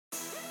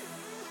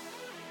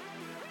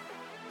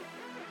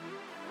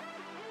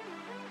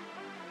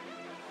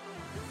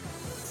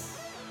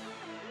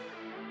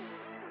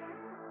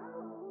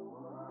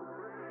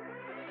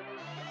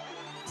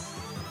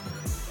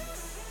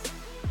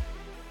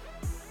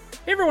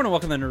Hey everyone, and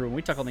welcome to the Nerd Room.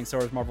 We talk all things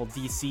Star Wars, Marvel,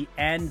 DC,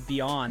 and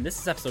beyond. This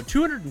is episode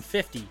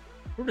 250.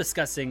 We're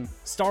discussing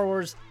Star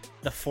Wars: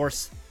 The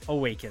Force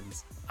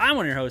Awakens. I'm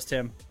one of your hosts,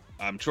 Tim.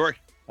 I'm Troy.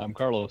 I'm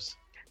Carlos.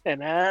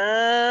 And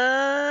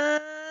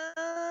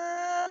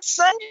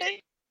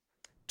Sunday.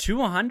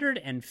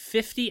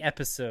 250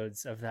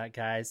 episodes of that,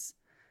 guys.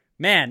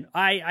 Man,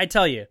 I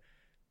tell you,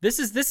 this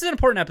is an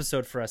important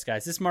episode for us,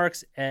 guys. This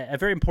marks a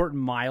very important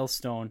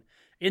milestone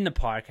in the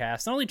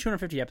podcast. Not only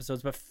 250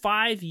 episodes, but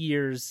 5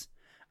 years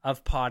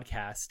of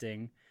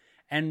podcasting,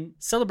 and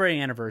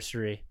celebrating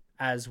anniversary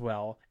as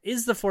well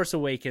is The Force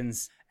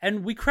Awakens.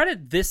 And we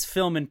credit this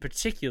film in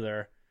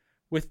particular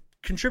with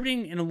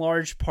contributing in a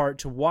large part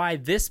to why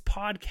this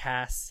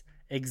podcast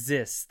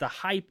exists. The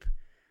hype,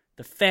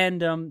 the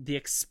fandom, the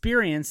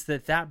experience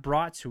that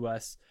brought to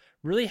us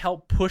really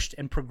helped push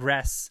and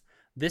progress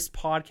this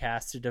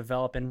podcast to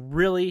develop and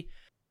really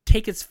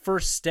take its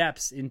first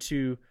steps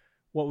into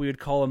what we would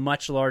call a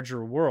much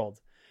larger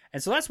world.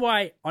 And so that's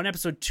why on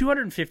episode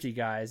 250,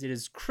 guys, it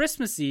is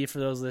Christmas Eve for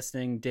those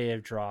listening, day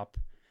of drop.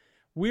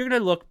 We're going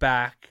to look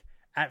back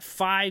at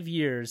 5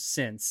 years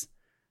since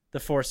The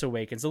Force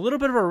Awakens. A little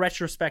bit of a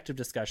retrospective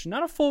discussion,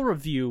 not a full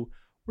review.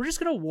 We're just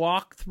going to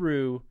walk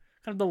through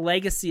kind of the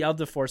legacy of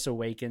The Force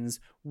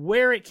Awakens,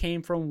 where it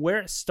came from, where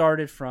it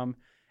started from,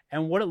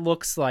 and what it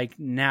looks like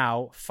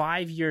now,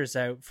 5 years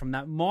out from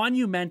that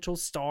monumental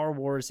Star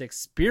Wars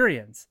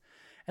experience.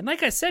 And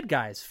like I said,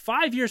 guys,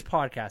 5 years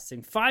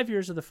podcasting, 5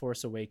 years of The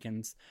Force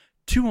Awakens,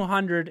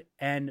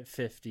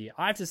 250.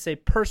 I have to say,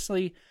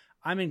 personally,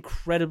 I'm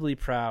incredibly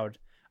proud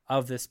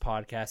of this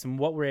podcast and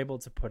what we're able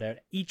to put out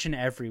each and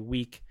every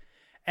week.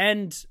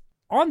 And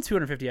on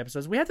 250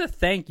 episodes, we have to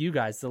thank you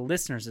guys, the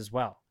listeners, as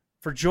well,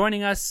 for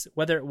joining us,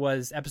 whether it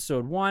was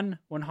episode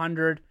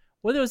 100,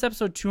 whether it was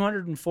episode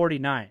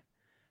 249.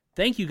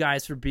 Thank you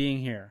guys for being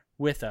here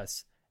with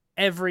us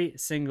every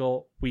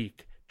single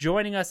week,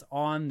 joining us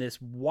on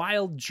this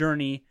wild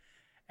journey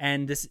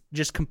and this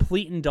just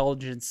complete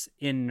indulgence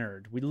in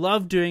nerd. We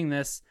love doing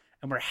this,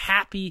 and we're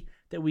happy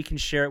that we can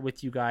share it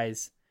with you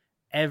guys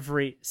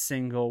every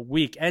single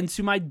week. And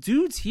to my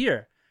dudes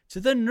here, to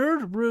the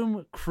Nerd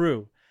Room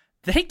crew,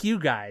 thank you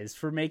guys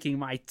for making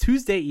my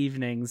Tuesday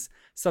evenings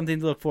something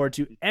to look forward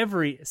to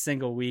every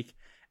single week,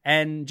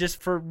 and just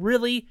for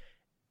really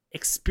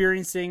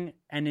experiencing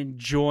and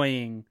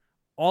enjoying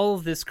all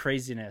of this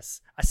craziness,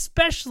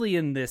 especially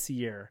in this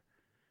year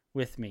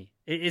with me.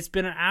 It's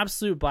been an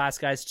absolute blast,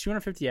 guys.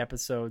 250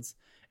 episodes.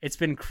 It's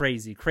been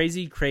crazy.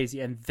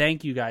 And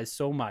thank you guys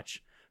so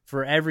much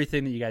for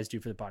everything that you guys do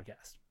for the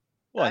podcast.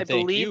 Well, I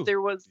believe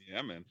there was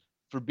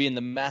for being the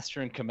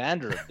master and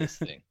commander of this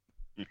thing.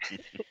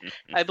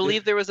 I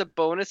believe there was a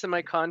bonus in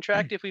my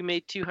contract if we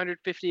made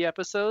 250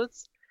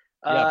 episodes.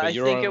 Yeah, but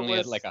you're I think only it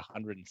was at like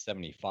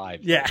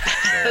 175. Yeah.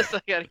 So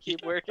I gotta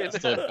keep working.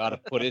 Still gotta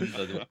put in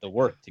the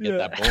work to get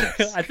that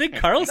bonus. I think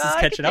Carlos is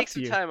catching up to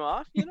you. Take some time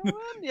off. You know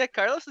what? Yeah,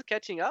 Carlos is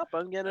catching up.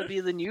 I'm gonna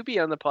be the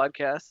newbie on the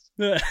podcast.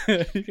 You're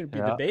gonna be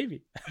the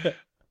baby.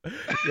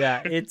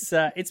 Yeah,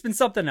 it's been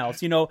something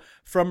else. You know,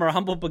 from our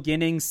humble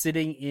beginnings,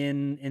 sitting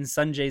in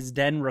Sanjay's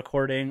den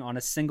recording on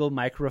a single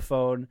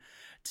microphone,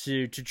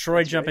 to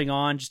Troy jumping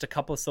on just a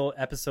couple of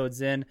episodes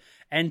in,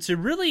 and to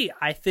really,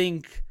 I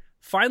think,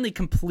 finally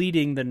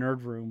completing the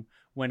Nerd Room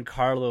when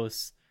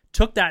Carlos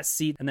took that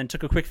seat and then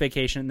took a quick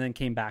vacation and then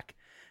came back.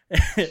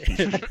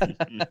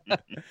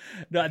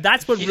 No,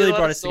 that's what really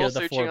brought us together.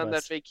 The four of us. On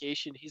that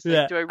vacation, he's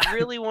like, "Do I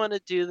really want to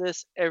do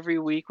this every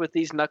week with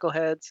these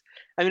knuckleheads?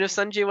 I mean, if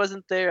Sanjay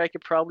wasn't there, I could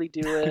probably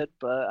do it,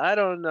 but I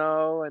don't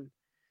know." And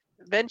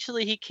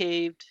eventually, he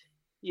caved.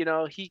 You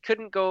know, he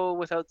couldn't go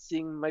without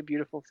seeing my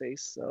beautiful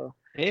face. So,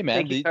 hey,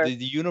 man, the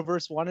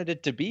universe wanted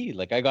it to be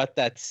like I got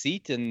that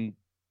seat, and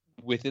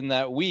within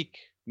that week,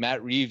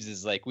 Matt Reeves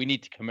is like, "We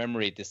need to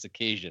commemorate this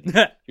occasion.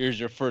 Here's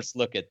your first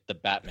look at the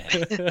Batman."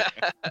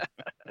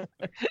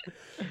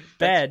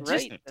 Bad.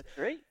 That's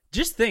right.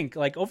 Just think,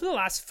 like, over the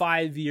last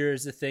 5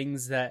 years, the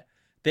things that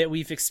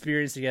we've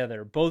experienced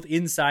together, both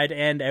inside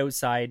and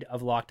outside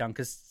of lockdown,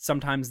 because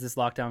sometimes this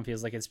lockdown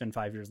feels like it's been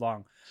 5 years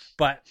long.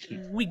 But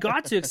we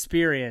got to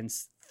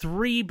experience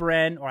 5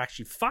 brand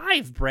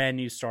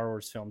new Star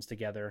Wars films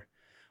together.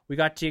 We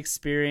got to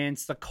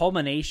experience the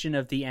culmination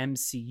of the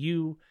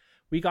MCU.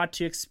 We got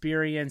to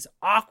experience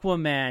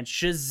Aquaman,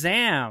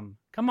 Shazam.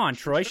 Come on,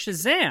 Troy,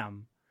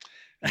 Shazam.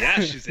 Yeah,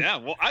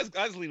 Shazam. Well, I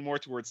was leaning more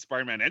towards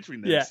Spider-Man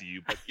entering the MCU,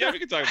 but yeah, we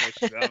can talk about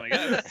Shazam, I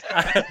guess.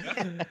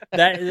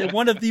 That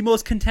one of the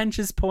most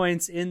contentious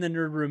points in the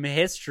Nerd Room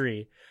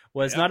history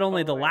was not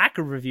only the lack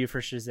of review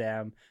for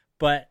Shazam,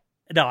 but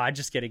no, I'm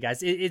just kidding,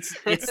 guys.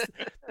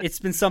 It's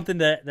been something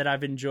that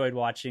I've enjoyed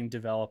watching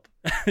develop.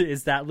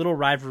 Is that little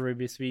rivalry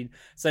between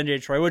Sanjay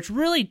and Troy, which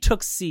really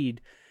took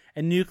seed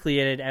and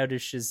nucleated out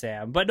of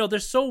Shazam. But no,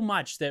 there's so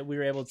much that we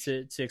were able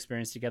to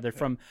experience together,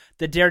 from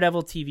the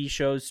Daredevil TV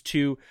shows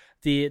to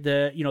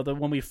the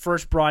when we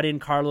first brought in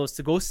Carlos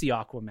to go see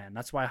Aquaman.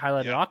 That's why I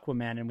highlighted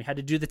Aquaman, and we had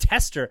to do the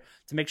tester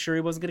to make sure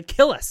he wasn't going to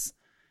kill us.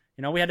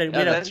 You know, we had to.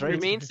 That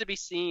remains to be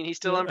seen. He's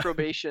still on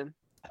probation.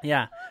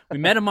 Yeah, we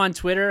met him on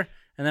Twitter.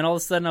 and then all of a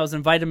sudden I was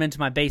invited into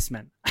my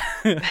basement.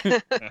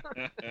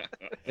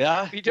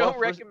 Yeah. We don't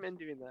recommend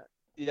doing that.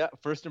 Yeah,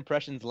 first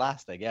impressions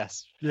last, I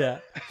guess. Yeah,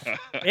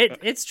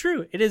 it's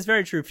true. It is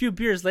very true. A few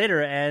beers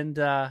later, and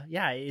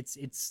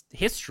it's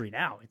history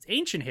now. It's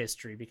ancient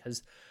history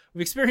because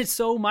we've experienced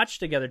so much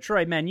together.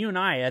 Troy, man, you and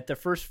I at the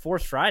first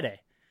Fourth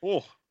Friday.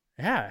 Oh,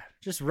 yeah,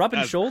 just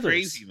rubbing shoulders.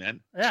 Crazy,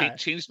 man. Yeah.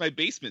 Changed my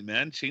basement,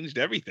 man. Changed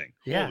everything.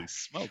 Yeah. Holy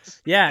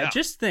smokes. Yeah,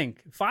 just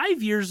think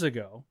 5 years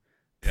ago,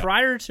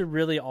 prior to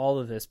really all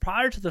of this,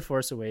 prior to the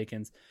Force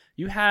Awakens,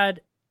 you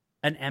had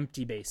an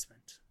empty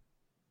basement.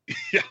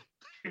 Yeah.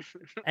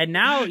 And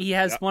now he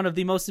has one of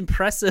the most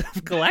impressive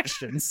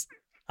collections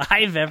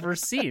I've ever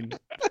seen.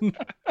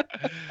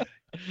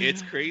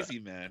 It's crazy,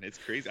 man. It's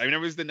crazy. I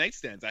remember it was the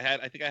nightstands.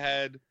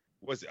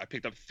 I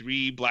picked up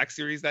 3 Black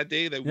Series that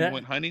day that we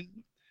went hunting,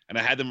 and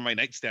I had them on my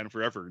nightstand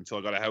forever until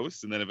I got a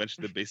house, and then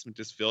eventually the basement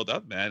just filled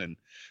up, man. And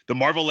the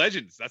Marvel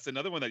Legends, that's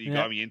another one that you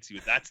got me into.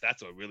 That's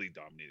what really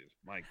dominated.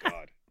 My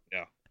God.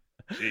 Yeah.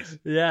 Jeez.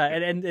 Yeah,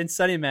 and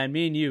Sonny, man,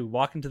 me and you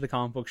walk into the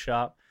comic book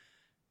shop.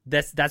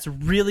 That's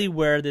really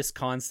where this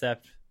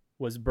concept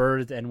was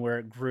birthed and where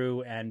it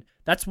grew, and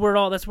that's where it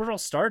all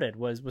started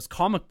was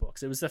comic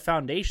books. It was the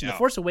foundation. The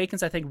Force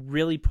Awakens, I think,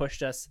 really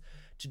pushed us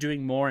to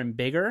doing more and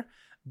bigger,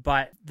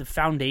 but the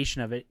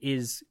foundation of it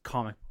is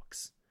comic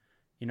books,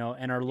 and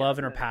our love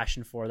and our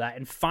passion for that,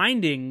 and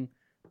finding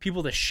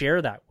people to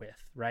share that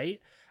with, right?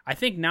 I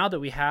think now that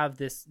we have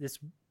this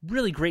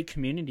really great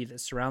community that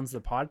surrounds the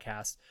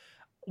podcast,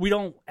 we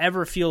don't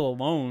ever feel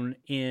alone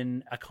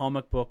in a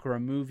comic book or a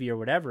movie or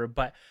whatever.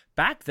 But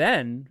back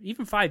then,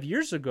 even 5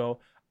 years ago,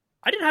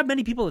 I didn't have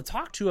many people to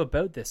talk to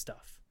about this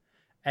stuff.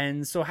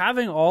 And so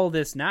having all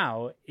this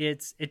now,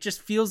 it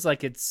just feels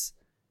like it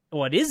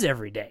is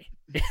every day,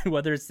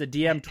 whether it's the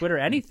DM, Twitter,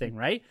 anything,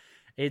 right?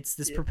 It's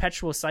this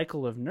perpetual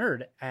cycle of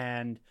nerd.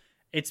 And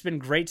it's been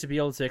great to be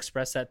able to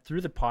express that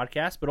through the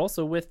podcast, but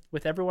also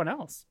with everyone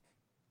else.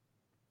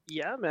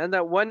 Yeah, man,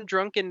 that one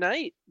drunken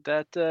night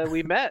that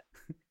we met.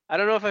 I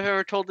don't know if I've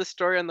ever told this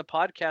story on the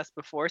podcast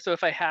before, so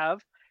if I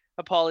have,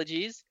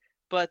 apologies.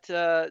 But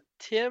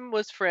Tim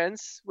was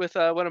friends with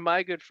one of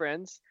my good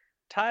friends,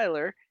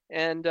 Tyler,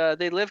 and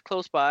they lived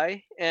close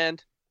by.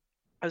 And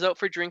I was out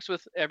for drinks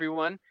with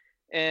everyone,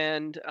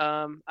 and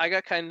I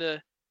got kind of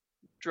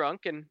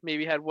drunk and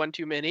maybe had one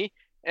too many.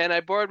 And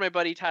I borrowed my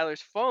buddy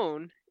Tyler's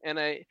phone, and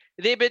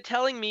they've been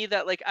telling me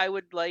that like I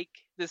would like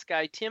this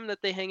guy Tim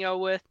that they hang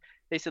out with.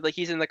 They said like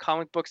he's in the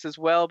comic books as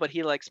well, but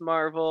he likes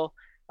Marvel.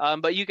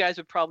 But you guys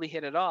would probably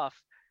hit it off.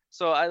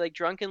 So I like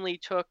drunkenly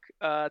took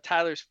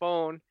Tyler's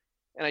phone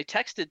and I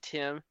texted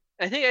Tim.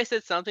 I think I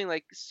said something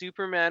like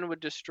Superman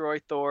would destroy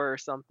Thor or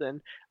something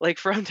like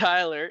from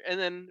Tyler. And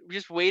then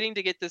just waiting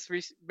to get this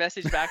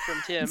message back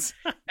from Tim.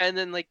 And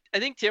then like, I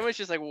think Tim was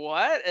just like,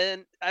 what?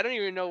 And I don't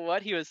even know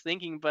what he was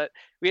thinking, but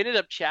we ended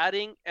up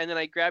chatting, and then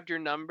I grabbed your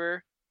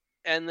number.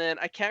 And then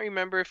I can't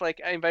remember if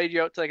like I invited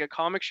you out to like a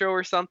comic show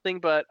or something,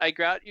 but I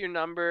got your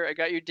number, I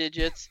got your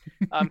digits,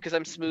 because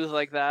I'm smooth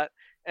like that.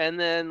 And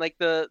then like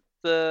the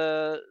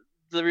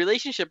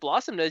relationship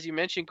blossomed, as you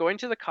mentioned, going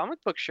to the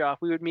comic book shop.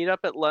 We would meet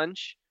up at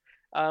lunch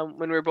when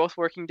we were both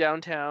working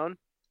downtown.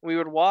 We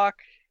would walk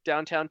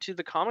downtown to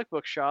the comic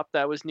book shop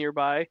that was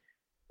nearby.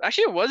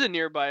 Actually, it wasn't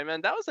nearby,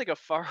 man. That was like a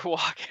far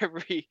walk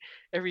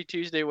every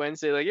Tuesday,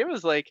 Wednesday. Like it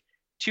was like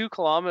 2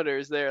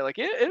 kilometers there. Like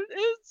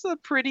it's a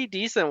pretty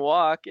decent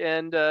walk,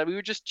 and we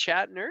would just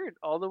chat nerd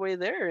all the way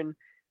there. And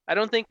I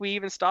don't think we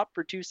even stopped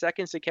for 2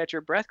 seconds to catch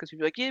our breath, because we'd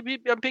be like,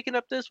 yeah, I'm picking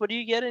up this. What are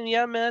you getting?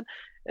 Yeah, man.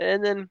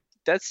 And then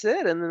that's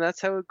it. And then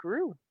that's how it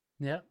grew.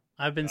 Yeah.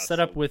 I've been set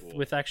up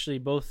with actually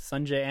both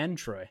Sanjay and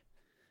Troy.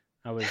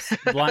 I was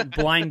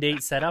blind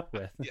date set up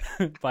with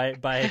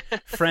by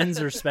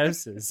friends or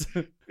spouses.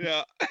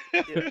 Yeah.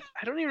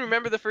 I don't even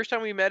remember the first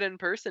time we met in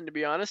person, to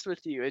be honest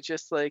with you. It's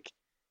just like,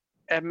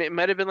 it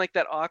might have been like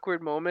that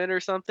awkward moment or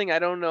something. I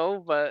don't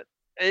know, but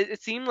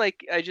it seemed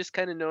like I just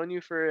kind of known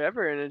you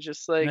forever, and it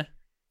just like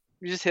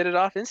we just hit it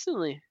off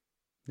instantly.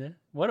 Yeah,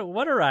 what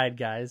a ride,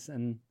 guys!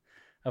 And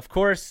of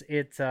course,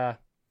 it's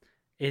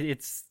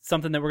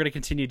something that we're going to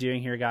continue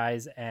doing here,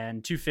 guys.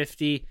 And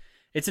 250,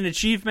 it's an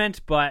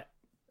achievement, but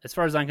as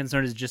far as I'm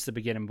concerned, it's just the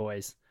beginning,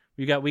 boys.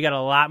 We got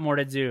a lot more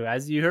to do.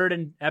 As you heard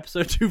in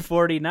episode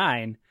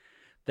 249,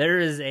 there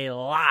is a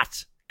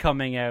lot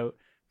coming out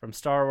from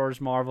Star Wars,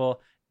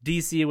 Marvel.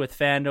 DC with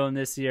fandom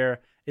this year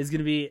is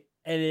going to be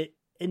an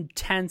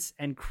intense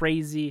and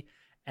crazy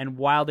and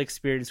wild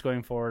experience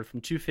going forward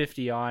from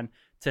 250 on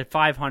to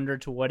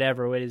 500 to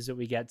whatever it is that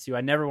we get to.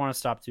 I never want to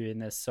stop doing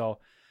this. So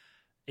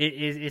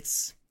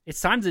it's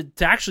time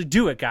to actually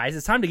do it, guys.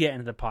 It's time to get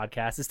into the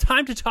podcast. It's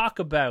time to talk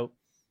about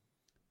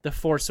The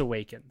Force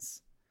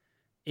Awakens.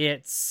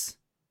 It's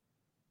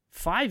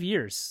 5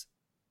 years,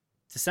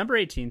 December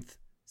 18th,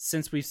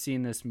 since we've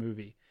seen this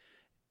movie.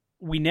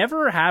 We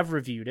never have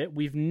reviewed it.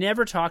 We've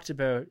never talked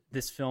about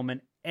this film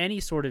in any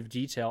sort of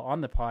detail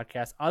on the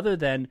podcast, other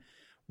than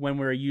when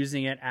we're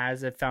using it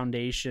as a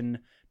foundation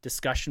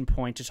discussion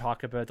point to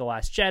talk about The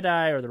Last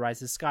Jedi or The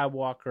Rise of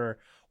Skywalker,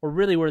 or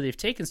really where they've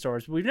taken Star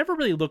Wars. But we've never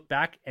really looked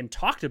back and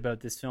talked about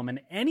this film in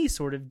any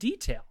sort of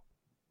detail.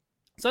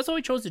 So that's why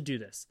we chose to do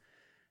this.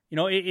 You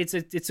know,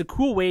 it's a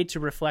cool way to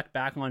reflect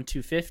back on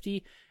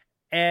 250,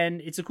 and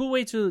it's a cool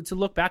way to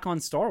look back on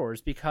Star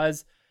Wars,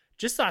 because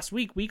just last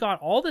week we got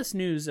all this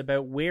news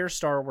about where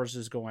Star Wars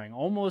is going,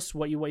 almost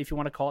what if you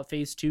want to call it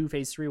phase 2,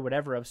 phase 3,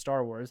 whatever of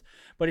Star Wars,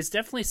 but it's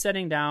definitely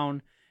setting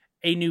down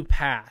a new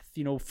path,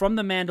 you know, from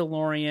The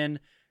Mandalorian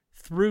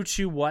through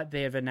to what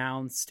they have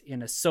announced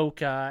in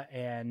Ahsoka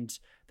and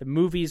the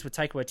movies with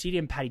Taika Waititi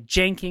and Patty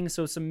Jenkins.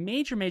 So some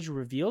major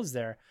reveals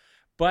there,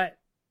 but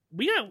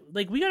we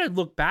gotta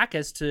look back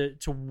as to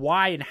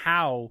why and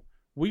how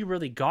we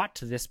really got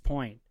to this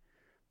point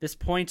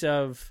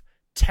of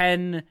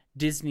 10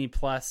 Disney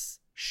Plus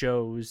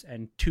shows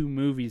and 2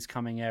 movies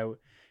coming out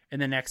in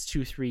the next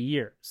 2-3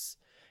 years.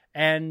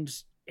 And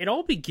it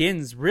all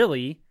begins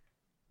really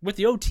with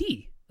the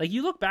OT. Like,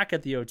 you look back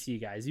at the OT,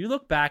 guys. You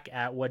look back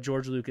at what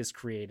George Lucas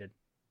created.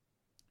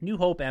 New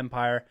Hope,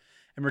 Empire,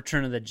 and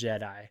Return of the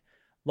Jedi. A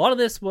lot of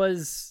this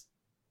was,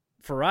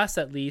 for us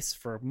at least,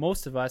 for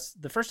most of us,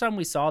 the first time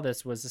we saw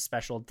this was the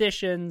special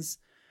editions,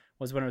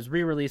 was when it was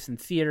re-released in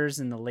theaters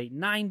in the late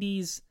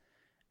 90s,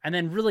 and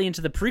then really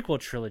into the prequel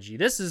trilogy.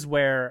 This is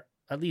where,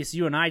 at least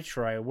you and I,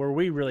 Troy, where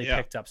we really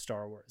picked up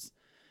Star Wars.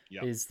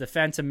 Yep. Is The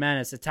Phantom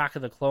Menace, Attack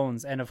of the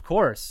Clones, and of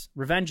course,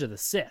 Revenge of the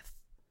Sith.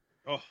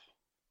 Oh,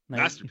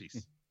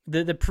 masterpiece.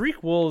 The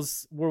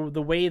prequels were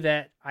the way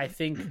that I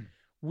think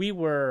we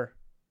were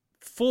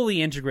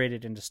fully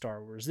integrated into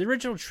Star Wars. The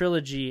original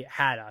trilogy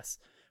had us,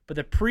 but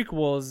the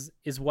prequels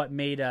is what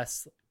made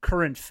us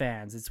current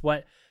fans. It's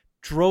what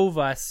drove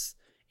us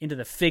into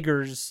the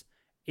figures,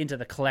 into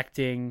the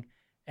collecting,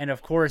 and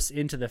of course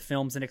into the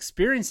films and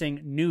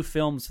experiencing new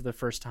films for the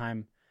first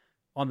time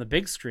on the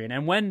big screen.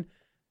 And when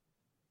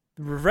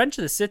Revenge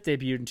of the Sith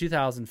debuted in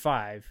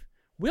 2005,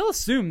 we'll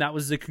assume that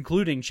was the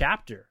concluding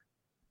chapter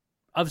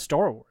of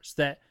Star Wars,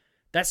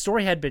 that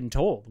story had been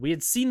told. We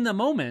had seen the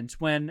moment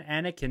when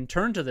Anakin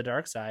turned to the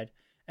dark side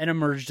and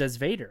emerged as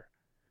Vader.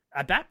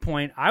 At that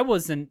point, I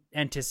wasn't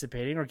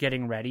anticipating or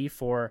getting ready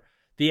for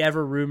the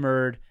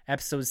ever-rumored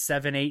episodes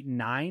 7, 8, and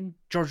 9.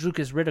 George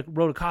Lucas wrote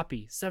a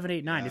copy, 7,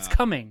 8, 9. Yeah.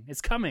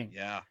 It's coming.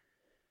 Yeah.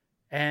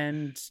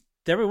 And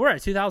there we were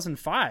at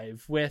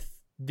 2005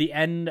 with the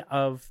end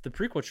of the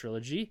prequel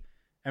trilogy,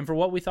 and for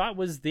what we thought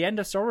was the end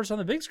of Star Wars on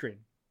the big screen.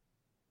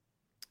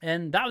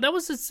 And that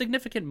was a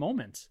significant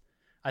moment,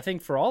 I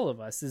think, for all of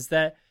us, is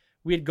that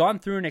we had gone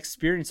through and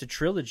experienced a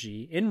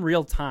trilogy in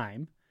real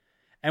time,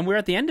 and we're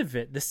at the end of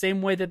it the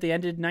same way that they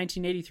ended in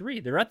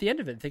 1983. They're at the end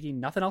of it thinking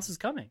nothing else is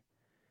coming.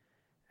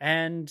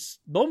 And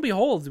lo and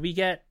behold, we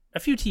get a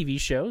few TV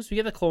shows. We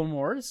get the Clone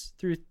Wars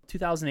through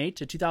 2008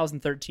 to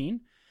 2013,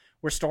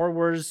 where Star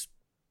Wars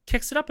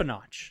kicks it up a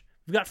notch.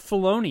 We've got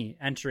Filoni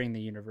entering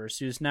the universe,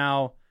 who's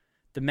now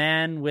the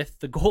man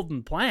with the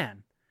golden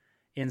plan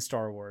in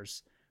Star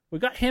Wars. We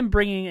got him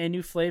bringing a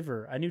new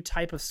flavor, a new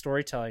type of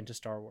storytelling to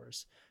Star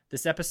Wars.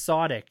 This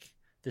episodic,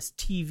 this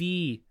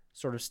TV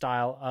sort of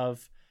style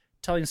of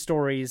telling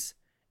stories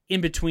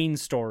in between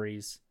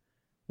stories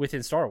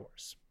within Star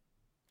Wars.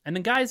 And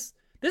then, guys,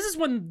 this is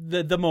when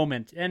the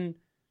moment, and,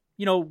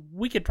 you know,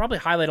 we could probably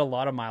highlight a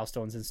lot of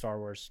milestones in Star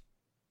Wars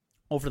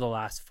over the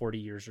last 40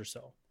 years or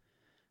so.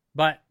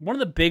 But one of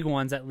the big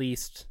ones, at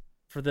least,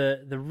 for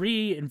the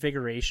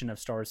reinvigoration of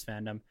Star Wars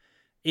fandom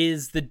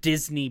is the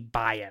Disney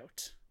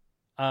buyout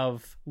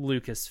of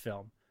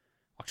Lucasfilm.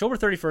 October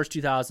 31st,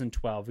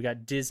 2012, we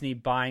got Disney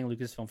buying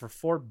Lucasfilm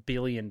for $4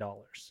 billion.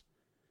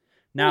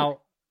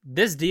 Now,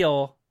 this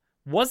deal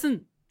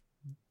wasn't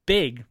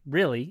big,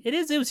 really.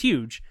 It was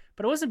huge,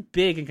 but it wasn't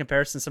big in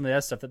comparison to some of the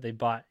other stuff that they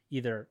bought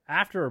either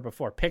after or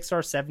before. Pixar,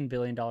 $7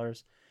 billion. And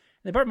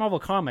they bought Marvel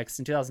Comics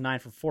in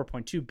 2009 for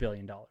 $4.2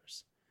 billion.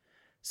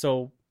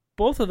 So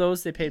both of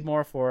those they paid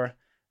more for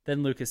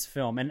than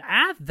Lucasfilm. And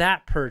at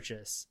that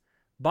purchase,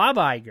 Bob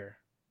Iger,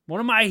 one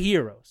of my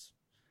heroes,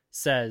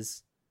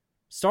 says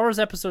Star Wars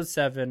Episode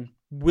 7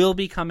 will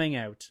be coming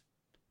out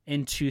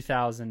in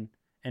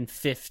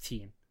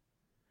 2015.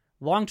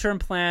 Long-term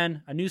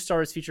plan, a new Star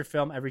Wars feature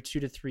film every 2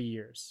 to 3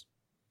 years.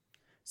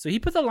 So he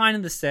put the line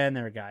in the sand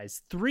there,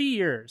 guys. 3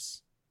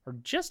 years, or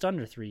just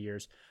under 3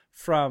 years,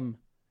 from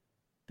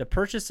the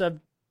purchase of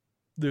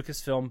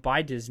Lucasfilm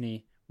by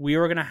Disney, we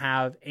are going to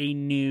have a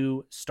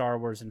new Star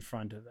Wars in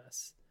front of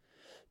us.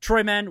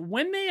 Troy, man,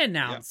 when they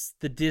announced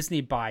the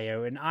Disney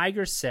buyout, and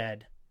Iger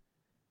said,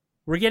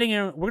 we're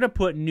going to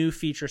put new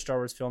feature Star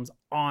Wars films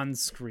on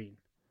screen.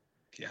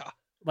 Yeah.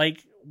 Like,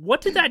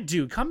 what did that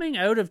do? Coming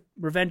out of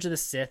Revenge of the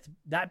Sith,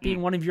 that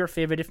being one of your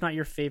favorite, if not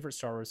your favorite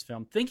Star Wars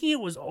film, thinking it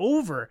was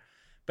over,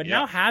 but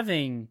now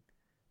having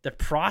the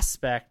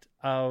prospect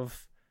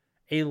of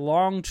a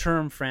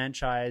long-term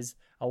franchise,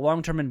 a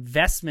long-term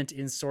investment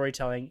in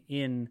storytelling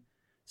in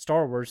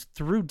Star Wars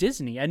through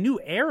Disney, a new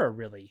era,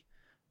 really,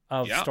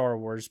 of Star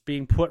Wars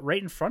being put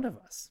right in front of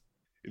us.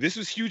 This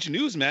was huge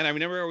news, man. I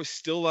remember I was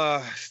still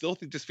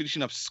just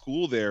finishing up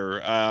school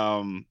there,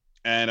 and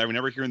I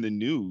remember hearing the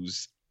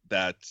news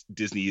that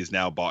Disney is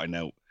now bought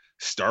out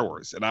Star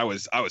Wars, and I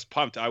was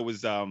pumped. I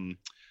was trying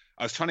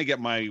to get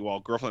my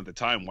girlfriend at the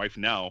time, wife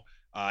now,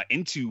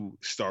 into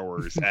Star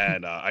Wars,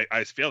 and I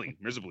was failing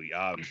miserably.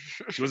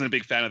 She wasn't a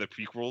big fan of the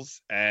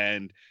prequels,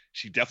 and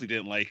she definitely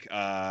didn't like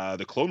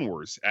the Clone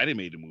Wars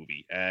animated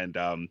movie, and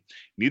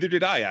neither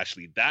did I,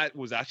 actually. That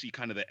was actually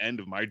kind of the end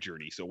of my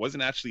journey. So it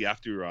wasn't actually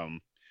after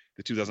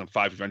the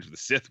 2005 Revenge of the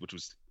Sith, which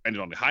was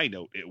ended on the high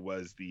note. It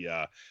was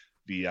the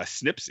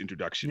Snips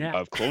introduction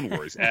of Clone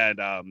Wars, and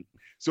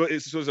so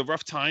it was a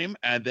rough time.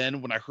 And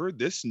then when I heard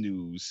this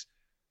news,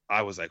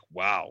 I was like,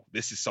 wow,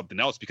 this is something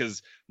else,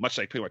 because much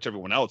like pretty much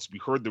everyone else, we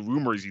heard the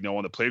rumors,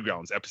 on the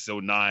playgrounds,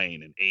 episode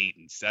 9 and 8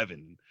 and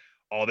 7,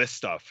 all this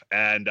stuff.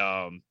 And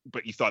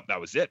but you thought that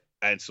was it.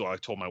 And so I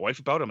told my wife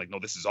about it. I'm like, no,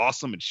 this is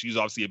awesome. And she's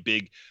obviously a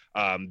big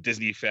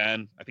Disney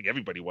fan. I think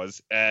everybody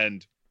was.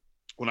 And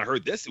when I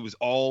heard this, it was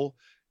all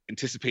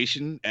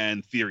anticipation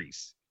and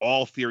theories.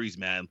 All theories,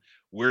 man.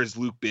 Where's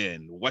Luke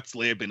been? What's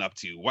Leia been up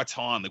to? What's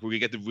Han? Like, we're gonna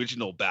get the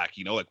original back,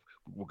 like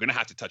we're gonna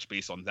have to touch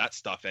base on that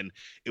stuff. And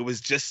it was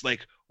just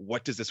like,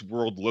 what does this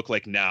world look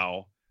like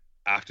now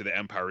after the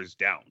Empire is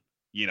down?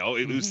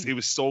 It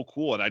was so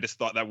cool, and I just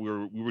thought that we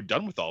were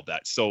done with all of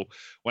that. So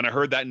when I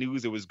heard that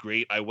news, it was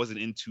great. I wasn't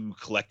into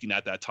collecting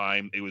at that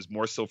time. It was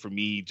more so for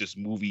me just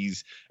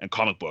movies and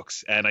comic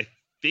books. And I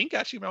think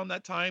actually around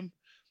that time,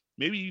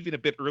 maybe even a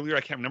bit earlier,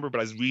 I can't remember, but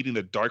I was reading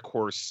the Dark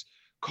Horse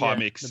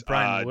comics,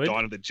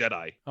 Dawn of the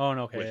Jedi. Oh,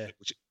 no, okay.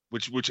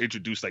 Which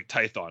introduced like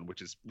Tython,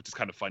 which is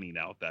kind of funny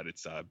now that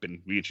it's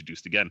been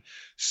reintroduced again.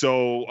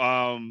 So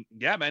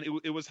yeah, man,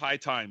 it was high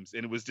times,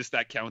 and it was just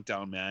that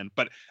countdown, man.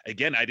 But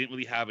again, I didn't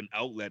really have an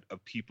outlet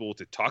of people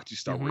to talk to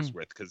Star Wars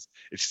with, because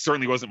it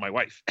certainly wasn't my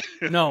wife.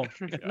 No,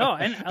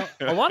 and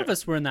a lot of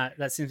us were in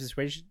that same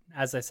situation.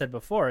 As I said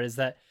before, is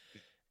that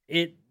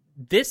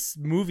this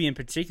movie in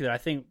particular, I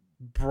think,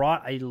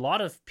 brought a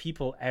lot of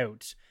people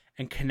out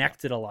and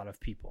connected a lot of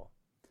people.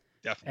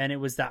 Definitely. And it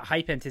was that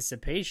hype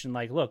anticipation.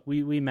 Like, look,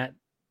 we met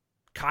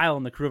Kyle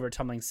and the crew over at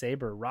Tumbling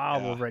Saber,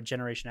 Rob over at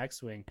Generation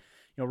X-Wing,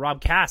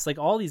 Rob Cass, like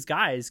all these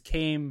guys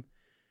came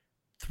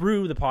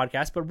through the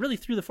podcast, but really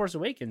through the Force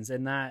Awakens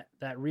and that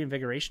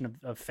reinvigoration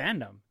of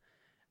fandom.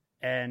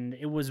 And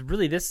it was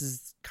really, this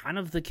is kind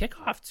of the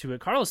kickoff to it.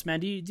 Carlos,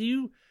 man, do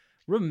you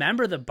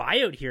remember the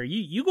buyout here?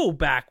 You go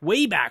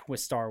way back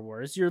with Star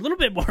Wars. You're a little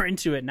bit more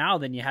into it now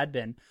than you had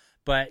been.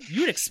 But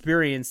you'd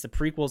experienced the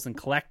prequels and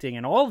collecting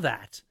and all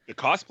that. The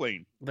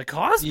cosplaying.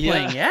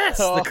 Yes,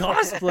 the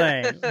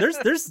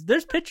cosplaying.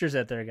 There's pictures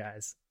out there,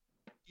 guys.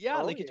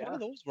 Yeah, it's one of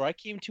those where I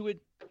came to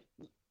it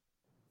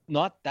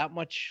not that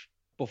much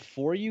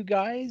before you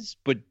guys,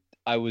 but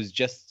I was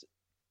just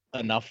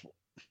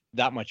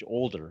that much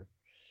older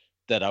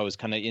that I was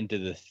kind of into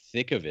the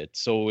thick of it.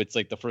 So it's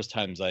like the first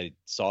times I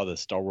saw the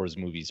Star Wars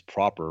movies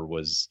proper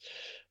was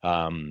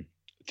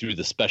through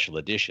the special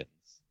editions.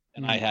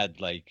 And I had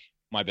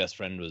my best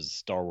friend was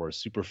Star Wars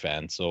super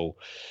fan, so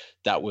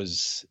it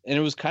was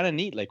kind of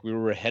neat. Like, we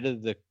were ahead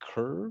of the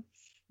curve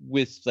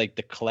with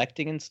the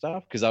collecting and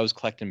stuff, because I was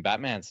collecting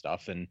Batman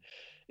stuff, and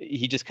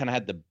he just kind of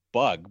had the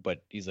bug,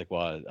 but he's like,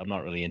 well, I'm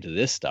not really into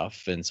this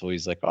stuff. And so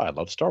he's like, oh, I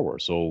love Star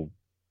Wars. So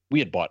we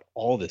had bought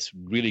all this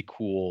really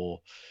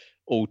cool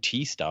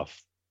OT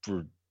stuff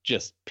for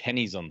just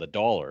pennies on the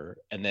dollar,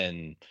 and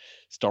then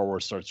Star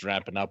Wars starts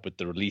ramping up with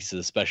the release of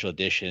the special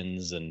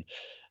editions, and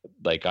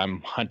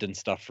I'm hunting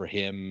stuff for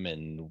him,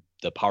 and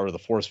the Power of the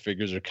Force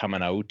figures are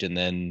coming out, and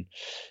then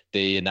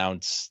they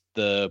announced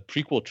the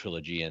prequel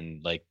trilogy,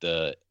 and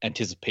the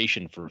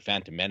anticipation for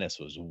Phantom Menace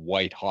was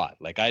white hot.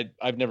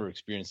 I've never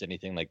experienced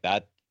anything like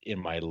that in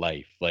my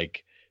life.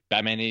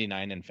 Batman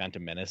 89 and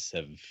Phantom Menace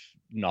have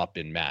not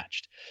been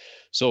matched.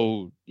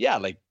 So yeah,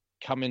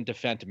 come into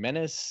Phantom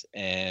Menace,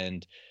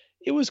 and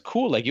it was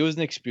cool. It was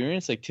an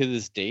experience. To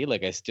this day,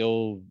 I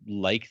still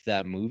like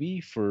that movie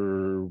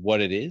for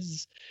what it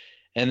is.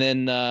 And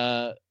then,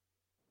 I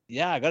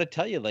got to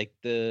tell you,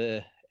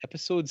 the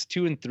episodes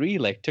 2 and 3,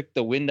 took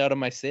the wind out of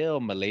my sail,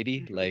 my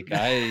lady.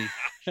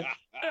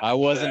 I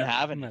wasn't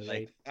having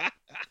it.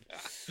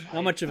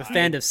 How much of a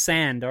fan of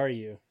sand are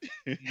you?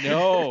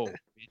 No,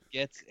 it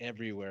gets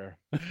everywhere.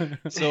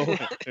 So,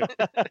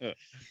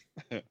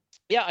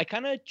 yeah, I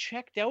kind of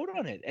checked out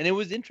on it. And it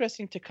was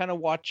interesting to kind of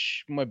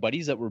watch my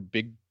buddies that were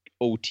big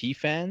OT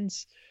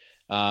fans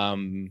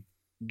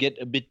get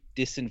a bit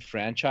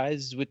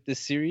disenfranchised with this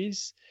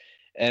series.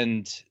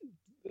 And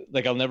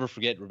I'll never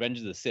forget Revenge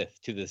of the Sith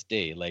to this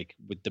day,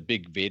 with the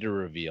big Vader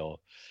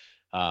reveal.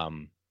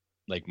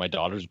 My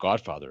daughter's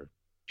godfather,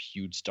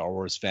 huge Star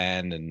Wars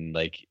fan, and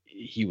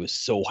he was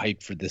so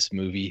hyped for this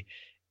movie.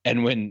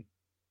 And when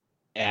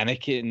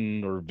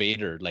Anakin or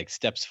Vader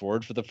steps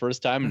forward for the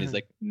first time and he's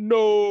like,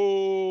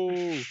 no,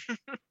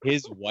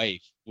 his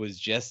wife was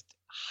just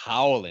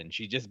howling.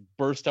 She just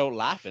burst out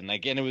laughing.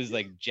 And it was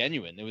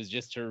genuine. It was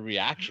just her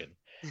reaction.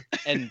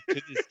 And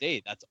to this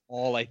day, that's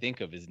all I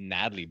think of is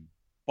Natalie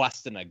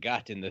busting a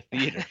gut in the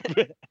theater.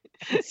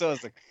 So I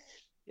was like,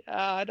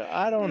 yeah,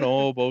 I don't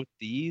know about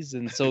these.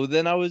 And so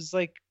then I was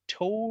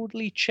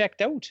totally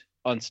checked out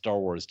on Star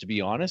Wars, to be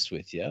honest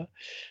with you.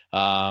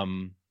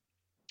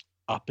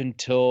 up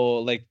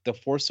until like the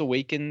Force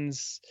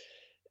Awakens,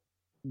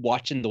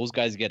 watching those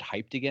guys get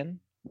hyped again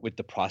with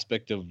the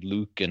prospect of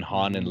Luke and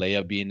Han and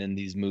Leia being in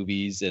these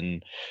movies.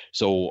 And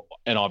so,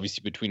 and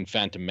obviously between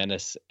Phantom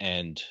Menace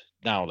and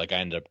now, like I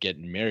ended up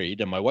getting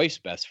married, and my wife's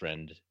best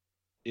friend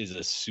is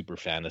a super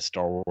fan of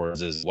Star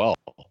Wars as well.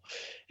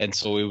 And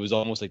so it was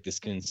almost like this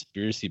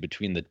conspiracy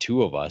between the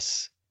two of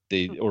us,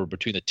 or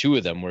between the two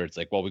of them, where it's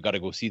like, well, we got to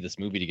go see this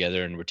movie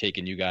together, and we're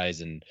taking you guys,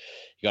 and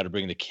you got to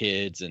bring the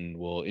kids, and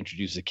we'll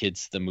introduce the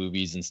kids to the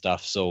movies and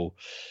stuff. So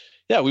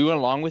yeah, we went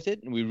along with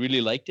it, and we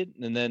really liked it.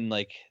 And then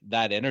like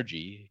that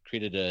energy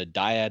created a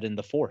dyad in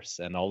the Force,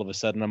 and all of a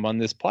sudden I'm on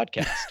this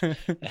podcast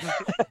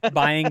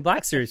buying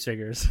Black Series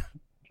figures.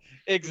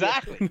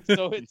 Exactly.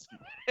 So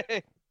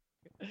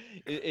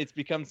it's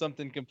become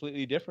something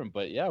completely different.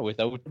 But yeah,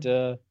 without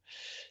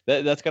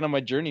that's kind of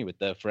my journey with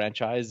the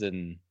franchise.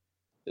 And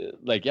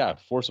like, yeah,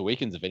 Force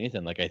Awakens, if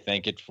anything, like I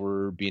thank it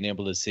for being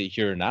able to sit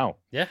here now.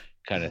 Yeah,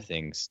 kind of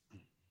things.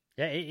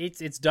 Yeah,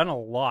 it's done a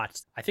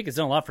lot. I think it's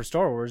done a lot for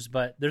Star Wars,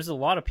 but there's a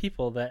lot of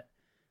people that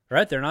are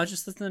out there. And I was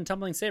just listening to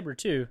Tumbling Saber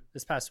too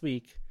this past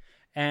week,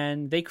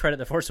 and they credit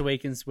The Force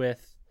Awakens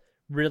with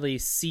really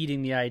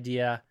seeding the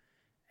idea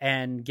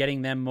and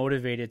getting them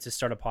motivated to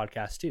start a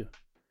podcast too.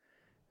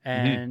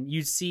 And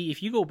you see,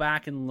 if you go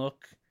back and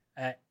look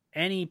at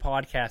any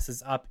podcast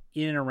that's up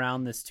in and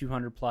around this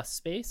 200 plus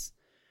space,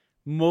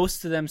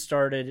 most of them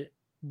started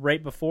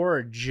right before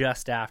or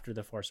just after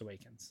The Force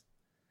Awakens.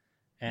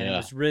 And it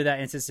was really that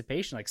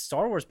anticipation. Like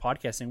Star Wars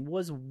podcasting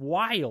was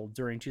wild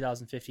during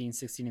 2015,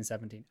 16, and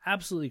 17.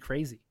 Absolutely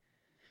crazy.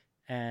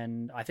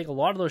 And I think a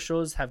lot of those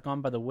shows have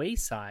gone by the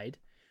wayside,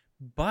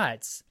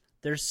 but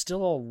there's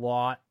still a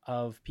lot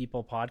of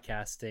people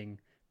podcasting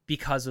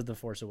because of The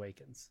Force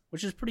Awakens,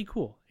 which is pretty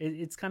cool.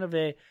 It's kind of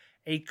a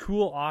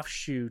cool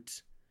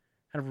offshoot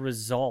kind of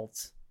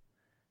result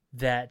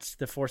that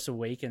The Force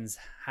Awakens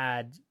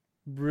had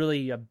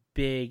really a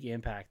big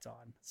impact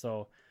on.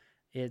 So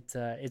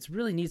it's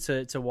really neat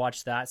to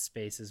watch that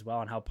space as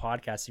well, and how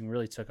podcasting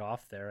really took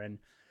off there. And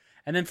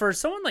then for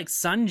someone like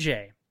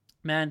Sanjay,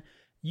 man,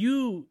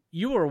 you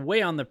were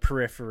way on the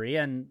periphery,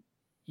 and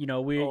you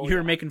know you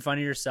were making fun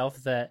of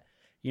yourself that,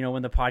 you know,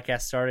 when the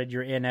podcast started,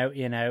 you're in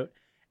out,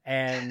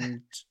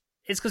 and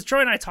it's because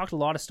Troy and I talked a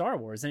lot of Star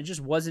Wars, and it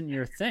just wasn't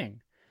your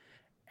thing.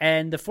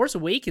 And The Force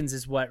Awakens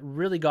is what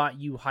really got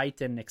you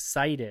hyped and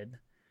excited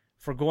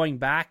for going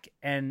back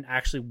and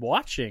actually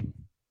watching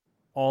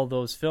all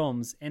those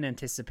films in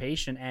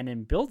anticipation and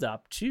in build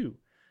up to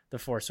The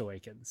Force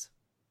Awakens.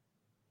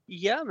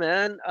 Yeah,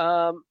 man.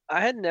 I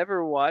had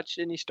never watched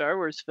any Star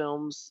Wars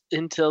films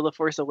until The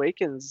Force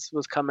Awakens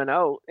was coming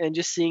out, and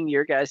just seeing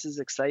your guys'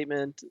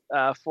 excitement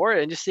for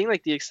it, and just seeing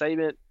like the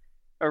excitement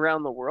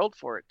around the world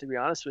for it, to be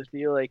honest with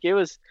you, like it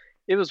was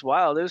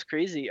wild. It was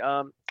crazy.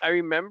 I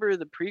remember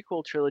the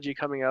prequel trilogy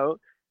coming out,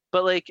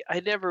 but like I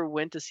never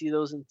went to see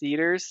those in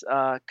theaters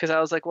because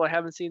I was like, well, I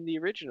haven't seen the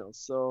originals.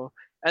 So,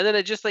 and then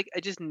it just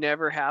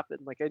never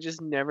happened. Like I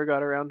just never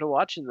got around to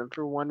watching them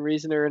for one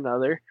reason or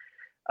another.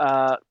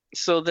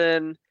 So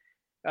then,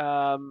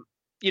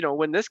 you know,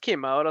 when this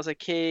came out, I was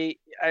like, hey,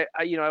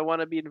 I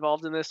want to be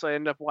involved in this. So I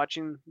ended up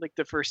watching like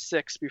the first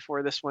 6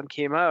 before this one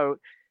came out.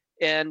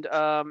 And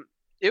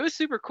it was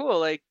super cool.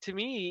 Like to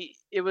me,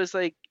 it was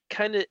like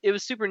it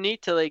was super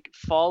neat to like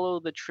follow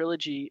the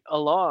trilogy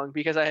along,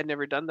 because I had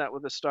never done that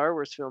with a Star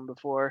Wars film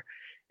before.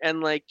 And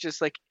like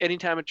just like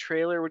anytime a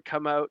trailer would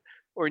come out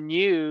or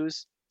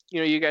news, you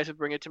know, you guys would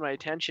bring it to my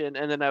attention,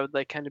 and then I would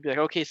like kind of be like,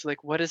 okay, so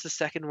like what is the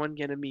second one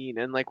gonna mean,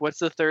 and like what's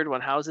the third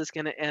one, how's this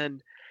gonna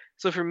end?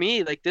 So for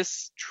me, like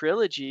this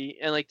trilogy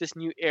and like this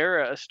new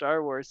era of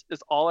Star Wars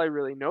is all I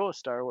really know of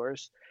Star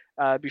Wars.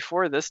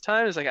 Before this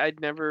time, is like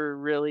I'd never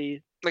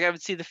really, like I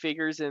would see the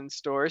figures in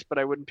stores, but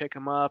I wouldn't pick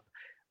them up.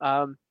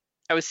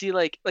 I would see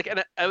like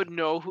and I would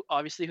know who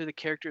the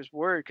characters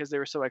were because they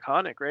were so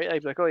iconic, right?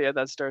 I'd be like, oh yeah,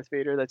 that's Darth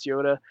Vader, that's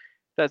Yoda,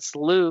 that's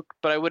Luke,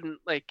 but I wouldn't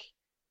like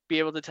be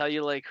able to tell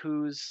you like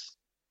who's,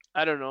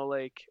 I don't know,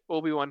 like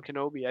Obi-Wan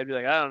Kenobi. I'd be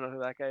like, I don't know who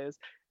that guy is.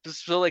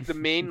 Just so like the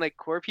main like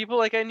core people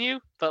like I knew,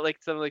 but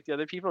like some like the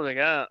other people, like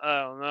I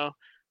don't know,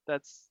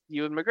 that's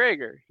Ewan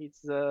McGregor.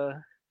 He's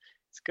a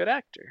good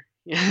actor.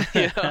 You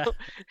know.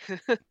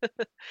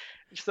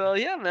 So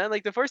yeah, man,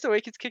 like The Force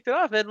Awakens kicked it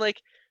off, and like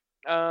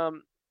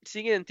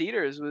seeing it in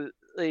theaters was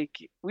like,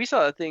 we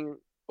saw that thing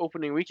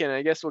opening weekend.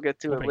 I guess we'll get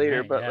to it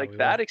later, but like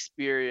that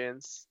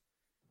experience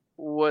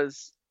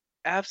was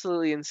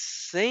absolutely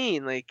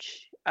insane. Like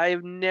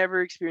I've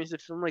never experienced a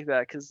film like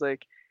that, because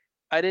like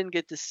I didn't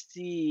get to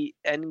see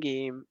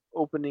Endgame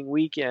opening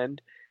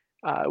weekend,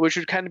 which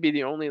would kind of be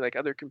the only like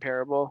other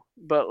comparable.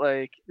 But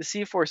like to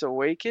see Force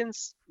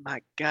Awakens, my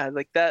God,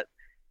 like that.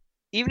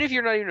 Even if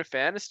you're not even a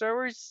fan of Star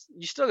Wars,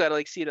 you still gotta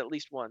like see it at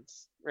least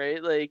once,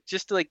 right? Like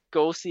just to like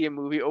go see a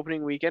movie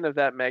opening weekend of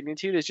that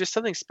magnitude is just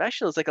something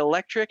special. It's like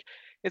electric.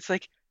 It's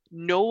like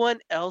no one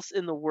else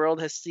in the world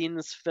has seen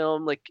this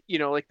film. Like, you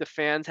know, like the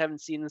fans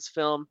haven't seen this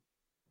film.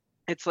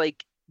 It's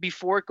like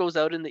before it goes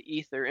out in the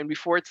ether, and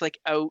before it's like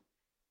out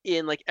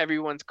in like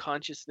everyone's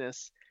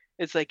consciousness,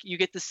 It's like you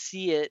get to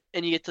see it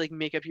and you get to like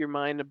make up your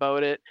mind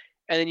about it,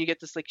 and then you get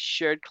this like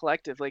shared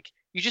collective. Like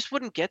you just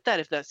wouldn't get that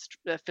if that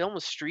film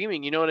was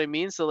streaming. You know what I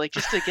mean? So like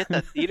just to get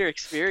that theater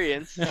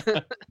experience.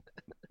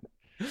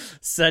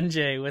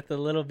 Sanjay with a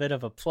little bit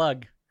of a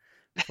plug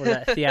for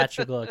that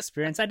theatrical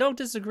experience. I don't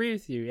disagree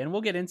with you, and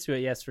we'll get into it.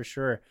 Yes, for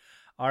sure.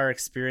 Our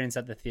experience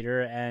at the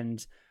theater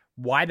and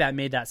why that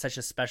made that such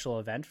a special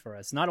event for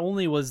us. Not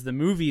only was the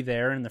movie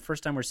there and the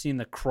first time we're seeing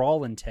The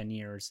Crawl in 10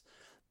 years,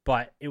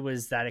 but it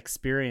was that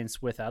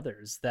experience with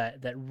others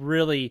that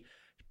really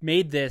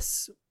made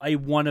this a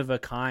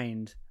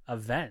one-of-a-kind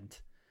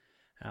event.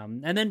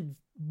 And then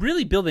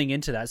really building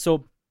into that.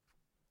 So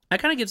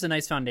that kind of gives a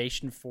nice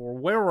foundation for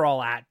where we're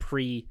all at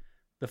pre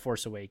The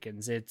Force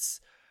Awakens.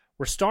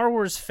 We're Star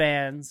Wars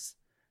fans,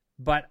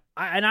 but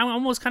I'm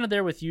almost kind of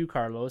there with you,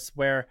 Carlos,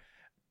 where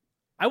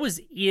I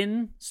was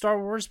in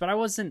Star Wars, but I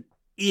wasn't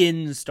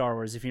in Star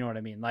Wars, if you know what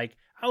I mean. Like,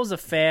 I was a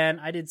fan.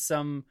 I did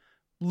some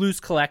loose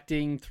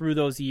collecting through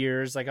those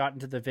years. I got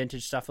into the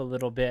vintage stuff a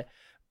little bit,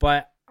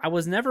 but I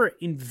was never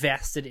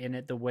invested in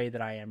it the way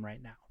that I am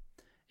right now.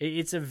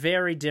 It's a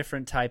very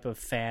different type of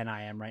fan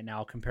I am right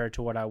now compared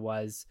to what I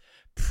was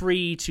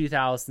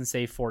pre-2000,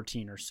 say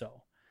 14 or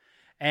so.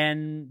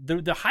 And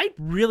the hype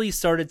really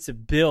started to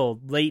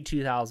build late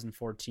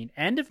 2014.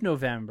 End of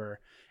November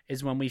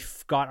is when we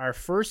got our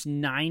first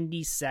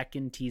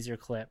 90-second teaser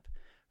clip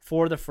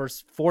for the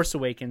first Force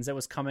Awakens that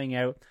was coming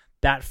out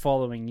that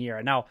following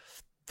year. Now,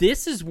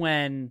 this is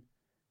when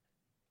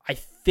I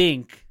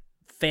think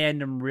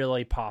fandom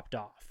really popped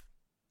off.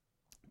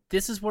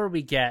 This is where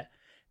we get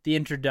the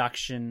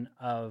introduction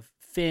of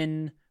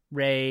Finn,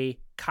 Rey,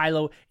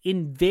 Kylo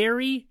in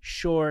very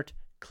short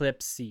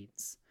clip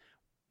scenes.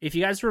 If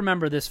you guys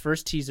remember this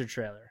first teaser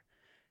trailer,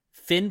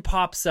 Finn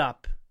pops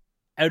up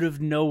out of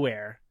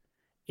nowhere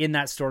in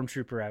that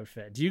Stormtrooper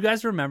outfit. Do you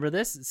guys remember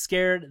this? It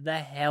scared the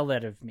hell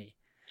out of me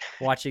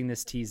watching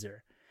this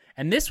teaser.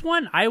 And this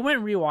one, I went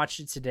and rewatched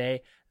it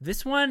today.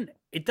 This one,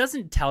 it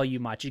doesn't tell you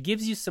much. It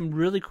gives you some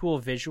really cool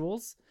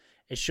visuals.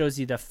 It shows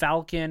you the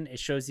Falcon. It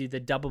shows you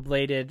the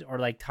double-bladed or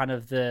like kind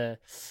of the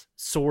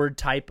sword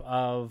type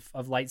of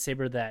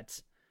lightsaber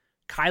that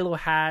Kylo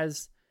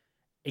has.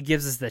 It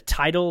gives us the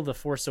title, The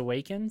Force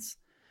Awakens.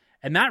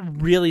 And that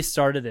really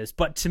started this.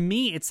 But to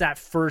me, it's that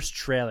first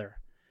trailer.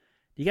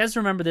 Do you guys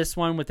remember this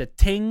one with the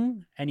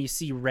ting and you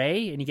see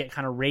Rey and you get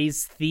kind of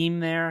Rey's theme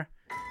there?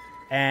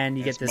 And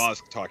you get this Maz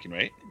talking,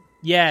 right?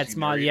 Yeah, it's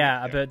Maz.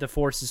 Yeah, about the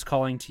Force is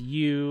calling to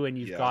you, and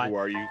you've got who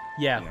are you?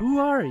 Yeah, who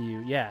are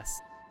you? Yes.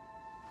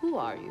 Who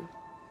are you?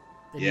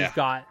 And you've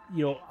got,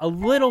 a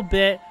little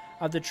bit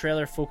of the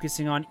trailer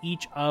focusing on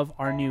each of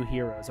our new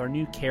heroes, our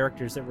new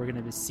characters that we're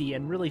going to see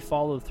and really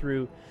follow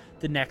through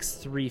the next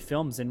 3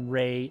 films in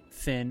Rey,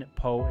 Finn,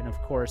 Poe, and of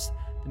course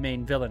the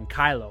main villain,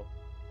 Kylo.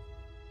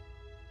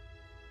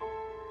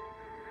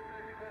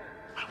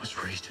 I was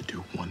raised to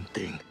do one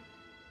thing.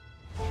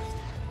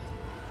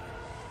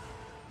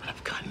 But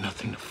I've got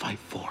nothing to fight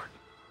for.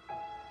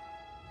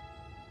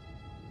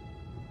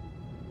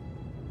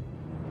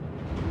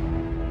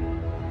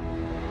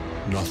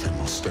 Nothing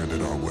will stand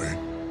in our way.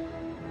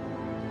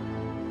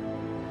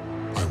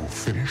 I will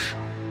finish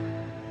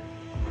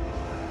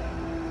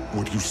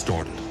what you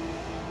started.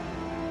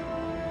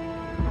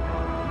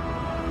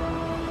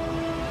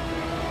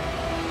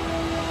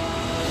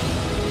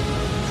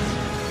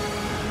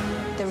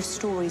 There are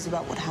stories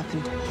about what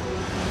happened.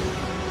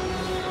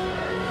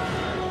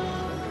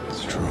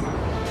 It's true.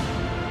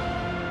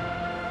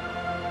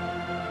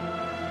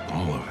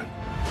 All of it.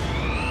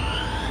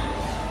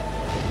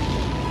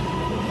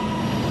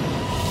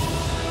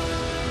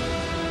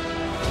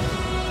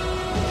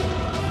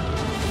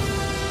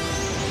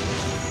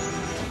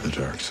 The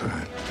dark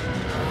side.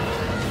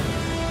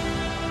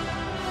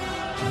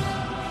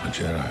 A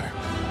Jedi.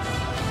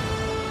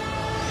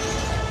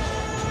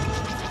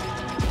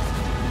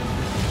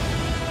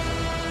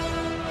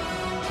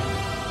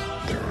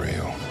 They're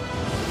real.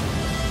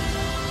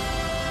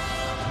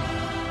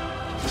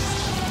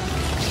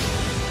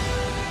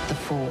 The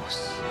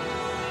Force.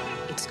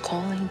 It's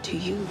calling to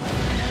you.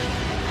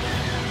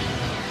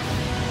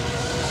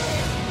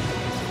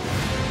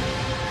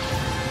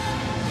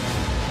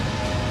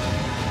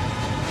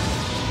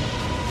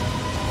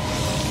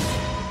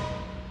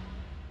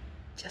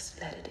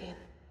 Just let it in.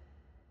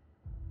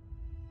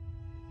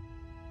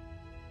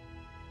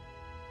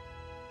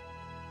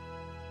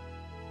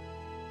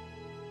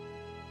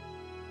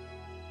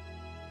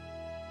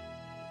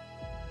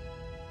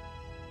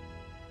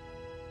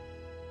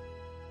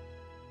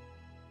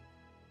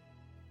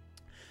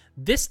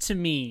 This to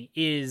me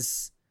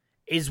is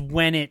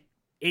when it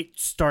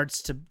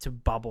starts to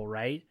bubble,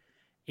 right?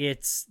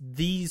 It's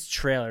these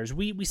trailers.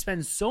 We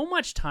spend so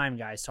much time,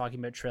 guys, talking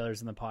about trailers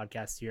in the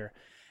podcast here.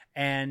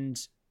 And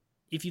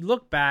if you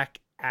look back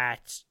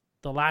at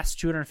the last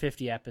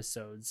 250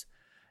 episodes,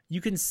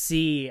 you can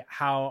see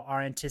how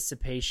our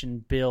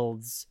anticipation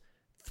builds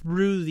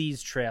through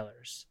these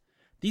trailers.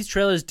 These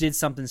trailers did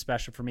something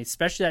special for me,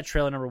 especially that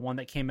trailer number 1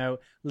 that came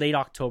out late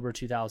October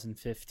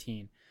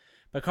 2015.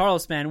 But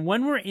Carlos, man,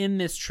 when we're in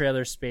this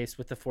trailer space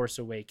with The Force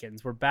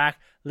Awakens, we're back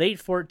late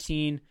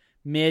 14,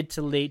 mid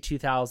to late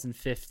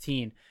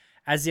 2015.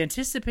 As the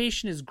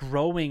anticipation is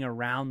growing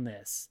around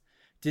this,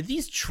 did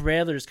these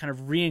trailers kind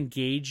of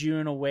re-engage you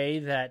in a way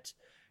that,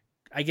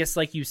 I guess,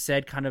 like you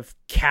said, kind of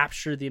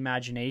capture the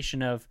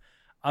imagination of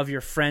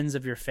your friends,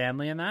 of your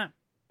family and that?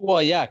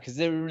 Well, yeah, because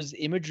there was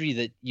imagery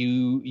that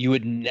you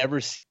had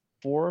never seen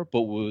before,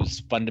 but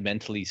was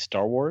fundamentally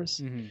Star Wars.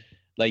 Mm-hmm.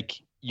 Like,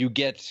 you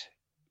get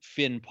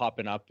Finn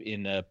popping up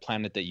in a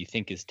planet that you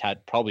think is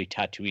probably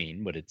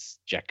Tatooine, but it's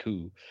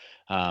Jakku.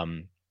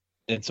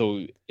 And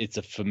so it's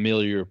a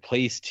familiar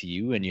place to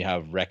you, and you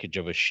have wreckage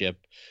of a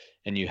ship,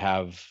 and you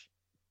have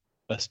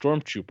a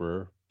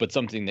stormtrooper, but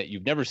something that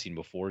you've never seen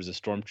before is a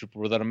stormtrooper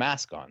without a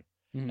mask on.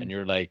 Mm-hmm. And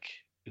you're like,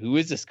 who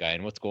is this guy,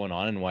 and what's going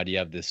on, and why do you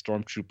have this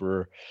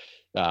stormtrooper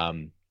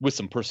with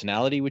some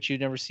personality, which you've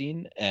never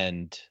seen,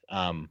 and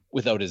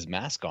without his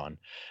mask on?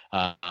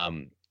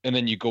 And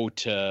then you go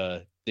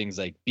to things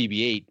like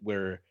BB-8,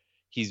 where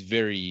he's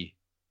very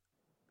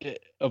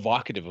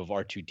evocative of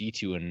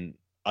R2-D2 and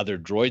other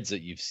droids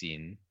that you've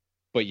seen,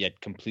 but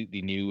yet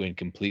completely new and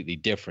completely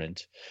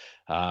different.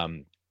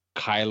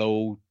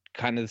 Kylo,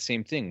 kind of the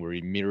same thing, where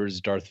he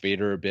mirrors Darth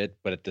Vader a bit,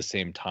 but at the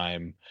same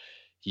time,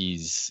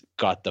 he's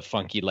got the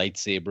funky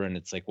lightsaber, and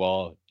it's like,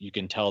 well, you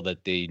can tell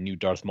that they knew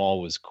Darth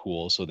Maul was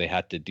cool, so they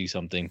had to do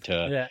something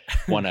to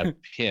one up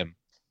him.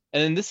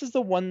 And then this is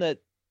the one that,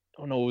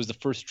 oh no, it was the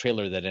first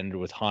trailer that ended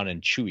with Han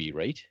and Chewie,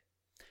 right?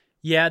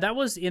 Yeah, that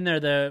was in there,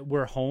 the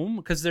We're Home,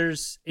 because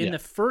there's, in the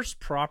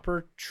first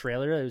proper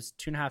trailer, it was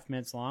 2.5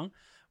 minutes long,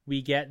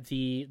 we get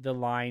the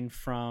line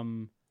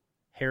from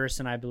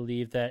Harrison, I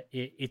believe, that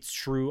it's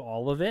true,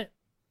 all of it.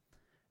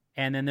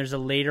 And then there's a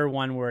later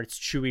one where it's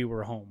Chewie,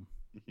 we're home.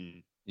 Mm-hmm.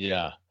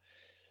 Yeah.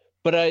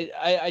 But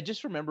I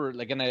just remember,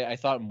 like, and I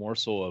thought more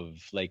so of,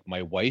 like,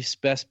 my wife's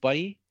best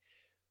buddy,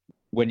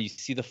 when you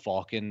see the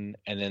Falcon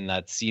and then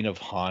that scene of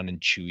Han and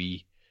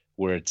Chewie,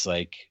 where it's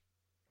like,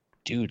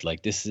 dude,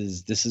 like, this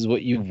is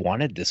what you've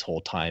wanted this whole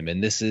time,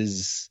 and this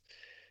is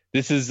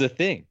the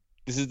thing.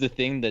 This is the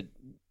thing that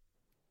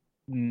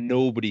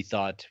nobody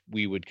thought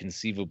we would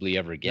conceivably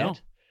ever get. No.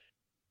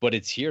 But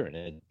it's here, and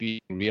it's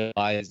being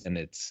realized, and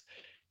it's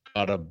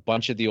got a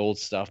bunch of the old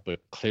stuff, but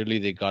clearly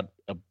they got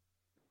a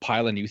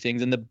pile of new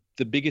things. And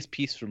the biggest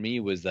piece for me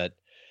was that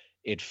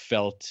it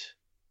felt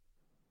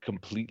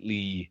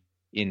completely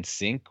in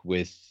sync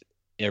with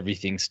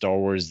everything Star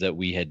Wars that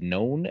we had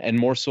known, and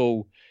more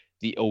so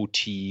the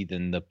OT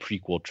than the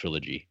prequel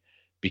trilogy,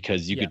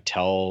 because you could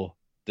tell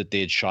that they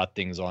had shot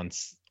things on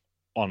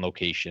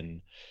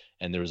location,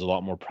 and there was a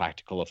lot more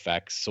practical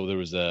effects. So there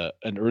was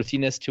an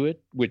earthiness to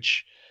it,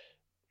 which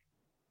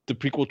the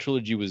prequel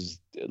trilogy was,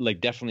 like,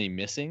 definitely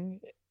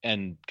missing,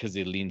 and because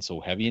they leaned so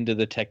heavy into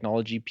the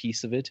technology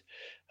piece of it,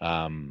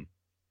 the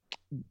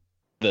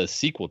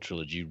sequel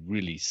trilogy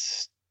really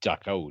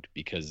stuck out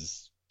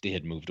because they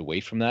had moved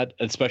away from that,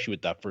 especially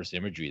with that first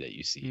imagery that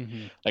you see.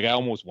 Mm-hmm. Like, I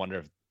almost wonder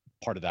if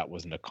part of that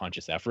wasn't a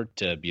conscious effort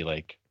to be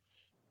like,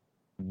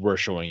 we're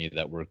showing you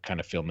that we're kind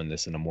of filming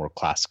this in a more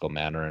classical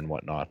manner and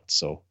whatnot.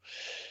 So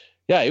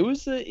yeah, it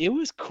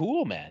was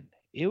cool, man.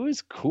 It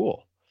was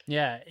cool.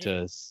 Yeah.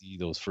 To see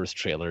those first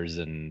trailers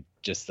and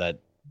just that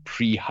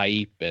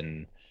pre-hype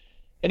and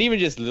even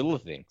just little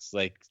things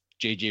like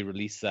JJ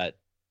released that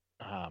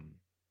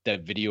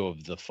video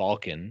of the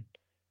Falcon,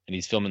 and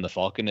he's filming the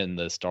Falcon, and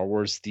the Star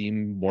Wars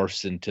theme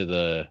morphs into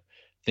I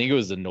think it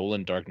was the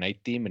Nolan Dark Knight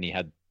theme, and he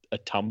had a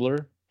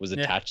tumbler was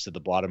attached to the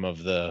bottom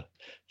of the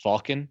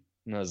Falcon.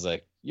 And I was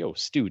like, yo,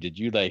 Stu, did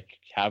you, like,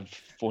 have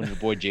phone your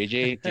boy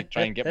JJ to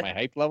try and get my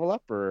hype level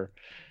up, or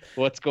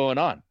what's going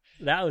on?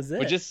 That was it.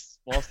 But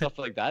just small stuff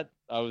like that,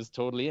 I was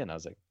totally in. I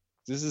was like,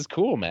 this is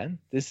cool, man.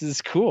 This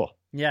is cool.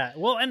 Yeah.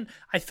 Well, and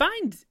I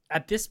find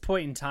at this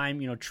point in time,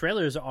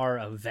 trailers are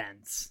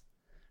events,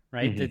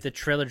 right? Mm-hmm. The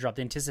trailer drop,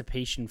 the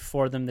anticipation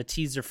for them, the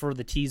teaser for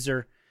the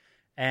teaser.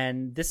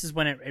 And this is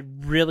when it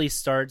really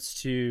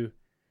starts to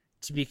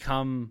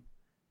become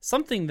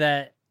something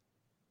that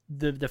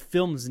the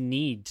films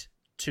need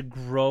to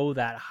grow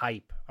that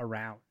hype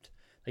around.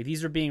 Like,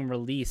 these are being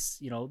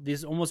released,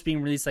 these almost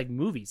being released like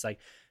movies, like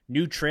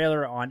new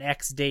trailer on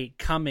X date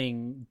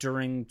coming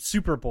during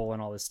Super Bowl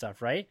and all this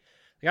stuff, right?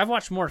 Like, I've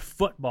watched more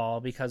football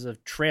because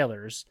of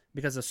trailers,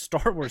 because of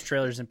Star Wars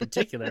trailers in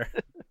particular,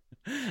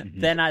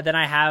 than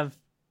I have,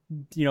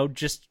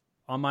 just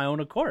on my own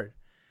accord.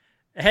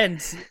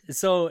 And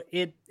so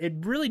it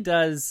really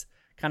does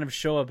kind of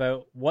show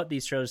about what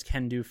these trailers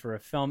can do for a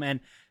film. And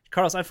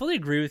Carlos, I fully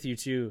agree with you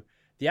too.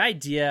 The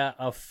idea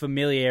of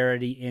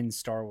familiarity in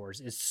Star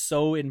Wars is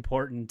so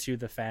important to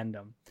the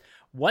fandom.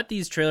 What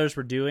these trailers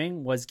were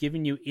doing was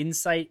giving you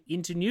insight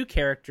into new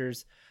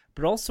characters,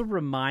 but also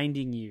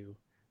reminding you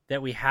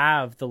that we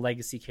have the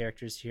legacy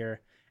characters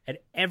here. And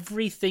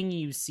everything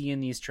you see in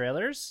these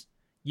trailers,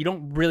 you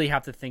don't really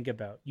have to think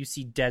about. You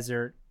see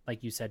desert,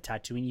 like you said,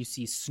 Tatooine. You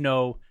see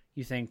snow,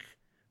 you think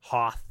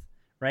Hoth,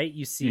 right?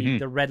 You see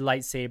the red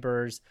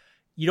lightsabers.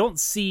 You don't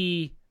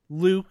see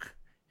Luke,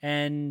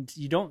 and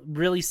you don't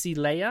really see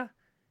Leia.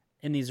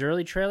 in these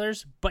early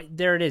trailers, but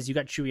there it is. You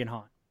got Chewie and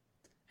Han,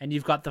 and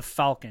you've got the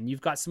Falcon.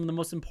 You've got some of the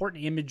most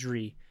important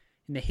imagery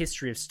in the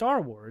history of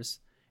Star Wars.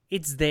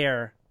 It's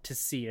there to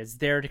see. It's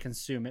there to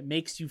consume. It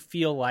makes you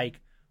feel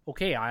like,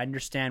 okay, I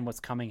understand what's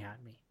coming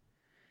at me.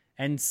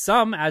 And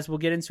some, as we'll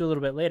get into a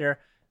little bit later,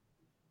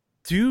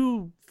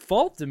 do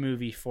fault the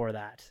movie for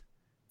that,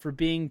 for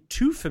being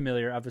too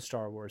familiar of a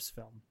Star Wars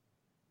film.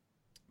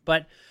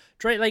 But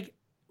Troy, like,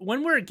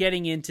 when we're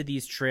getting into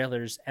these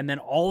trailers and then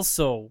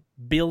also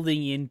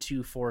building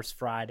into Force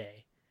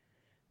Friday,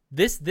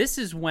 this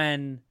is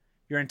when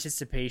your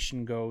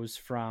anticipation goes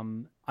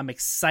from, I'm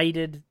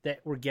excited that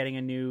we're getting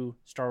a new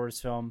Star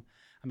Wars film.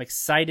 I'm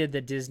excited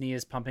that Disney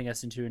is pumping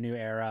us into a new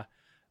era.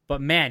 But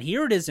man,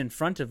 here it is in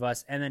front of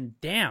us, and then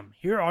damn,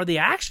 here are the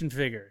action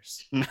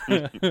figures.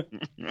 The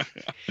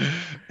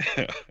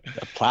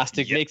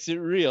plastic makes it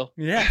real.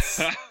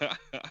 Yes.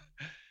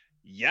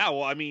 Yeah,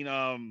 well, I mean,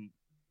 I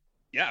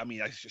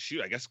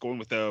guess going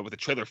with the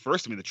trailer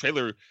first. I mean, the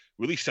trailer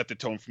really set the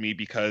tone for me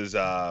because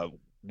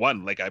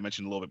one, like I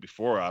mentioned a little bit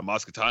before,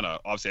 Maz Kanata.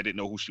 Obviously, I didn't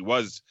know who she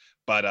was,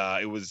 but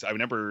it was. I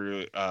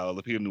remember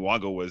Lupita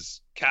Nyong'o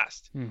was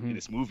cast in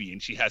this movie,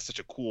 and she has such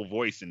a cool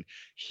voice. And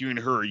hearing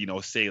her,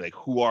 say like,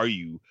 "Who are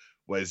you?"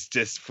 was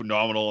just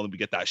phenomenal. And we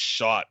get that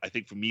shot. I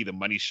think for me, the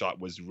money shot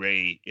was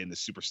Rey in the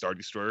Super Star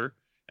Destroyer,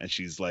 and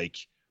she's like,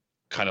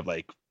 kind of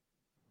like,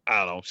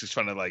 I don't know, she's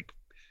trying to like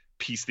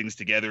piece things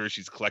together.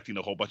 She's collecting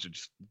a whole bunch of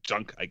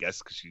junk, I guess,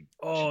 because she.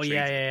 Oh, she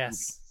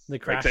yes. The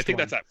crash. I think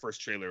that's that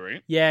first trailer,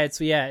 right? Yeah, it's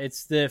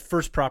the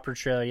first proper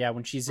trailer. Yeah,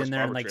 when she's in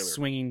there and like trailer.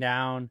 Swinging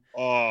down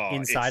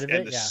inside of it.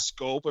 And the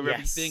scope of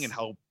everything and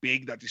how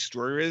big that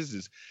destroyer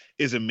is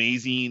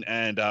amazing.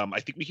 And I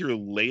think we hear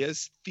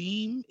Leia's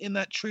theme in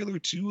that trailer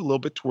too, a little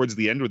bit towards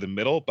the end or the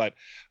middle. But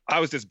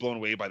I was just blown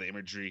away by the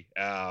imagery.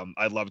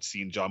 I loved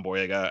seeing John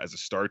Boyega as a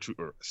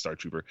stormtrooper,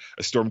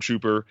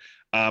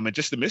 and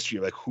just the mystery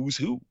of like who's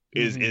who.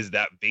 Is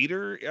that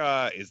Vader?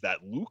 Is that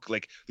Luke?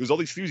 Like, there's all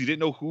these theories. You didn't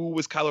know who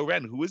was Kylo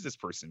Ren. Who is this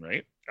person,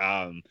 right?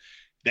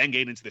 Then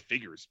getting into the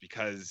figures,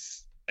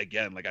 because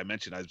again, like I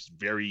mentioned, I was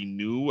very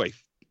new. I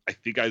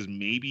think I was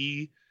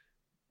maybe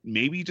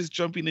just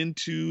jumping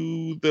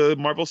into the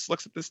Marvel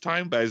Selects at this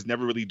time, but I was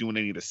never really doing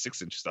any of the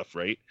 6-inch stuff,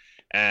 right?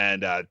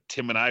 And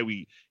Tim and I,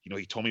 he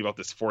told me about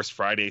this Force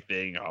Friday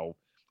thing. How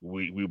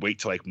we wait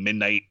till like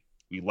midnight,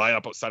 we line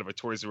up outside of a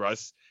Toys R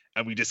Us,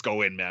 and we just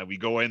go in, man. We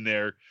go in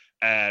there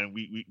and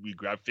we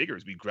grab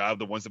figures. We grab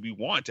the ones that we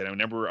want. And I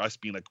remember us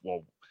being like,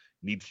 well,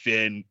 need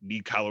Finn,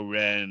 need Kylo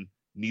Ren,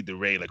 need the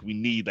Rey. Like, we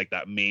need like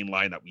that main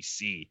line that we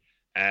see.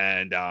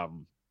 And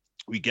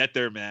we get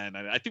there, man.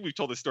 And I think we've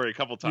told this story a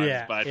couple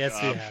times, but yes,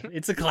 we have.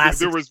 It's a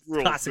classic. There was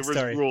rules. Classic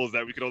story. Rules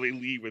that we could only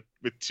leave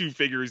with 2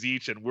 figures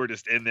each, and we're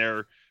just in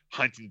there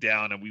hunting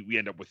down, and we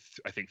end up with,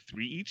 I think,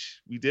 3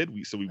 each. We broke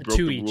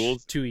the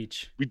rules. 2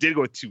 each. We did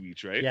go with 2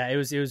 each, right? Yeah, it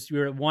was we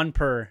were at 1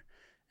 per.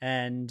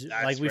 And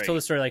That's like, we've right. told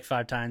the story like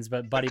 5 times,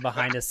 but buddy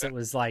behind us, it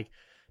was like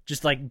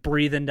just like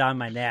breathing down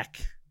my neck.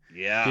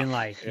 Yeah. Being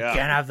like, you can't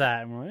have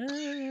that. And we're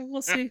like,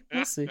 we'll see.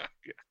 After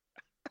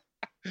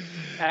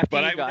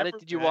you got it,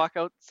 did you walk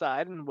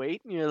outside and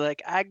wait? And you're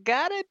like, I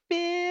got it,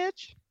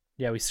 bitch.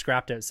 Yeah, we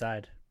scrapped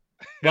outside.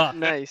 Well,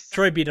 nice.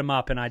 Troy beat him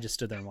up, and I just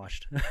stood there and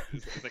watched.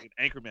 It's like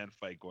an Anchorman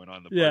fight going on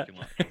in the parking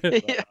lot.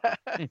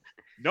 But,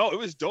 no, it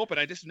was dope. And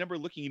I just remember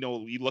looking,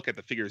 you look at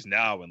the figures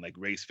now, and like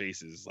Rey's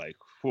face is like,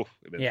 whew,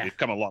 they've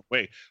come a long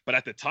way. But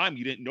at the time,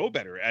 you didn't know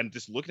better. And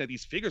just looking at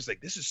these figures,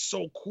 like, this is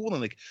so cool.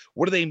 And like,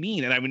 what do they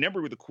mean? And I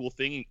remember the cool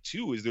thing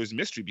too is there's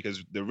mystery,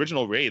 because the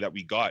original Rey that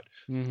we got,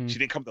 she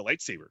didn't come with a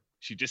lightsaber.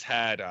 She just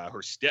had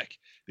her stick.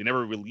 They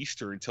never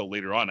released her until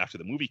later on after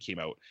the movie came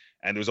out.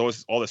 And there's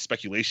always all this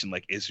speculation,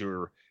 like, is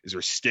her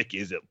stick,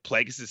 is it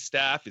Plagueis'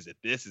 staff? Is it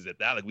this? Is it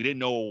that? Like, we didn't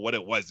know what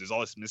it was. There's all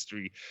this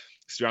mystery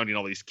surrounding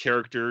all these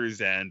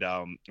characters. And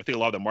I think a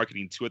lot of the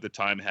marketing too at the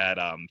time had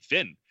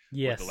Finn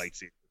with the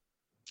lightsaber.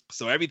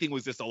 So everything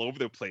was just all over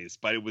the place,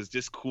 but it was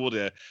just cool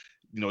to,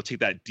 take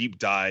that deep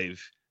dive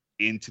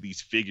into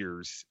these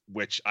figures,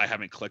 which I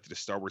haven't collected a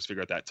Star Wars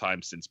figure at that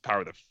time since Power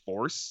of the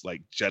Force,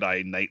 like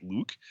Jedi Knight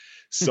Luke.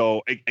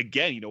 So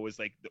again, it was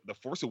like the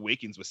Force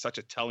Awakens was such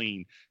a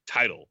telling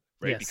title,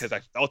 right? Yes. Because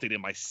I felt it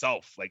in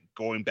myself, like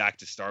going back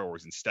to Star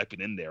Wars and stepping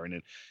in there,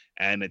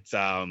 and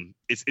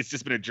it's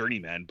just been a journey,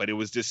 man. But it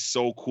was just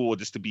so cool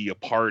just to be a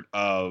part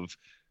of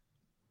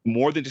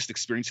more than just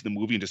experiencing the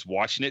movie and just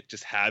watching it,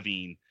 just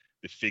having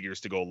the figures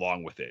to go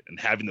along with it and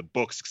having the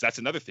books, because that's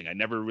another thing. I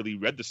never really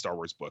read the Star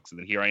Wars books, and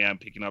then here I am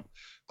picking up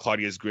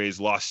Claudia Gray's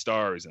Lost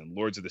Stars and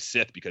Lords of the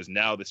Sith, because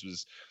now this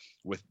was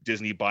with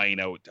Disney buying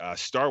out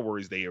Star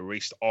Wars, they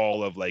erased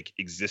all of like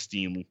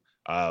existing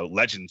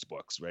Legends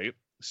books, right?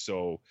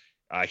 So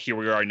here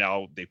we are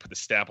now. They put the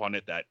stamp on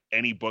it that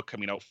any book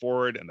coming out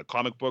forward, and the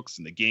comic books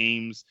and the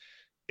games,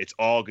 it's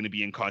all going to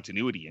be in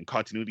continuity. And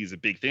continuity is a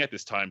big thing at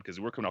this time because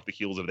we're coming off the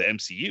heels of the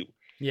MCU.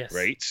 Yes.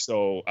 Right.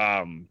 So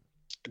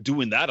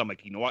doing that, I'm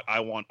like, you know what? I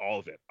want all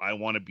of it. I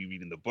want to be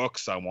reading the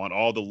books. I want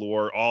all the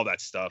lore, all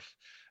that stuff.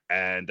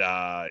 And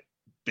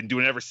been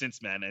doing it ever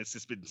since, man. And it's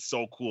just been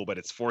so cool. But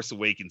it's Force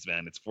Awakens,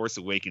 man. It's Force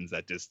Awakens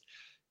that just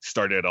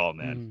started it all,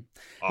 man.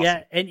 Awesome.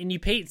 Yeah, and you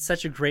paint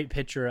such a great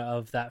picture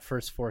of that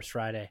first Force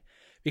Friday,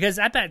 because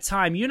at that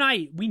time you and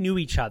I, we knew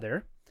each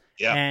other.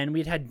 Yeah. And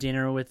we'd had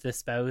dinner with the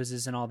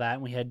spouses and all that,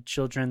 and we had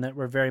children that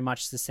were very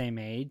much the same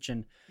age,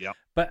 and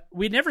but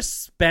we'd never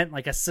spent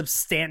like a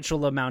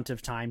substantial amount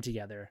of time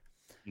together.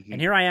 Mm-hmm.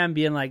 And here I am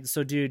being like,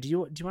 so dude, do you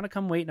want to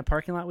come wait in a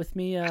parking lot with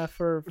me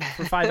for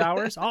 5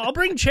 hours? I'll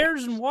bring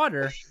chairs and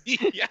water.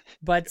 Yeah.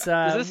 But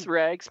does this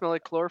rag smell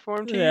like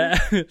chloroform to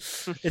you?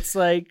 It's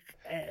like,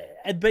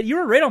 but you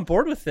were right on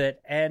board with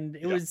it, and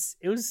it was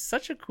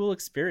such a cool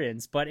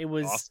experience. But it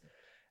was awesome.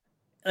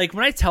 Like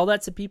when I tell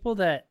that to people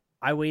that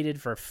I waited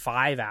for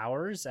 5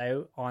 hours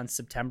out on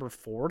September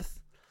 4th,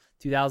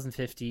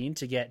 2015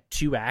 to get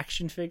 2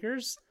 action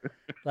figures.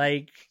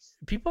 Like,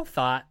 people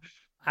thought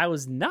I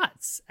was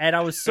nuts. And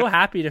I was so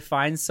happy to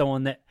find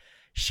someone that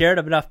shared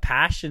enough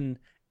passion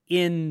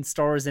in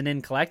Star Wars and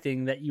in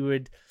collecting that you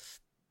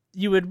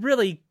would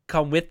really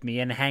come with me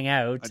and hang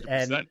out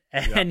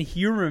and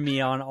humor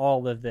me on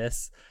all of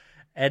this.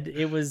 And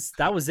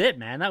that was it,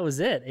 man. That was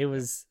it. It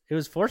was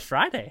Force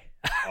Friday.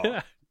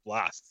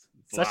 Blast.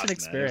 Such an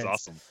experience. Man. It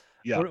was awesome.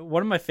 Yeah.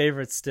 One of my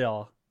favorites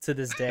still to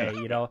this day.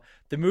 You know,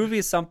 the movie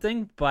is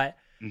something, but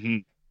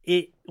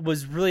it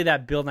was really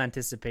that build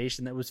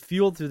anticipation that was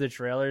fueled through the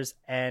trailers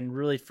and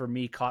really, for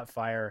me, caught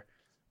fire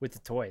with the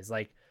toys.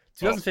 Like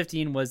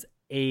 2015 was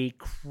a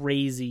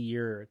crazy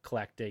year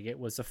collecting. It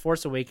was The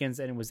Force Awakens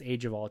and it was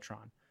Age of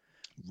Ultron.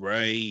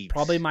 Right.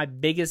 Probably my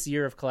biggest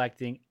year of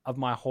collecting of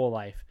my whole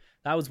life.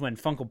 That was when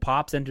Funko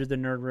Pops entered the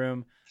nerd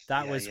room.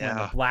 That was when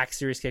the Black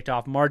Series kicked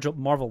off.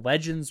 Marvel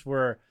Legends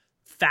were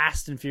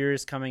fast and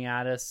furious coming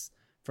at us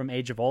from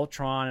Age of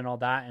Ultron and all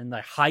that, and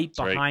the hype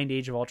behind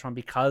Age of Ultron,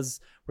 because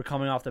we're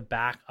coming off the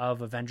back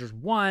of Avengers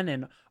 1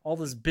 and all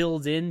this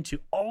builds into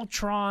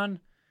Ultron.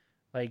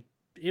 Like,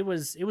 it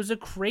was a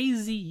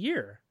crazy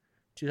year,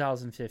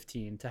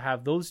 2015, to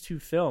have those two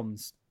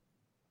films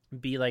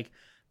be like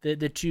the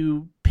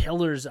two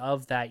pillars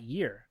of that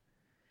year.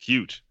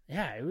 Huge.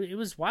 Yeah, it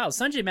was wild.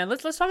 Sanjay, man,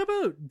 let's talk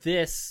about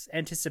this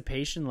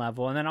anticipation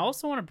level, and then I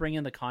also want to bring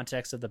in the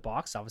context of the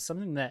box office,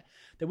 something that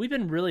we've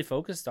been really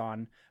focused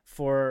on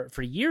for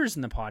years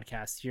in the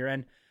podcast here.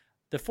 And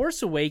The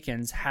Force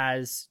Awakens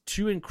has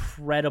 2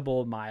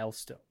 incredible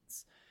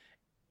milestones.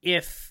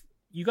 If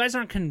you guys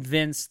aren't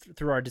convinced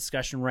through our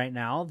discussion right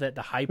now that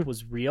the hype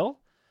was real,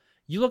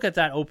 you look at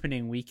that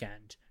opening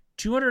weekend,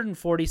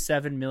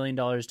 $247 million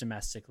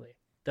domestically.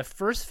 The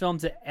first film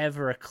to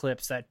ever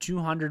eclipse that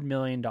 $200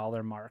 million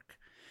mark.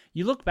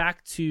 You look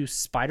back to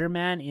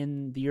Spider-Man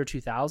in the year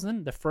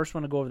 2000, the first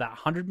one to go over that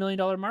 $100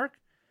 million mark,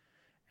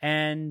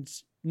 and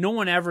no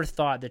one ever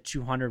thought that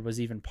 200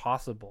 was even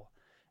possible.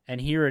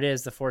 And here it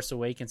is, The Force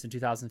Awakens in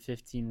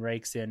 2015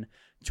 rakes in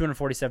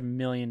 $247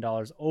 million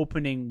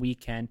opening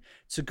weekend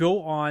to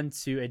go on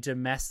to a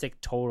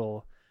domestic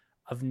total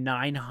of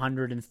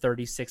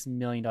 $936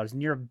 million,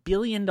 near $1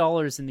 billion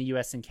in the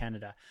US and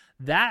Canada.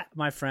 That,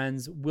 my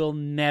friends, will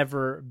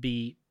never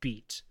be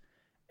beat.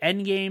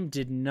 Endgame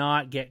did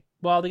not get,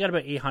 well, they got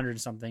about 800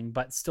 something,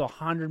 but still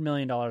 $100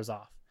 million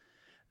off.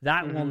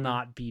 That will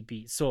not be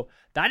beat. So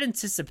that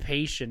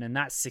anticipation and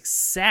that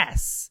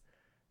success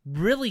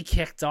really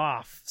kicked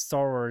off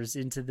Star Wars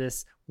into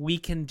this, we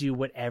can do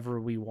whatever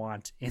we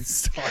want in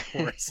Star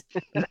Wars.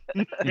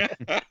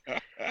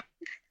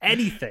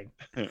 Anything.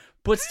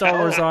 Put Star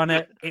Wars on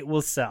it, it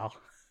will sell.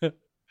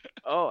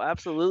 Oh,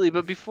 absolutely.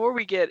 But before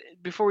we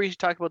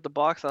talk about the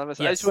box office,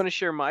 I just want to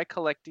share my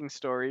collecting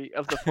story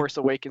of The Force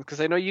Awakens,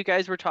 because I know you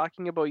guys were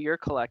talking about your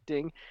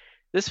collecting.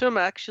 This film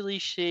actually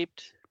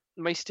shaped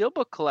my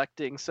steelbook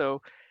collecting.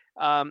 So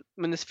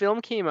when this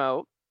film came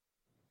out,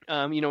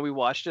 we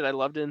watched it. I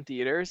loved it in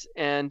theaters.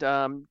 And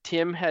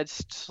Tim had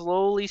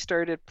slowly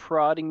started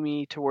prodding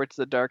me towards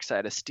the dark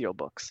side of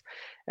steelbooks.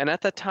 And at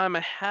that time,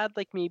 I had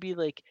maybe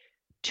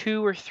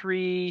 2 or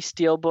 3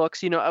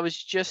 steelbooks. I was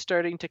just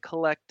starting to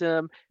collect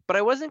them, but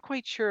I wasn't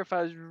quite sure if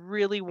I was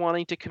really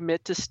wanting to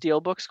commit to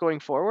steelbooks going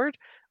forward,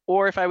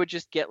 or if I would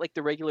just get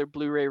the regular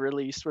Blu-ray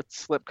release with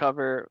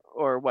slipcover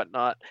or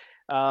whatnot.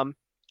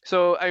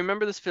 So I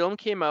remember this film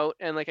came out,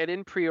 and I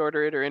didn't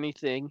pre-order it or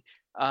anything,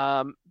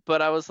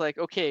 but I was like,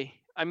 okay,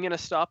 I'm gonna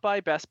stop by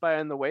Best Buy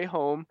on the way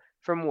home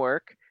from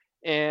work,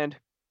 and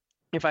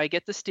if I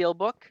get the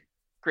steelbook,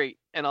 great,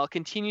 and I'll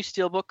continue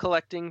steelbook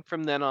collecting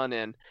from then on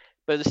in.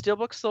 But the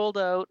steelbook sold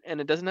out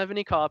and it doesn't have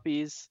any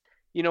copies.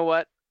 You know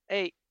what?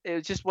 Hey,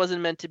 it just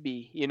wasn't meant to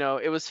be.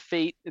 It was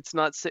fate. It's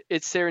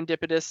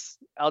serendipitous.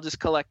 I'll just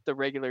collect the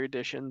regular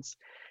editions.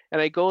 And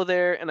I go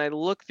there and I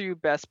look through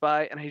Best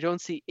Buy and I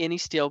don't see any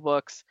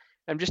steelbooks.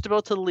 I'm just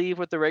about to leave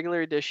with the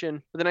regular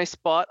edition, but then I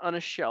spot on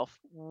a shelf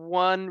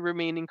 1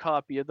 remaining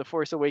copy of the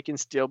Force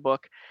Awakens steelbook.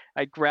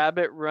 I grab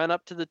it, run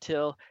up to the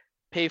till,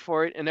 pay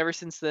for it, and ever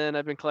since then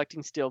I've been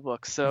collecting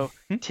steelbooks. So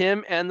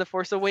Tim and The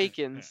Force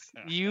Awakens,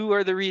 you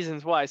are the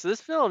reasons why. So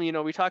this film,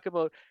 we talk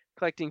about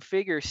collecting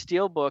figures,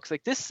 steelbooks.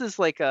 This is it's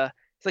like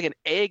an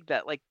egg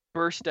that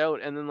burst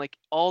out, and then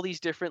all these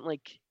different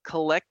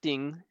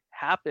collecting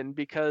happened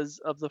because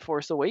of The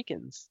Force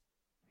Awakens.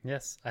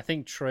 Yes, I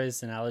think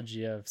Troy's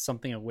analogy of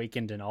something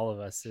awakened in all of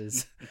us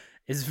is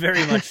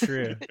very much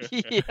true.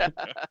 Yeah.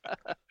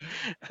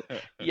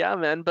 Yeah,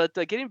 man. But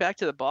getting back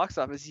to the box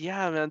office,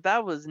 yeah, man,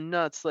 that was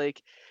nuts.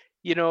 Like,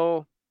 you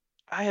know,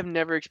 I have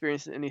never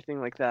experienced anything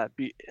like that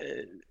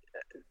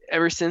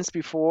ever since,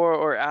 before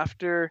or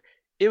after.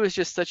 It was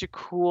just such a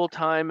cool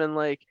time, and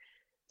like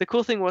the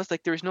cool thing was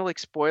like there was no like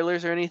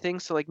spoilers or anything,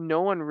 so like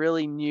no one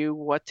really knew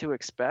what to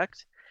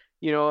expect,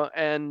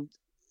 and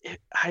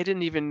I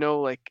didn't even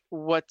know like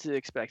what to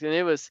expect, and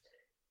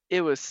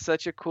it was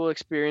such a cool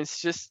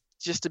experience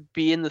just to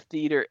be in the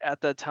theater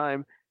at that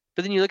time.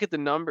 But then you look at the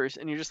numbers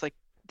and you're just like,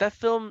 that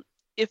film,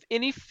 if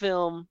any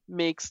film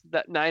makes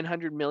that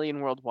 900 million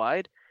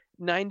worldwide,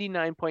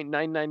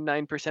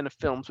 99.999% of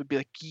films would be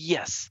like,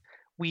 yes,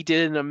 we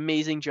did an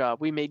amazing job.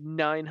 We made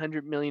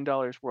 $900 million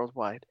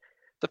worldwide.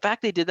 The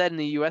fact they did that in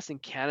the US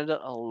and Canada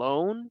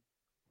alone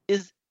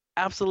is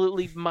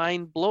absolutely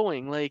mind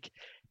blowing. Like,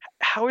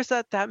 how is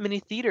that many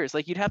theaters?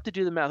 Like, you'd have to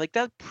do the math. Like,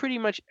 that's pretty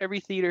much every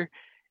theater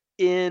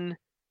in,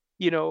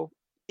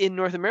 in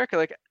North America.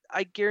 Like,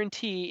 I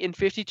guarantee in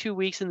 52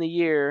 weeks in the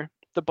year,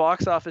 the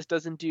box office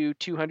doesn't do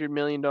 $200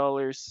 million.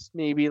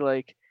 Maybe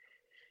like,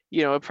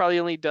 it probably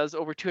only does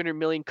over 200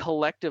 million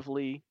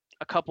collectively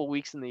a couple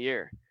weeks in the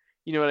year.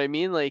 You know what I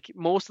mean? Like,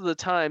 most of the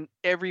time,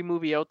 every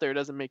movie out there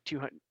doesn't make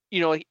 200.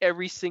 Like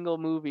every single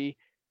movie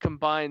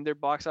combined, their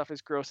box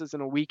office grosses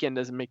in a weekend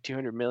doesn't make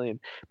 200 million.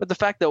 But the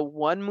fact that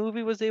one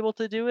movie was able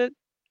to do it,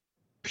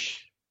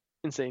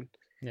 insane.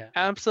 Yeah,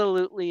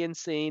 absolutely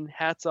insane.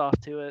 Hats off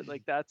to it.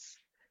 Like, that's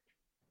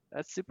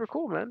super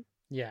cool, man.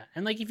 Yeah,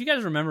 and like if you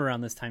guys remember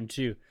around this time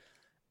too,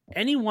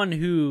 anyone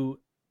who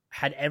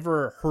had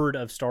ever heard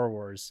of Star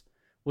Wars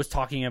was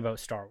talking about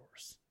Star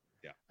Wars.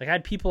 Yeah, like I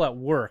had people at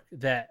work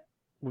that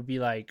would be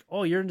like,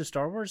 "Oh, you're into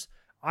Star Wars?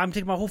 I'm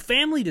taking my whole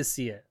family to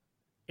see it."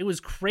 It was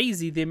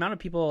crazy the amount of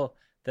people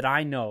that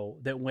I know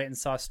that went and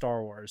saw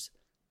Star Wars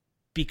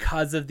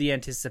because of the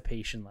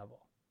anticipation level.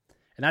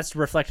 And that's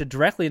reflected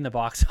directly in the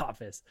box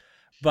office.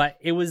 But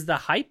it was the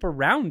hype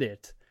around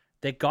it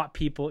that got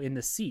people in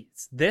the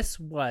seats. This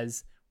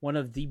was one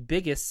of the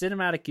biggest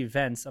cinematic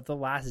events of the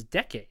last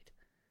decade.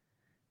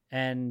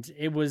 And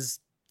it was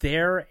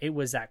there. It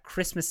was at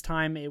Christmas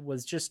time. It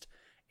was just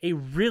a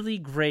really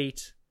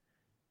great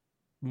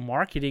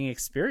marketing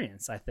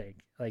experience, I think.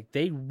 Like,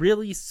 they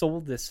really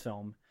sold this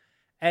film.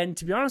 And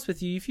to be honest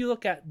with you, if you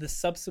look at the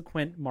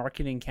subsequent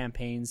marketing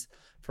campaigns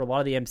for a lot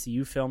of the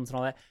MCU films and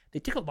all that, they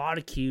took a lot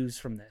of cues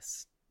from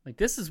this. Like,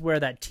 this is where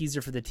that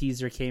teaser for the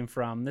teaser came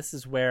from. This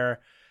is where,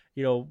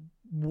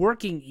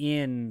 working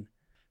in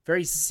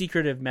very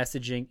secretive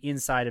messaging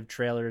inside of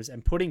trailers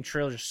and putting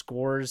trailer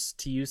scores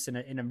to use in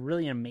a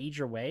really a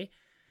major way.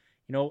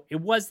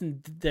 It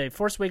wasn't, the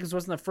Force Awakens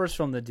wasn't the first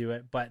film to do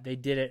it, but they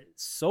did it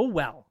so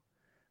well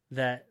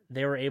that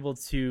they were able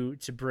to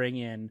bring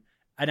in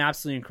an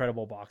absolutely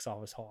incredible box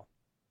office haul.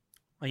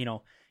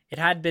 It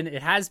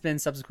has been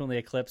subsequently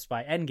eclipsed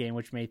by Endgame,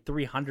 which made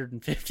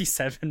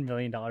 $357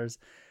 million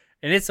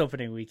in its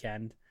opening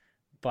weekend.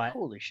 But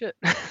holy shit.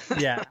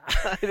 Yeah.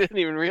 I didn't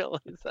even realize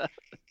that.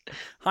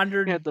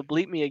 You have to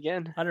bleep me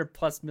again.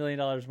 $100+ million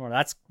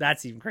more.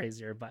 That's even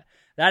crazier, but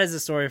that is a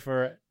story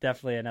for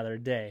definitely another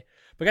day.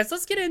 But guys,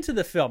 let's get into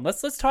the film.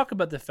 Let's talk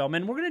about the film,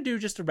 and we're going to do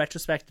just a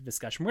retrospective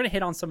discussion. We're going to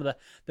hit on some of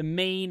the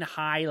main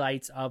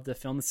highlights of the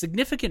film, the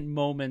significant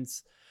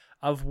moments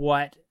of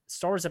what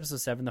Star Wars Episode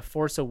 7, The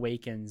Force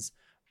Awakens,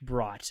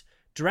 brought.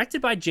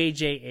 Directed by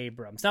J.J.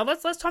 Abrams. Now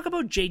let's talk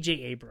about J.J.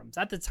 Abrams.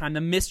 At the time,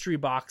 the mystery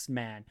box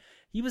man.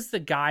 He was the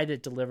guy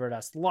that delivered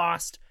us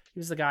Lost. He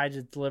was the guy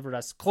that delivered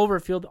us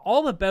Cloverfield.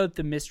 All about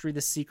the mystery,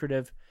 the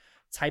secretive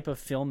type of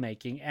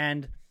filmmaking.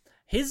 And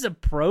his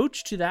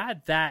approach to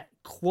that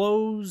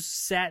closed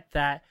set,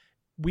 that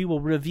we will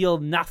reveal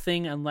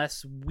nothing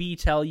unless we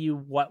tell you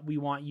what we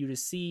want you to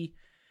see,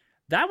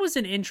 that was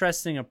an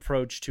interesting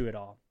approach to it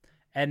all.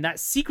 And that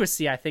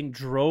secrecy, I think,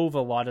 drove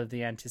a lot of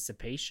the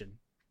anticipation.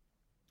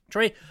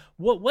 Troy,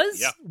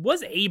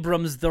 was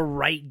Abrams the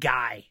right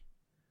guy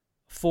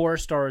for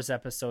Star Wars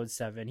Episode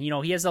 7?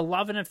 He has a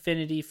love and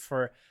affinity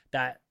for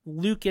that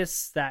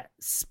Lucas, that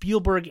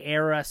Spielberg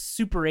era,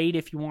 Super 8,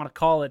 if you want to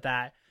call it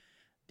that.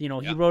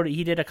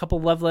 He did a couple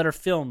love letter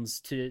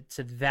films to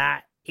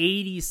that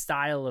 80s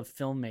style of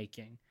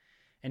filmmaking.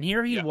 And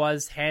here he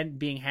was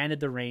being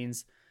handed the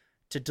reins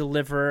to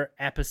deliver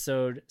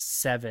Episode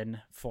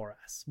 7 for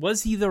us.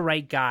 Was he the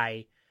right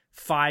guy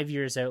 5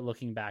 years out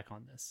looking back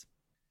on this?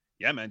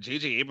 Yeah, man.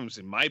 J.J. Abrams,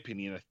 in my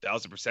opinion,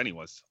 1,000% he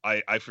was.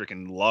 I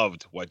freaking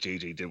loved what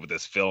J.J. did with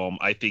this film.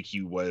 I think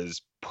he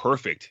was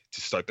perfect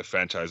to start the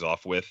franchise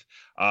off with.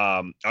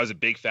 I was a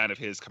big fan of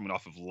his coming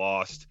off of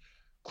Lost,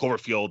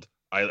 Cloverfield.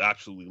 I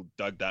absolutely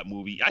dug that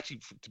movie.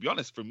 Actually, to be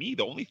honest, for me,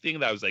 the only thing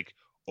that I was like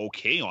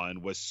okay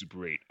on was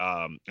Super 8.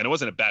 And it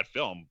wasn't a bad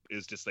film. It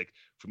was just like,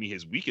 for me,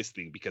 his weakest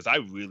thing, because I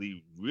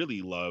really,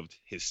 really loved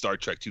his Star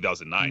Trek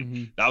 2009.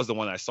 Mm-hmm. That was the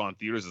one I saw in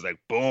theaters. It was like,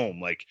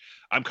 boom, like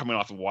I'm coming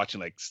off of watching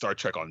like Star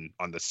Trek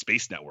on the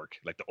Space Network,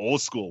 like the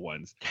old school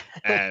ones.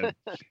 And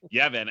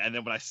yeah, man. And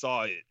then when I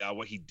saw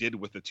what he did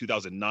with the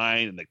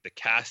 2009 and like the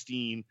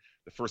casting,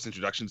 the first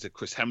introductions to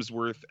Chris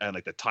Hemsworth, and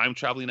like the time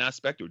traveling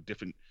aspect or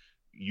different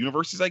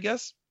universes, I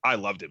guess, I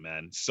loved it,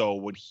 man. So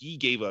when he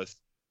gave us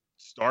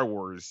Star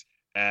Wars,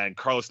 and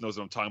Carlos knows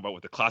what I'm talking about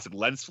with the classic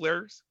lens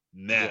flares,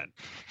 man,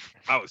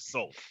 I was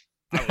sold.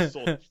 I was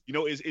sold. You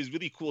know, is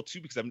really cool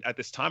too, because at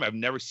this time I've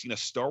never seen a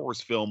Star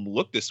Wars film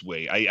look this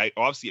way. I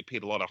obviously it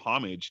paid a lot of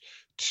homage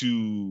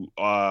to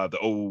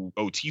the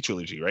OT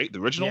trilogy, right? The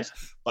originals,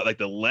 but like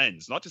the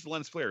lens, not just the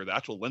lens flare, the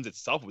actual lens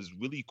itself was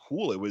really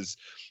cool. It was,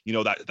 you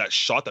know, that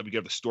shot that we get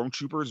of the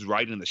stormtroopers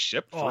riding in the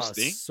ship first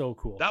thing. So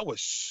cool. That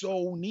was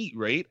so neat,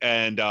 right?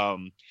 And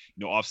you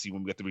know, obviously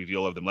when we get the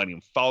reveal of the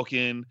Millennium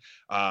Falcon,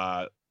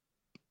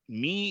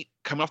 me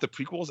coming off the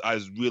prequels, I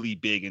was really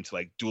big into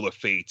like Duel of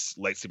Fates,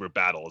 lightsaber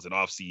battles, and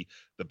obviously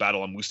the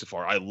battle on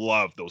Mustafar. I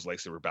love those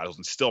lightsaber battles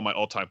and still my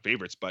all-time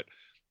favorites, but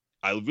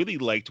I really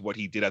liked what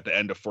he did at the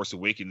end of Force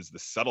Awakens. The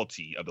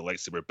subtlety of the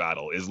lightsaber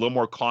battle is a little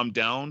more calmed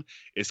down.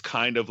 It's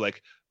kind of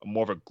like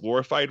more of a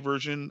glorified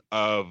version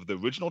of the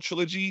original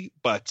trilogy,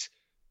 but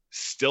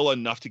still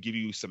enough to give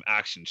you some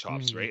action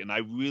chops, right? And I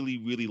really,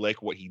 really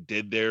like what he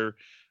did there.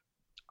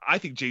 I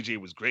think JJ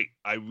was great.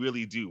 I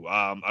really do.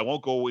 I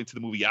won't go into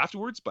the movie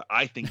afterwards, but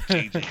I think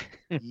JJ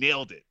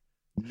nailed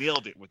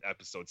it with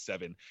episode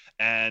 7.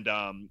 And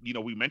you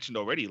know, we mentioned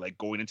already, like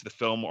going into the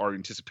film, our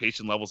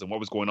anticipation levels and what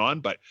was going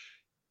on, but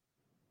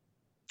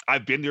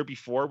I've been there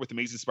before with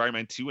Amazing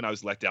Spider-Man 2, and I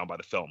was let down by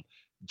the film.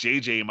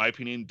 JJ, in my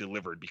opinion,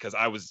 delivered, because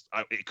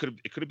it could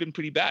have been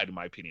pretty bad in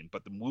my opinion,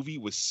 but the movie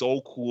was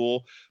so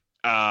cool.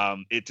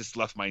 It just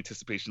left my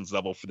anticipations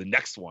level for the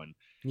next one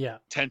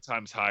 10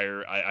 times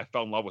higher. I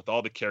fell in love with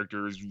all the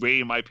characters. Rey,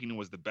 in my opinion,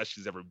 was the best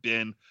she's ever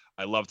been.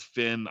 I loved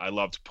Finn. I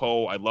loved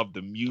Poe. I loved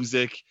the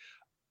music.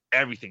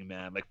 Everything,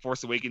 man. Like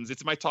Force Awakens,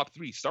 it's my top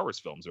 3 Star Wars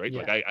films, right?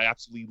 Like I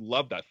absolutely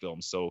love that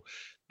film. So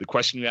the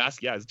question you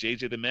ask, is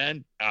JJ the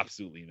man?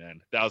 Absolutely,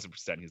 man.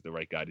 1000% he's the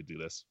right guy to do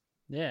this.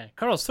 Yeah.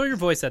 Carlos, throw your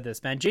voice at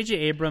this, man. JJ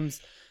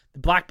Abrams, the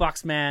black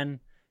box man,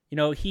 you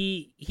know,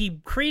 he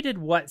created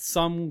what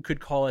some could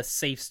call a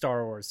safe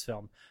Star Wars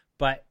film.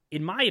 But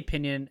in my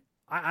opinion,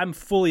 I'm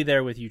fully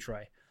there with you,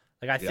 Troy.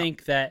 Like, I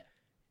think that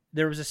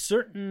there was a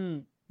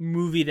certain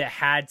movie that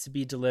had to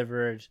be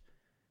delivered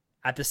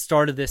at the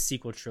start of this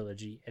sequel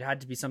trilogy. It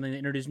had to be something that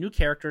introduced new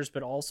characters,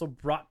 but also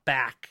brought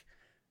back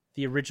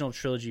the original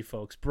trilogy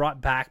folks,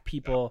 brought back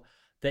people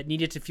that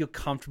needed to feel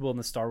comfortable in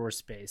the Star Wars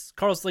space.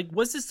 Carlos, like,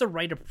 was this the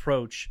right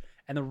approach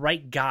and the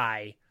right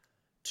guy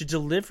to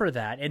deliver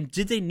that? And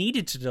did they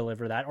needed to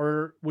deliver that?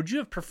 Or would you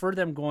have preferred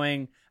them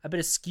going a bit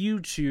askew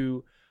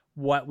to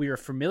what we were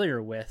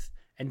familiar with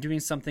and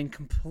doing something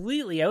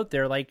completely out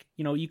there, like,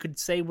 you know, you could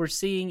say we're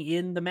seeing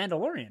in The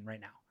Mandalorian right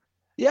now?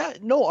 Yeah,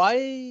 no,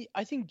 I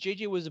think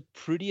JJ was a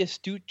pretty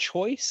astute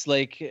choice.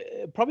 Like,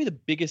 probably the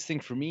biggest thing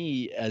for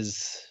me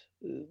as,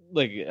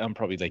 like, I'm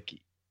probably like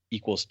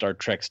equal Star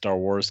Trek, Star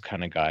Wars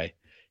kind of guy.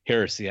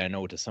 Heresy, I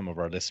know, to some of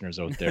our listeners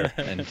out there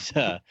and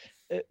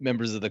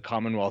members of the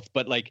Commonwealth,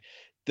 but like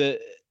the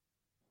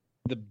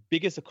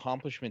biggest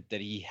accomplishment that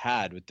he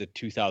had with the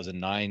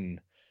 2009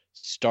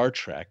 Star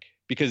Trek,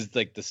 because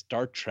like the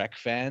Star Trek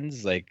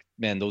fans, like,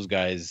 man, those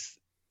guys,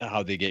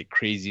 how they get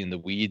crazy in the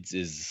weeds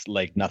is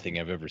like nothing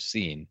I've ever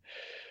seen.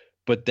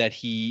 But that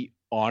he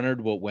honored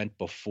what went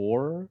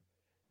before,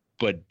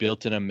 but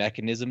built in a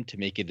mechanism to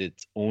make it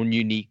its own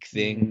unique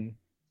thing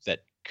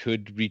that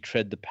could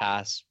retread the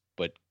past,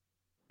 but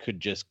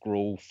could just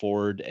grow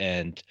forward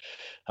and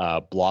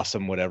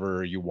blossom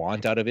whatever you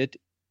want out of it,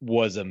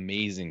 was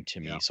amazing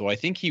to me. So I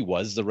think he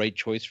was the right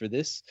choice for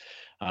this.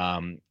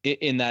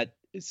 In that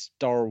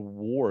Star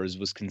Wars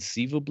was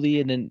conceivably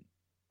in an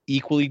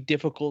equally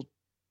difficult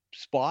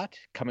spot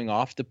coming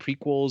off the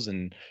prequels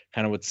and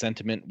kind of what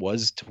sentiment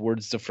was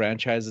towards the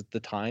franchise at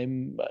the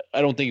time.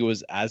 I don't think it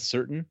was as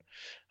certain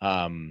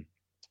as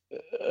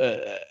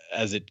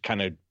it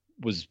kind of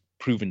was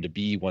proven to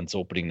be once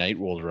opening night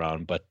rolled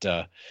around. But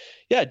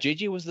yeah,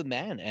 JJ was the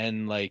man.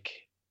 And like,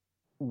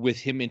 with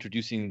him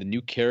introducing the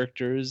new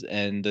characters,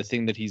 and the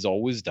thing that he's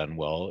always done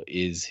well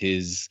is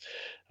his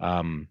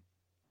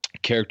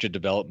character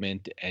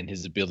development and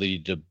his ability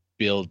to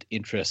build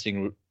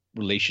interesting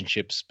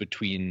relationships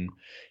between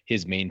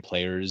his main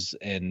players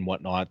and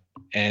whatnot.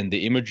 And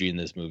the imagery in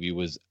this movie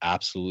was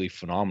absolutely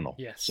phenomenal.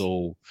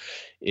 So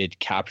it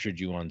captured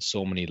you on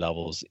so many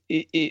levels.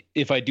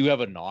 If I do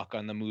have a knock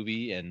on the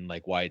movie and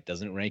like why it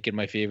doesn't rank in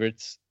my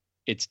favorites,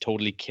 it's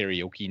totally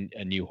karaoke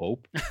A New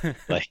Hope.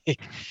 Like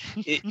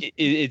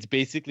it's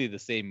basically the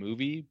same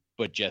movie,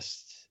 but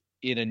just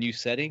in a new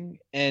setting.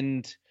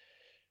 And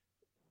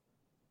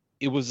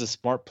it was a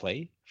smart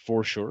play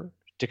for sure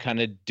to kind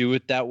of do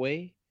it that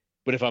way.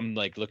 But if I'm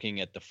like looking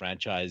at the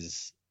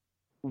franchise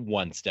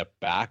one step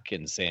back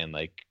and saying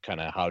like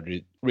kind of how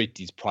to rate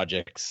these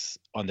projects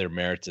on their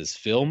merits as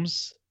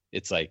films,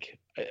 it's like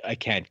I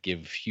can't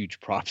give huge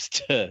props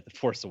to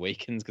Force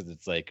Awakens because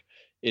it's like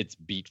it's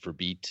beat for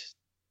beat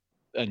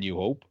A New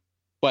Hope,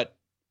 but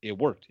it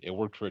worked. It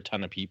worked for a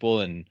ton of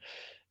people, and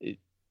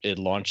it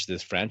launched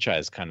this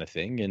franchise kind of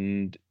thing.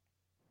 And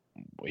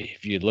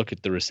if you look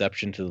at the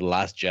reception to The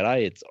Last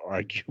Jedi, it's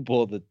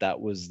arguable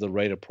that was the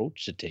right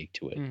approach to take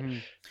to it. Mm-hmm.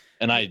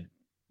 And I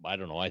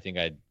don't know. I think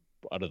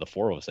out of the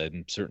four of us,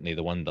 I'm certainly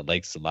the one that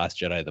likes The Last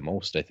Jedi the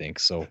most, I think.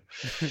 So,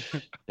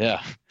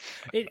 yeah.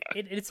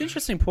 It's an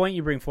interesting point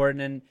you bring forward,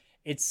 and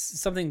it's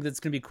something that's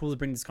going to be cool to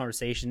bring this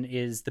conversation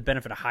is the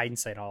benefit of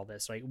hindsight all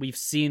this. Right? We've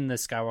seen the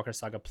Skywalker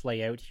saga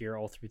play out here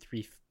all through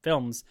 3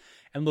 films,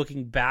 and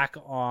looking back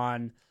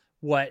on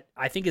what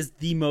I think is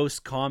the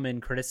most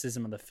common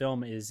criticism of the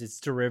film is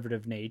its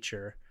derivative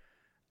nature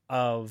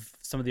of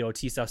some of the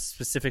OT stuff,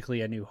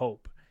 specifically A New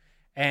Hope.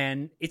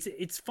 And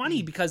it's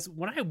funny because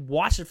when I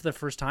watched it for the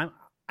first time,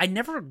 I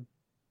never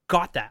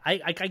got that.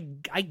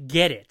 I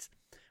get it.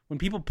 When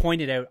people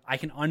point it out, I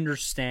can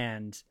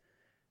understand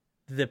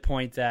the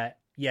point that,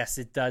 yes,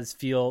 it does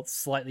feel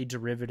slightly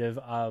derivative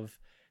of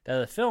the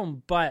other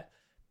film, but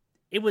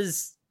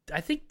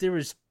I think there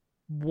was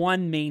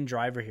one main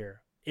driver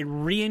here. It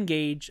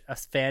re-engage a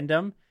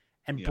fandom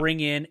and bring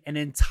in an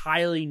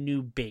entirely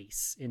new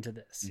base into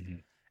this. Mm-hmm.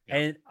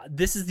 And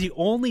this is the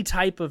only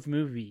type of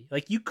movie.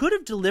 Like, you could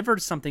have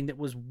delivered something that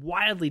was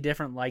wildly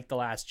different like The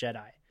Last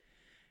Jedi.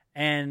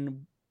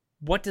 And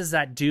what does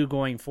that do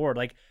going forward?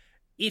 Like,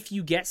 if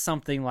you get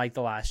something like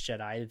The Last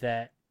Jedi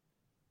that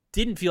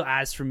didn't feel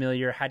as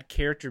familiar, had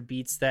character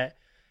beats that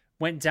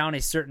went down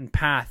a certain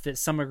path that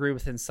some agree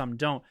with and some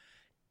don't.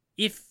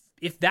 If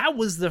that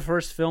was the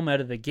first film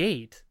out of the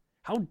gate,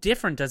 how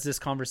different does this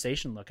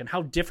conversation look? And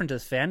how different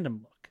does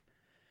fandom look?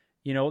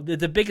 You know,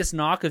 the biggest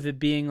knock of it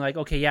being like,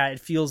 okay, yeah, it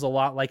feels a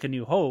lot like A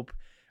New Hope,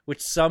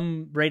 which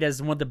some rate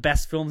as one of the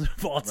best films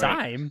of all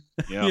time.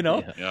 Yeah, you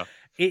know,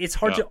 it's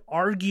hard Yeah. to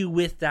argue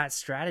with that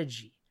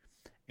strategy.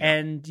 Yeah.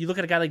 And you look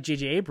at a guy like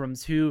J.J.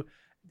 Abrams, who,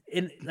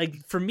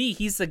 for me,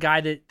 he's the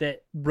guy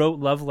that wrote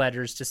love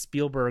letters to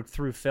Spielberg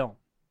through film.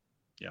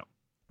 Yeah.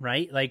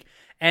 Right? Like,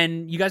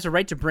 and you guys are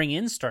right to bring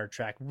in Star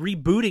Trek,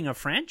 rebooting a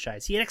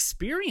franchise. He had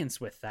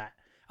experience with that.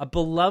 A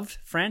beloved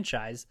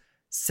franchise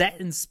set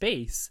in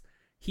space.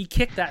 He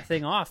kicked that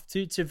thing off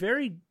to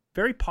very,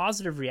 very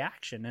positive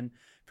reaction. And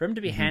for him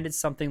to be handed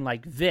something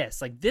like this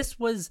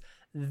was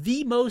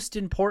the most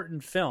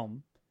important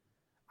film,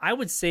 I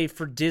would say,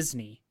 for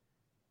Disney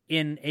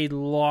in a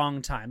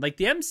long time. Like,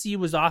 the MCU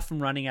was off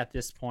and running at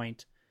this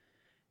point.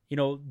 You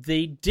know,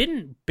 they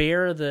didn't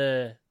bear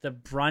the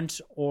brunt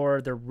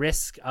or the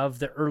risk of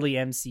the early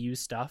MCU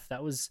stuff.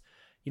 That was,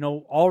 you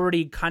know,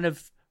 already kind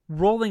of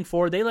rolling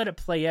forward. They let it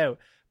play out.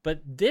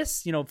 But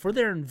this, you know, for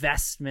their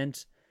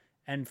investment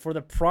and for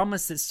the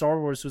promise that Star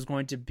Wars was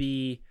going to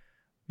be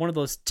one of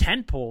those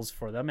tentpoles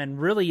for them, and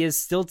really is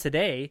still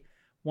today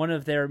one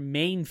of their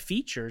main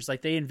features.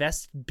 Like, they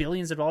invest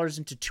billions of dollars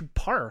into 2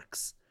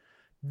 parks.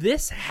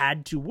 This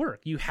had to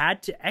work. You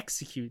had to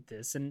execute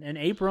this, and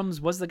Abrams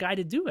was the guy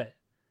to do it.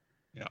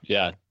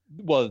 Yeah.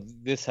 Well,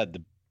 this had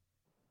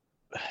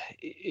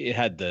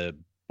the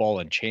ball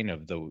and chain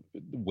of the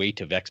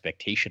weight of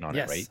expectation on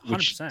it, right? 100%.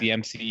 Which the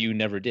MCU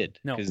never did.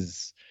 No.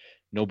 Because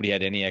nobody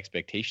had any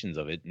expectations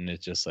of it, and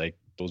it's just like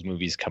those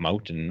movies come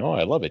out and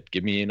I love it.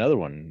 Give me another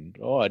one.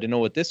 Oh, I didn't know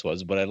what this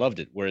was, but I loved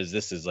it. Whereas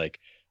this is like,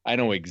 I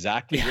know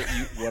exactly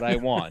what I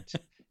want,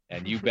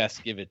 and you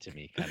best give it to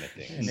me, kind of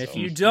thing. And if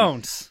you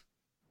don't,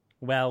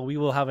 well, we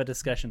will have a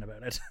discussion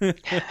about it.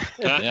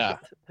 Yeah,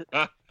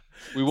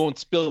 we won't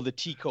spill the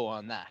Tico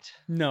on that.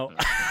 No.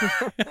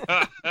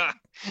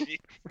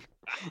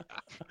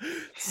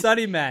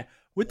 Sonny man,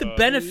 with the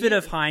benefit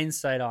of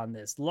hindsight on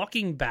this,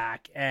 looking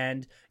back,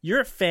 and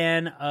you're a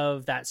fan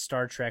of that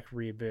Star Trek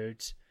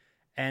reboot,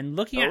 and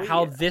looking at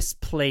how this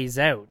plays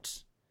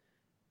out,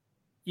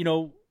 you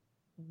know,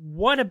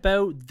 what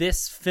about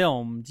this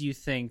film do you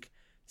think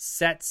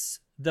sets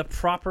the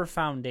proper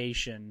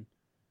foundation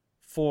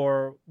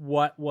for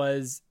what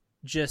was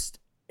just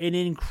an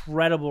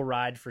incredible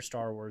ride for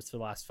Star Wars for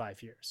the last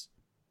 5 years?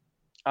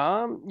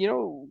 You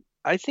know,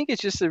 I think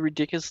it's just a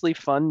ridiculously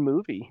fun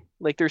movie.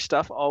 Like, there's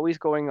stuff always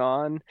going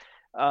on.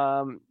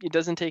 It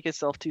doesn't take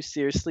itself too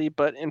seriously,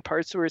 but in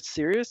parts where it's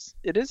serious,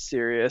 it is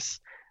serious.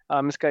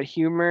 It's got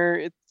humor.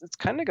 It's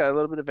kind of got a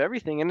little bit of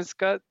everything, and it's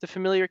got the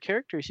familiar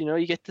characters. You know,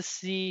 you get to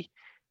see.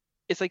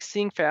 It's like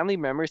seeing family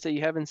members that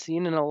you haven't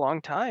seen in a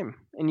long time,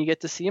 and you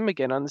get to see them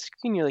again on the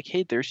screen. You're like,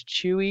 hey, there's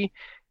Chewie,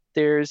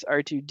 there's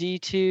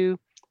R2-D2, you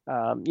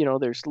know,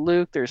 there's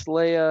Luke, there's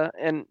Leia,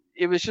 and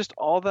it was just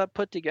all that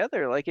put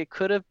together. Like, it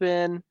could have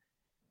been,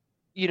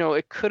 you know,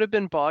 it could have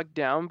been bogged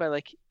down by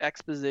like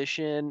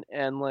exposition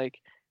and like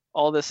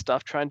all this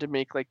stuff trying to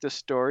make like the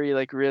story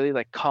like really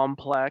like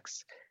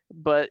complex.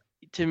 But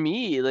to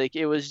me, like,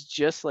 it was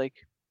just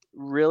like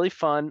really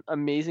fun,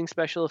 amazing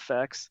special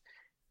effects,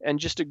 and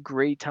just a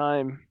great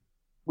time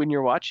when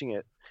you're watching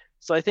it.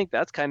 So I think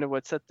that's kind of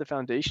what set the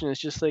foundation. Is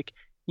just like,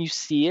 you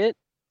see it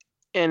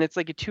and it's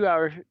like a 2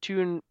 hour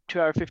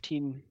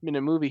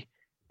 15-minute movie,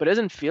 but it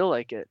doesn't feel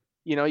like it.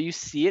 You know, you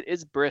see it,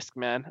 it's brisk,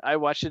 man. I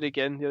watched it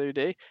again the other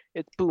day.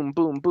 It's boom,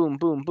 boom, boom,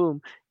 boom,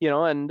 boom. You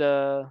know, and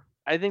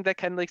I think that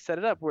kind of like set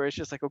it up where it's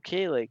just like,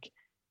 okay, like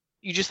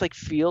you just like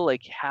feel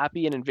like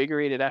happy and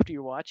invigorated after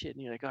you watch it,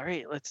 and you're like, all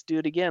right, let's do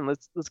it again.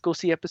 Let's go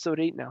see episode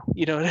 8 now.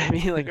 You know what I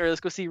mean? Like, or let's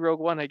go see Rogue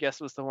One, I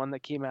guess was the one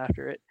that came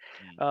after it.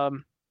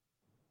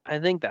 I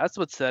think that's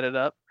what set it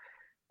up.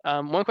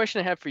 One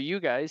question I have for you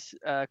guys,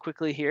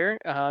 quickly here.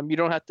 You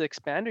don't have to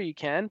expand, or you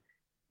can.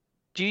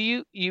 Do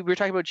you were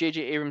talking about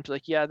J.J. Abrams,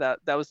 like, yeah,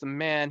 that was the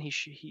man.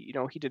 He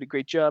did a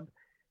great job.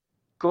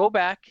 Go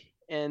back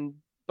and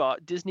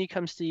Disney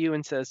comes to you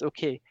and says,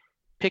 okay,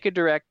 pick a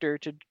director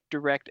to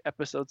direct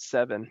episode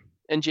 7,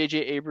 and J.J.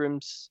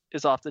 Abrams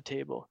is off the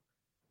table.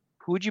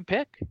 Who would you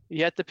pick?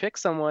 You had to pick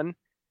someone.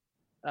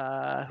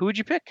 Who would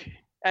you pick?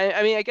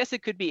 I mean, I guess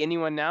it could be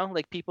anyone now,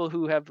 like people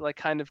who have like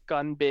kind of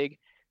gone big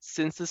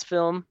since this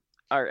film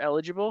are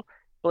eligible.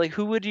 But like,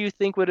 who would you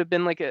think would have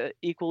been like a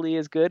equally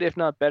as good, if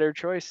not better,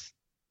 choice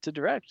to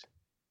direct?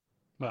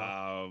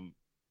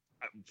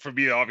 For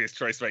me, the obvious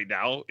choice right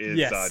now is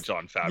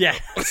Jon Favreau. Yeah,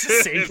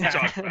 it's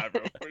Jon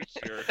Favreau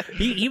for sure.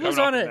 He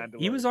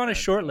was on a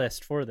short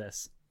list for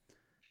this.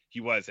 He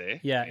was, eh?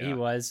 Yeah, he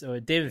was.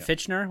 David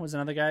Fitchner was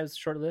another guy who's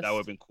short list. That would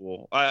have been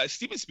cool.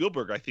 Steven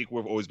Spielberg, I think,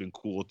 would have always been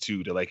cool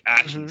too, to like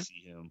actually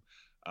see him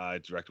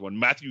direct one.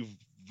 Matthew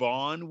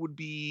Vaughn would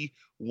be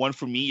one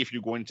for me if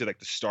you're going to like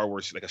the Star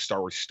Wars, like a Star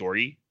Wars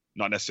story,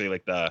 not necessarily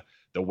like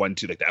the one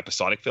to like the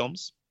episodic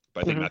films.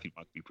 But I think Matthew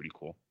Vaughn would be pretty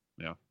cool.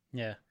 Yeah.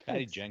 Yeah.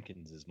 Patty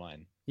Jenkins is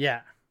mine.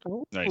 Yeah.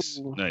 Ooh,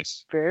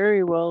 Nice.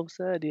 Very well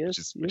said.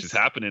 Yes. Which is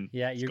happening.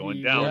 Yeah, it's you're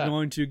going down. You're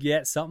going to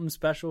get something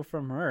special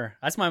from her.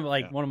 That's one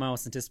of my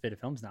most anticipated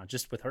films now,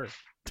 just with her.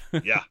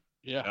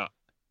 Yeah.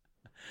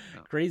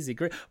 Crazy,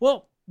 great.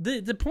 Well,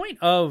 the point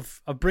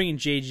of bringing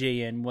JJ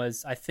in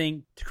was, I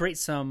think, to create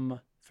some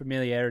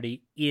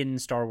familiarity in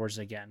Star Wars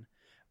again.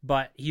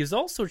 But he was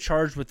also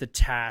charged with the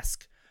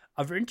task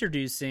of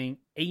introducing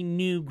a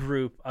new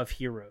group of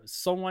heroes,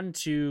 someone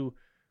to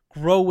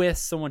grow with,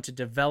 someone to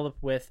develop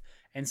with,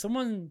 and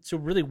someone to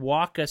really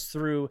walk us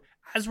through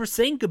as we're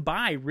saying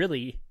goodbye,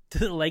 really, to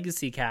the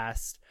legacy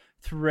cast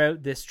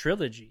throughout this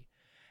trilogy.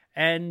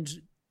 And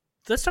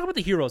let's talk about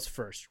the heroes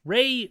first.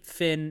 Rey,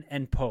 Finn,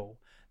 and Poe.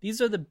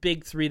 These are the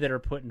big three that are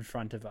put in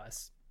front of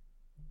us.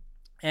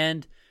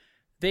 And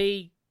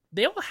they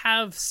all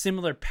have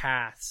similar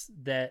paths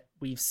that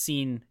we've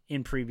seen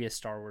in previous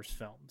Star Wars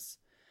films.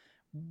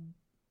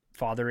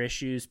 Father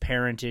issues,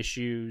 parent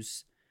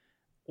issues,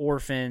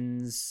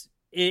 orphans.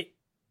 It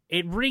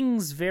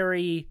rings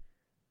very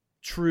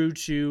true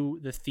to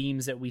the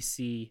themes that we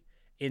see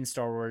in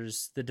Star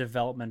Wars, the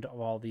development of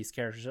all these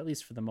characters, at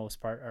least for the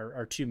most part,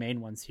 are two main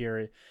ones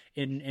here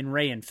in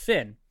Rey and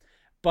Finn.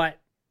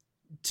 But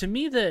to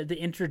me, the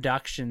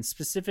introduction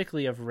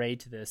specifically of Rey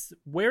to this,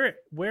 where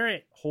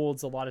it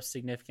holds a lot of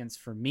significance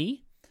for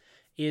me,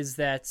 is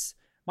that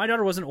my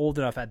daughter wasn't old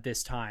enough at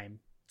this time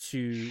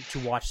to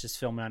watch this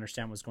film and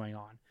understand what's going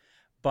on.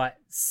 But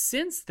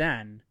since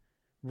then,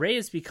 Rey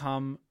has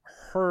become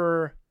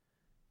her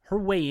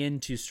way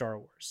into Star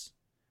Wars.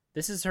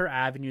 This is her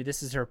avenue.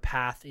 This is her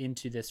path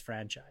into this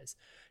franchise.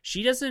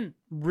 She doesn't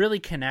really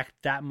connect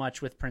that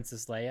much with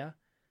Princess Leia.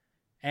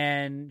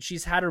 And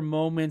she's had her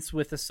moments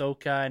with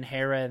Ahsoka and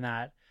Hera and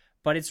that.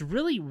 But it's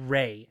really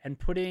Rey, and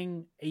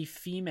putting a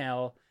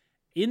female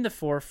in the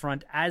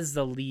forefront as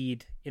the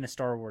lead in a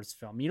Star Wars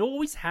film. You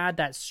always had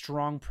that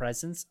strong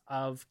presence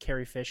of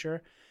Carrie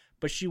Fisher,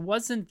 but she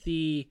wasn't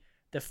the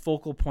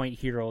focal point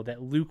hero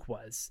that Luke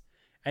was.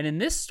 And in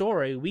this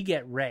story, we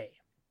get Rey.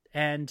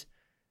 And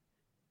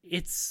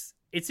it's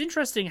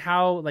interesting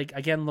how, like,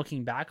 again,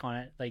 looking back on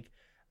it, like,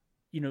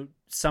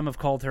 some have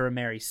called her a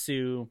Mary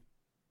Sue.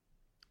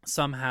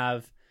 Some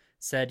have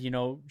said,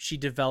 she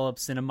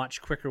develops in a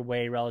much quicker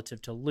way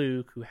relative to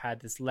Luke, who had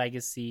this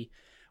legacy.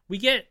 We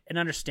get an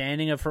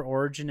understanding of her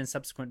origin in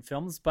subsequent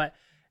films, but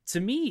to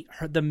me,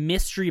 the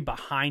mystery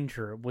behind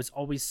her was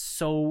always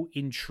so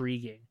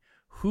intriguing.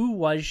 Who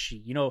was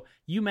she?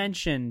 You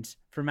mentioned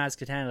for Maz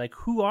Kanata, like,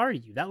 who are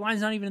you? That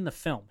line's not even in the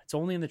film. It's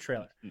only in the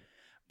trailer.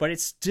 But it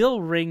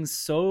still rings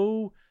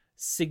so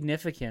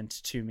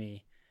significant to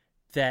me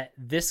that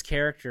this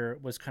character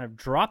was kind of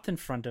dropped in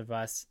front of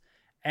us.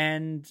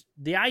 And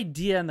the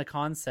idea and the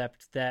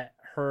concept that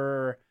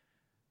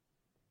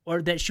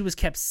she was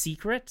kept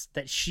secret,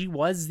 that she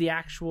was the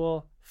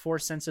actual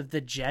Force sense of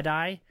the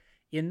Jedi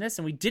in this,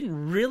 and we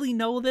didn't really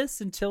know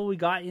this until we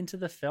got into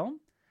the film.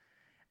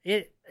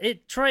 The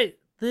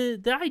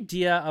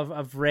idea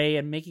of Rey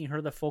and making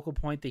her the focal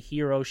point, the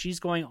hero, she's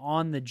going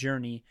on the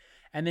journey,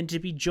 and then to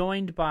be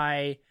joined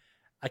by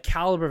a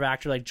caliber of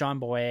actor like John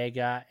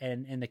Boyega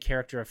and the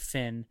character of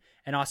Finn,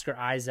 and Oscar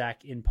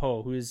Isaac in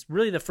Poe, who is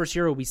really the first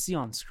hero we see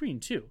on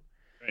screen too,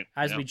 right,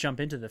 as we jump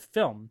into the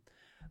film.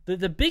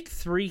 The big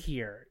three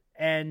here,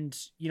 and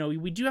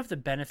we do have the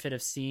benefit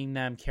of seeing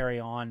them carry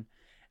on,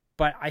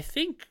 but I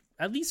think,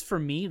 at least for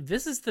me,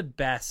 this is the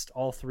best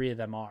all three of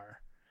them are.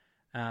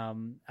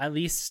 at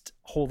least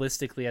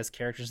holistically as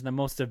characters, and the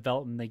most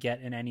development they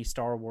get in any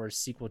Star Wars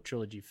sequel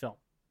trilogy film.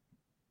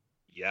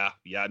 Yeah,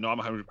 no, I'm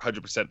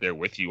 100% there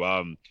with you.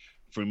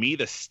 For me,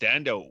 the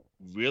standout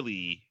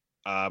really,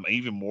 and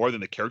even more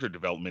than the character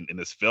development in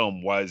this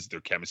film, was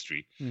their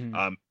chemistry.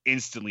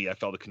 Instantly, I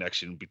felt a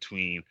connection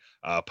between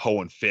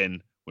Poe and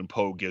Finn. When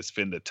Poe gives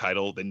Finn the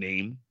title, the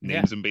names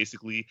him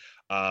basically.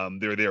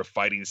 They're there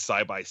fighting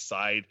side by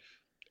side.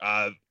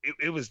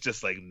 It was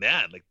just like,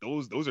 man, like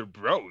those are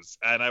bros,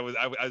 and I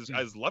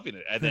was loving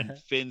it. And then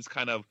Finn's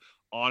kind of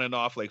on and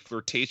off, like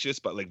flirtatious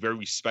but like very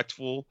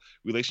respectful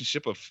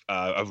relationship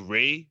of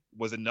Rey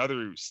was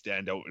another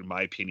standout in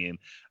my opinion.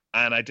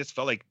 And I just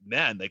felt like,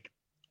 man, like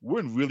we're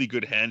in really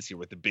good hands here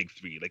with the big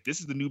three. Like this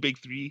is the new big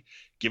three.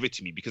 Give it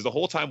to me, because the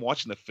whole time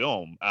watching the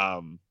film,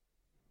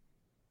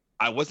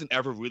 I wasn't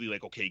ever really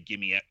like, okay, give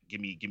me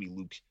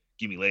Luke,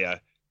 give me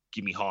Leia,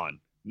 give me Han.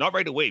 Not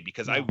right away,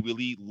 because I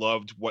really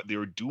loved what they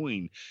were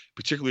doing,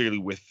 particularly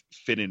with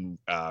Finn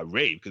and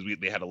Rey, because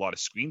they had a lot of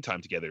screen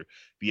time together.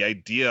 The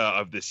idea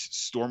of this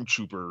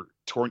stormtrooper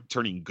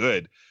turning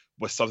good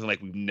was something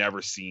like we've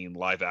never seen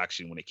live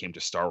action when it came to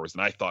Star Wars.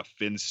 And I thought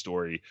Finn's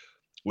story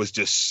was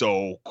just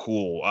so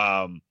cool.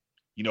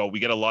 We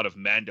get a lot of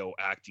Mando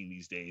acting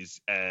these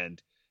days,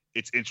 and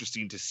it's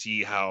interesting to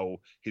see how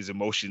his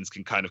emotions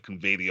can kind of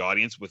convey the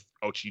audience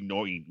without you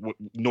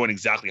knowing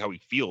exactly how he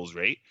feels,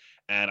 right?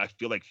 And I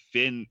feel like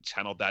Finn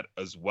channeled that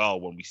as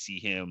well when we see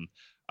him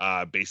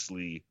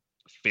basically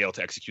fail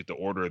to execute the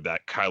order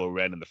that Kylo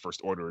Ren and the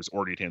First Order has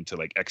ordered him to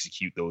like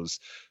execute those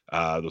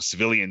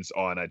civilians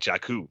on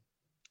Jakku.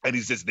 And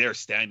he's just there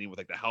standing with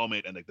like the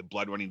helmet and like the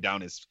blood running down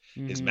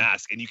his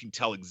mask, and you can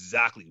tell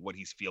exactly what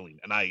he's feeling.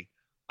 And I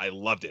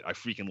loved it. I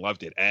freaking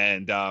loved it.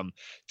 And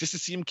just to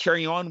see him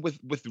carry on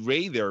with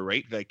Rey there,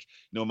 right? Like,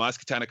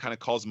 Maz Kanata kind of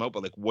calls him out,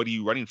 but like, what are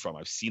you running from?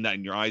 I've seen that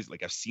in your eyes.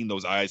 Like, I've seen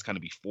those eyes kind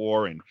of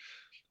before, and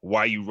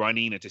why are you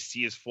running? And to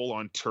see his full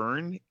on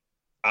turn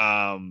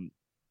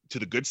to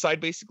the good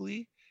side,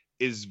 basically,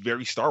 is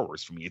very Star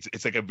Wars for me.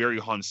 It's like a very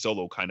Han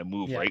Solo kind of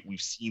move, right?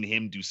 We've seen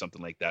him do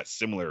something like that,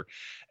 similar.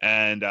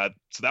 And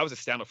so that was a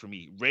standout for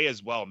me. Rey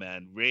as well,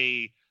 man.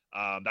 Rey,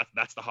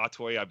 that's the hot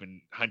toy I've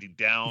been hunting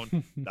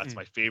down. That's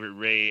my favorite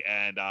Rey,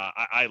 and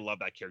I love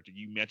that character.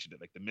 You mentioned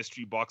it, like the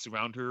mystery box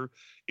around her.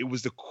 It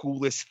was the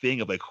coolest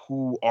thing of like,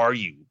 who are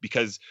you?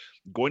 Because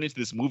going into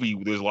this movie,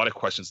 there's a lot of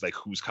questions like,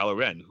 who's Kylo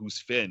Ren, who's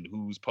Finn,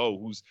 who's Poe,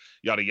 who's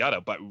yada yada.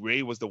 But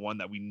Rey was the one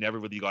that we never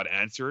really got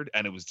answered,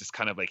 and it was just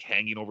kind of like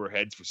hanging over our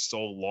heads for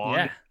so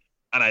long.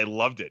 And I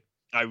loved it.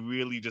 I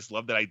really just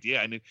loved that idea.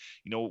 And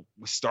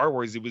with Star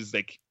Wars, it was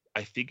like,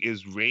 I think it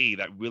was Rey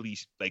that really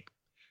like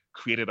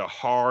created a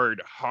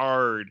hard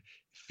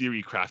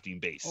theory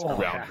crafting base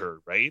around her,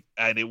 right?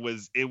 And it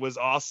was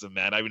awesome,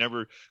 man. I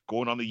remember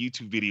going on the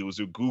YouTube videos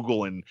or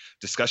Google and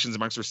discussions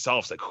amongst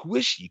ourselves, like, who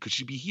is she? Could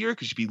she be here?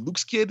 Could she be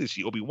Luke's kid? Is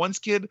she Obi-Wan's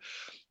kid?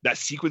 That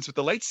sequence with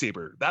the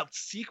lightsaber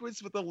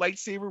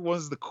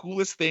was the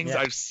coolest things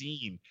I've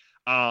seen.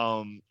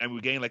 And we're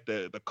getting like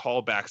the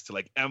callbacks to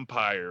like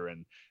Empire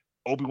and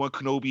Obi-Wan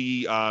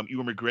Kenobi,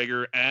 Ewan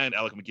McGregor and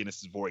Alec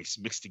McGuinness's voice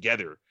mixed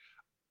together.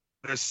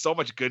 There's so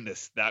much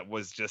goodness that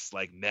was just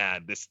like,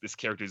 man, this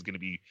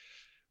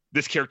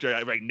character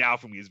right now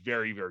for me is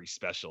very, very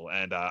special.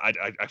 And I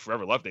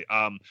forever loved it.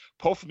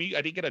 Poe, for me,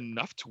 I didn't get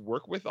enough to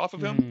work with off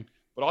of him,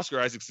 but Oscar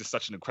Isaac's is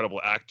such an incredible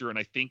actor. And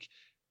I think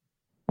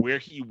where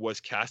he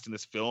was cast in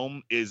this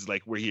film is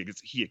like where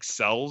he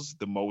excels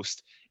the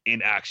most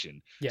in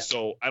action.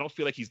 So I don't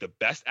feel like he's the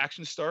best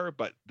action star,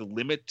 but the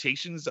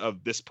limitations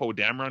of this Poe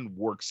Dameron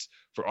works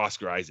for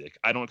Oscar Isaac.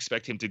 I don't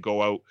expect him to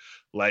go out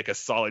like a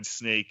Solid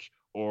Snake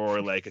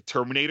or like a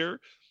Terminator,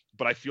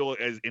 but I feel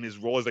as in his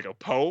role as like a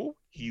Poe,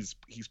 he's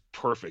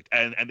perfect,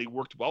 and they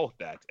worked well with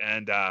that.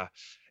 And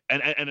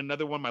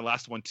another one, my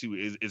last one too,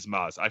 is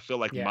Maz. I feel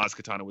like Maz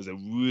Kanata was a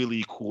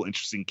really cool,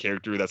 interesting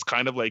character that's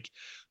kind of like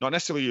not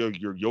necessarily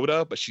your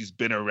Yoda, but she's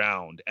been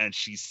around and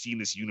she's seen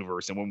this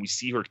universe. And when we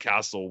see her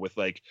castle with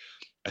like,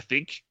 I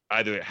think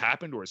either it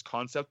happened or his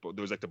concept, but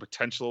there was like the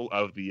potential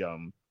of the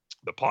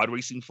pod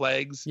racing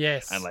flags,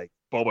 and like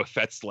Boba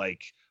Fett's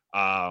like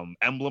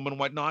emblem and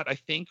whatnot, I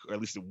think, or at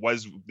least it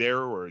was there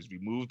or is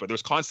removed, but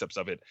there's concepts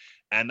of it.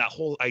 And that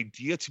whole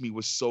idea to me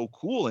was so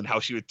cool, and how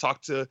she would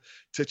talk to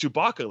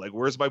Chewbacca, like,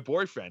 where's my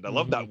boyfriend? I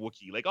love that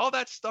Wookiee. Like, all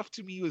that stuff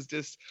to me was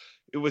just,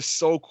 it was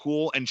so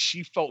cool. And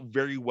she felt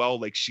very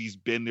well like she's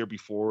been there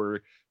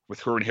before with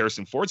her and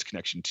Harrison Ford's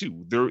connection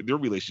too, their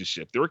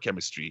relationship, their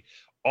chemistry.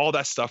 All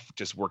that stuff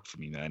just worked for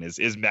me, man.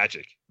 Is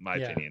magic, in my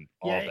opinion.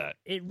 All that.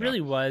 It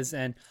really was.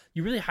 And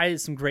you really highlighted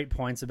some great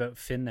points about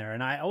Finn there.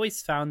 And I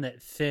always found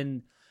that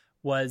Finn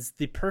was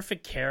the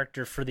perfect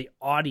character for the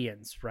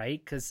audience,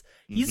 right? Because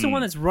he's the one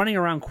that's running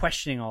around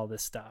questioning all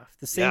this stuff,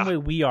 the same way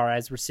we are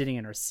as we're sitting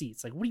in our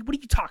seats. Like, what are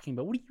you talking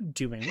about? What are you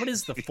doing? What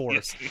is the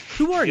Force?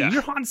 Who are you?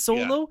 You're Han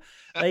Solo?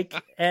 Like,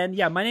 and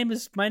my name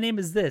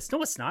is this.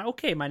 No, it's not.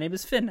 Okay, my name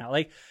is Finn now.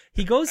 Like,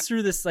 he goes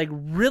through this like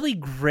really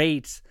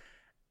great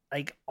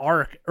like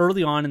arc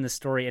early on in the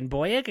story, and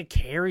Boyega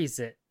carries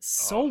it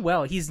so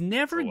well. He's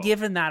never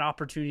given that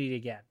opportunity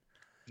again.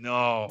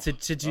 No.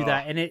 to do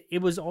that, and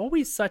it was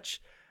always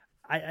such.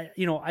 I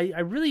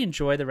really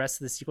enjoy the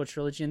rest of the sequel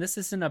trilogy, and this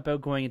isn't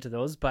about going into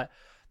those, but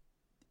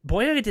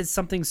Boyega did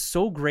something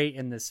so great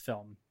in this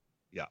film.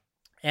 Yeah.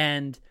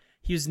 And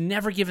he was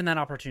never given that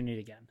opportunity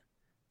again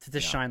to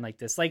shine like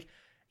this. Like,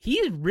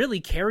 he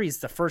really carries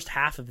the first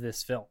half of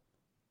this film.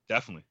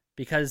 Definitely.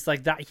 Because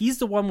like that, he's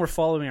the one we're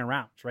following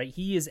around, right?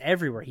 He is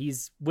everywhere.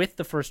 He's with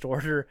the First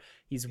Order.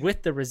 He's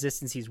with the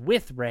Resistance. He's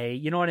with Rey.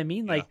 You know what I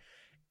mean? Like,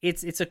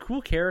 it's a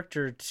cool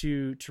character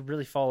to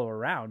really follow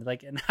around.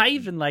 Like, and I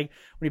even like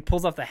when he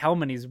pulls off the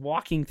helmet and he's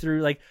walking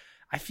through, like,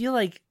 I feel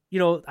like, you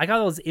know, I got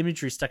all this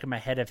imagery stuck in my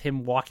head of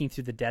him walking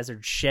through the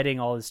desert, shedding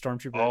all his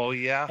stormtrooper. Oh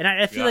yeah. And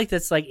I feel like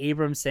that's like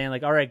Abrams saying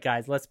like, all right,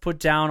 guys, let's put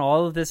down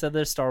all of this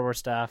other Star Wars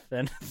stuff.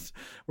 And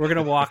we're going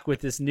to walk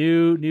with this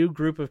new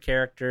group of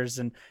characters.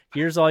 And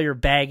here's all your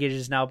baggage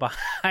is now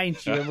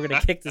behind you. And we're going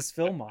to kick this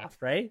film off.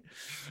 Right.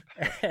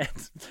 And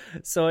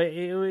so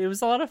it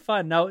was a lot of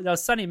fun. Now,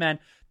 Sonny, man,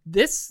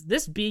 this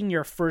being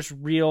your first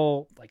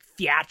real like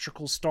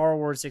theatrical Star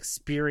Wars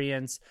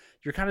experience,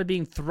 you're kind of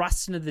being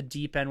thrust into the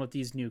deep end with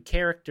these new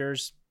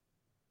characters.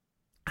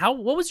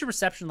 What was your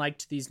reception like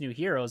to these new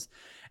heroes?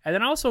 And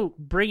then also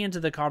bring into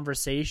the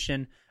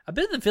conversation a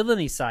bit of the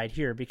villainy side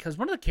here, because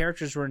one of the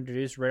characters we're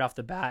introduced right off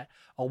the bat,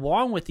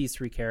 along with these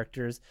three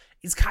characters,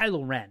 is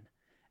Kylo Ren.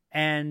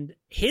 And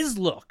his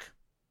look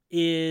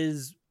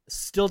is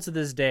still to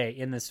this day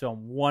in this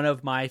film one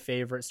of my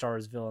favorite Star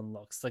Wars villain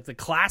looks. Like the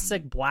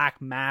classic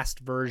black masked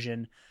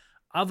version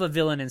of a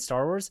villain in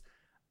Star Wars,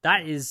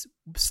 that is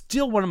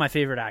still one of my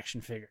favorite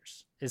action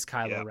figures, is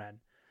Kylo Ren.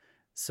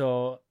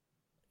 So,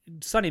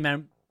 Sonny,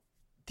 man,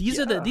 these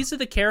are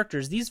the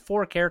characters. These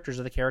four characters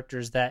are the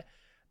characters that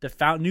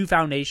the new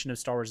foundation of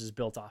Star Wars is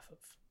built off of.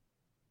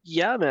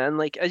 Yeah, man.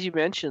 Like, as you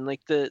mentioned,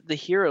 like the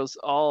heroes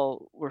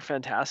all were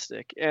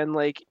fantastic, and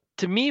like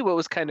to me, what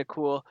was kind of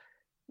cool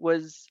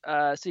was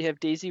so you have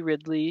Daisy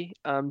Ridley,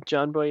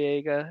 John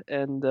Boyega,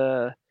 and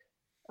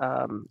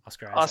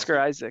Oscar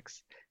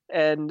Isaacs.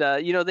 And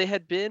you know, they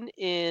had been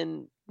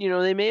in, you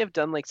know, they may have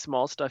done like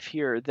small stuff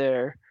here or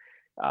there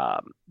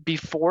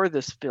before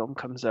this film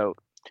comes out.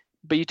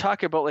 But you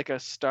talk about like a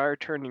star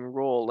turning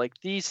role, like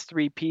these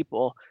three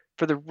people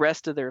for the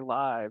rest of their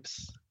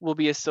lives will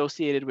be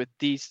associated with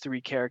these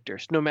three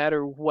characters, no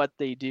matter what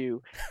they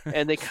do.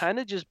 And they kind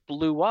of just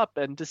blew up,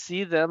 and to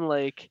see them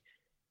like,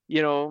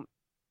 you know,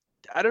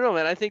 I don't know,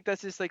 man. I think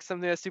that's just like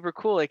something that's super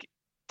cool. Like,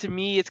 to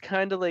me, it's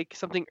kind of like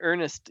something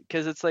earnest,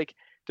 because it's like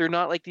they're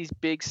not like these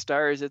big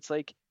stars. It's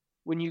like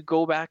when you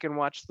go back and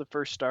watch the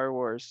first Star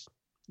Wars,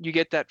 you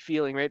get that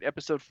feeling, right?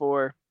 Episode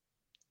 4,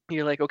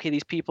 you're like, okay,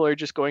 these people are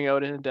just going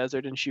out in a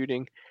desert and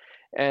shooting,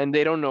 and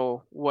they don't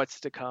know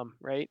what's to come,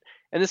 right?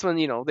 And this one,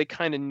 you know, they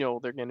kind of know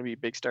they're going to be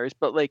big stars,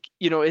 but like,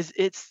 you know,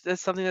 that's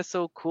something that's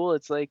so cool.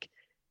 It's like,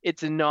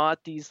 it's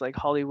not these like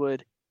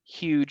Hollywood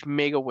huge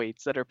mega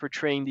weights that are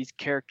portraying these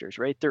characters,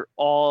 right? They're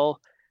all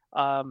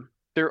kind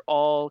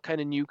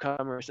of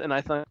newcomers, and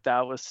I thought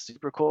that was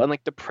super cool. And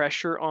like the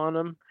pressure on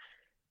them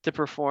to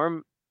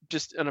perform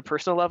just on a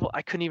personal level,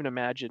 I couldn't even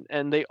imagine,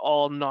 and they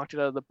all knocked it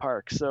out of the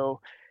park.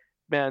 So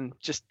man,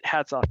 just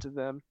hats off to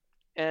them.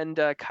 And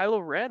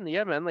Kylo Ren,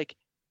 yeah, man, like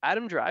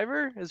Adam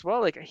Driver as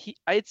well. Like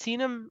I had seen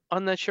him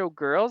on that show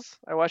Girls.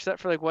 I watched that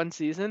for like one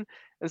season,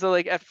 and so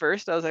like at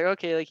first I was like,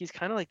 okay, like he's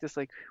kind of like this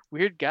like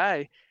weird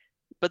guy.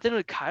 But then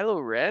with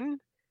Kylo Ren,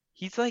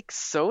 he's like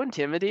so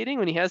intimidating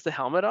when he has the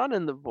helmet on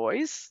and the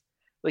voice.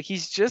 Like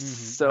he's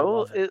just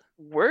it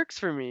works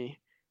for me,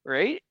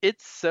 right?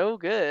 It's so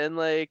good. And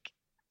like,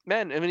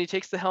 man, and when he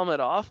takes the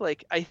helmet off,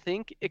 like I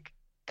think it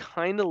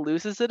kind of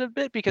loses it a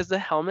bit, because the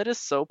helmet is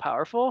so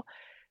powerful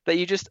that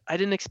I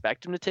didn't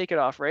expect him to take it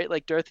off, right?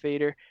 Like Darth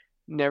Vader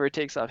never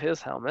takes off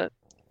his helmet,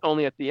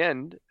 only at the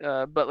end.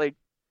 But like,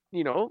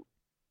 you know,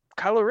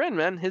 Kylo Ren,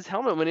 man, his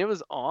helmet when it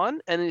was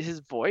on and his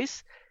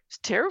voice, it's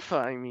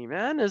terrifying me,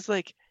 man. It's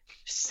like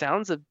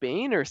sounds of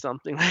Bane or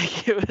something.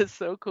 Like it was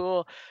so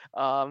cool.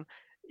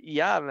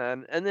 Yeah,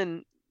 man. And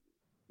then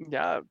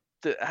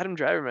the Adam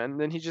Driver, man,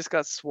 then he just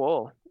got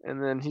swole,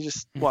 and then he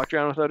just walked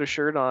around without a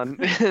shirt on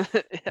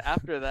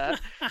after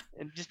that,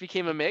 and just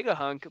became a mega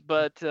hunk.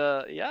 But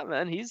yeah,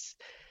 man, he's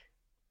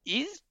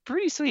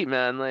pretty sweet,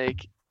 man.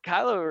 Like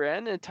Kylo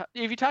Ren, and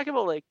if you talk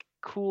about like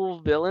cool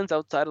villains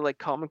outside of like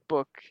comic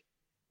book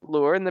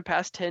lore in the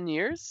past 10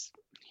 years,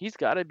 he's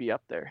got to be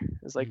up there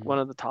as like one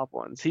of the top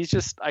ones. He's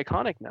just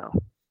iconic now.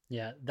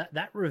 Yeah,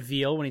 that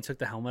reveal when he took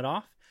the helmet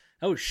off,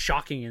 that was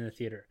shocking in the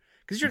theater,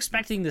 because you're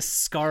expecting this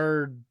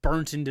scarred,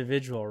 burnt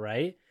individual,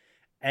 right?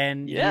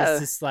 And it's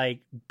this like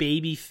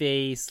baby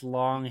face,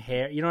 long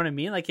hair. You know what I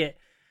mean? Like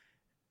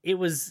it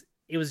was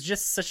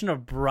just such an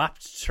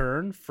abrupt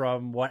turn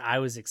from what I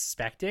was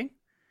expecting.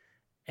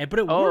 But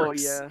it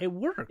works. Yeah. It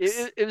works.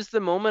 It was the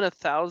moment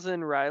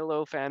 1,000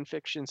 Reylo fan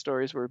fiction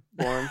stories were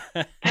born.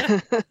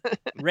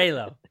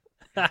 Reylo.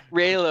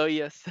 Reylo,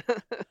 yes.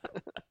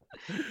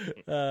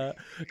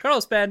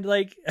 Carlos, man,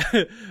 like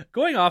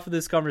going off of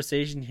this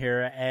conversation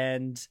here,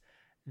 and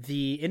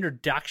the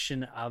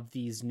introduction of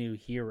these new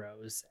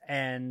heroes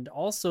and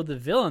also the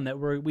villain that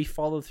we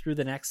follow through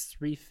the next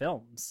 3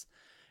 films.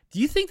 Do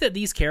you think that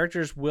these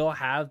characters will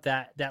have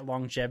that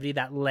longevity,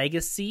 that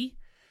legacy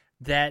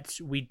that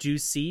we do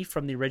see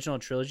from the original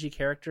trilogy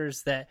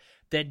characters that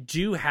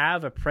do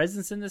have a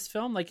presence in this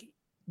film? Like,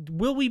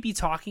 will we be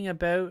talking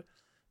about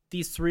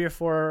these 3 or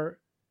 4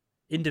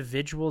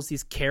 individuals,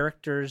 these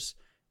characters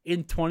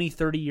in 20,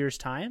 30 years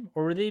time?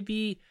 Or will they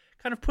be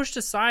kind of pushed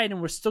aside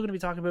and we're still going to be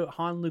talking about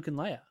Han, Luke, and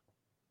Leia?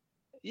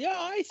 Yeah,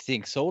 I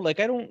think so. Like,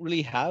 I don't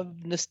really have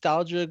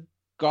nostalgia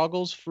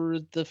goggles for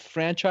the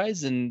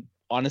franchise, and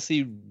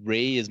honestly,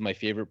 Rey is my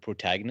favorite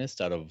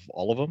protagonist out of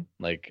all of them.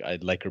 Like, I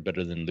like her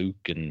better than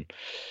Luke and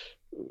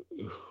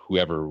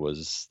whoever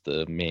was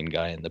the main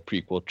guy in the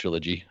prequel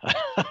trilogy.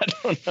 I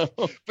don't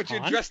know. But you're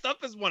dressed up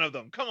as one of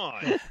them. Come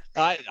on.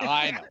 I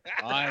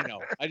know.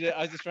 I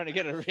was just trying to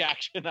get a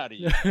reaction out of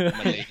you,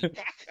 my lady.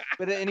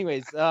 But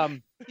anyways,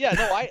 yeah,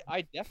 no,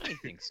 I definitely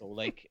think so.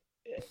 Like,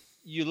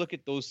 you look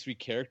at those 3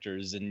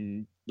 characters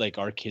and like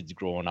our kids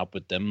growing up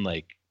with them,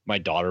 like my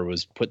daughter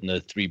was putting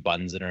the 3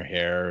 buns in her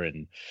hair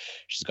and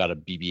she's got a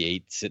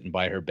BB-8 sitting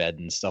by her bed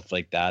and stuff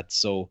like that.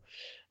 So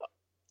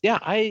yeah,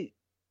 I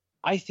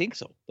think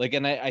so. Like,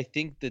 and I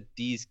think that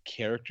these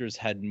characters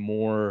had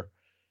more,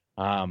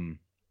 they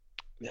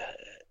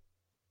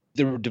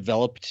were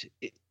developed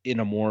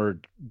in a more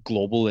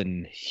global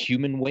and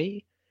human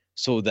way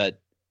so that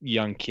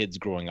young kids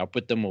growing up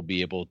with them will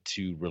be able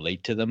to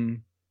relate to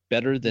them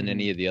better than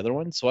any of the other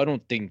ones. So I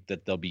don't think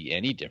that they'll be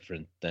any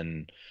different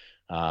than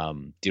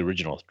the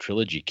original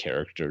trilogy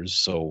characters.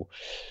 So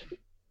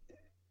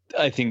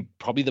I think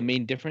probably the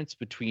main difference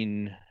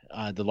between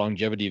the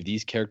longevity of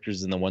these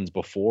characters and the ones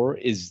before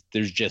is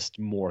there's just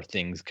more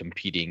things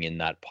competing in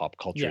that pop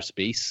culture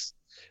space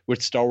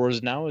with Star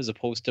Wars now as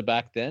opposed to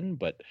back then.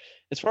 But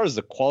as far as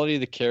the quality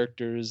of the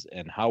characters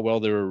and how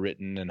well they were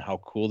written and how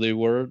cool they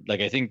were,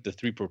 like, I think the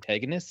 3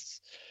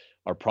 protagonists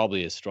are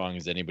probably as strong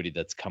as anybody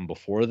that's come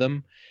before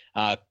them.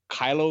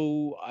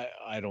 Kylo,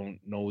 I don't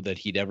know that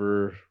he'd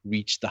ever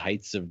reach the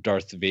heights of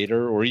Darth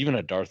Vader or even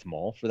a Darth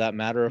Maul for that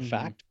matter of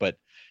fact. But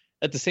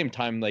at the same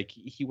time, like,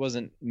 he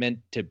wasn't meant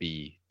to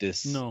be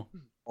this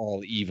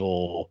all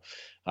evil,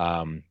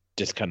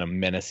 just kind of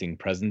menacing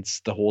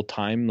presence the whole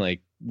time.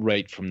 Like,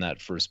 right from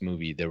that first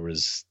movie, there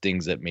was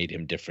things that made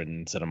him different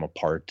and set him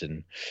apart.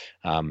 And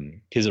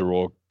his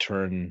heroic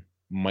turn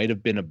might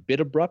have been a bit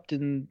abrupt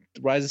in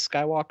Rise of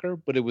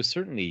Skywalker, but it was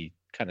certainly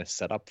kind of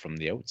set up from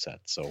the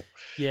outset. So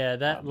yeah,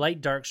 that light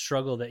dark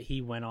struggle that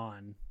he went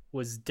on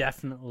was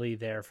definitely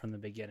there from the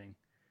beginning.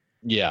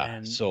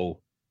 Yeah.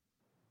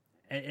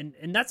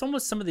 And that's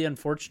almost some of the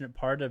unfortunate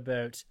part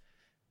about,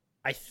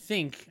 I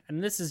think,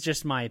 and this is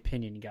just my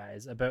opinion,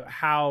 guys, about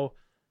how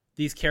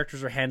these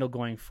characters are handled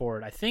going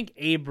forward. I think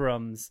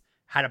Abrams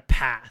had a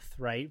path,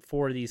 right,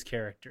 for these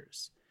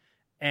characters.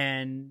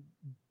 And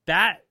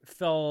that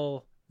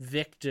fell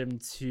victim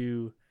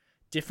to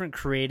different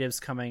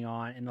creatives coming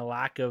on and the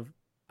lack of,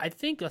 I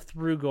think, a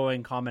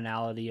through-going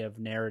commonality of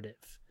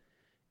narrative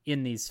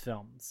in these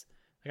films.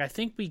 Like, I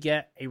think we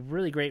get a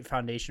really great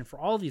foundation for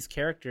all these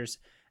characters,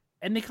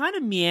 and they kind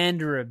of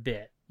meander a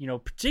bit, you know,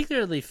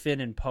 particularly Finn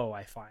and Poe,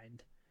 I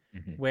find,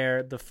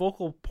 where the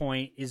focal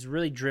point is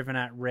really driven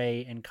at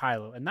Rey and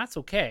Kylo, and that's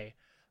okay.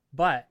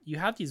 But you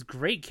have these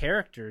great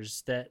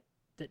characters that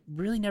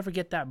really never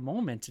get that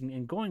moment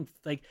and going,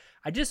 like,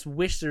 I just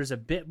wish there's a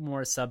bit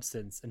more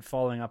substance and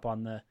following up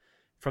on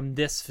from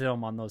this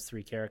film on those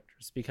 3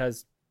 characters,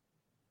 because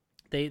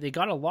they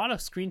got a lot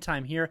of screen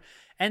time here,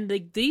 and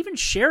they even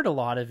shared a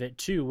lot of it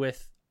too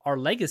with our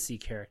legacy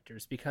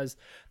characters, because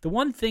the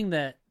one thing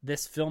that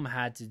this film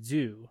had to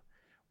do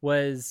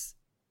was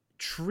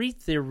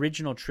treat the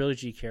original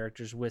trilogy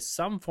characters with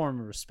some form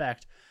of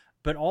respect,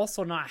 but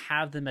also not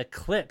have them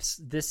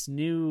eclipse this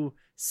new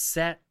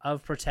set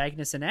of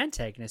protagonists and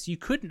antagonists. You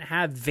couldn't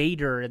have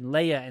Vader and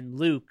Leia and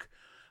Luke,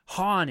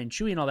 Han and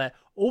Chewie and all that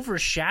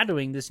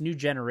overshadowing this new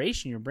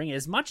generation you're bringing,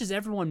 as much as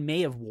everyone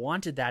may have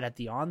wanted that at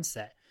the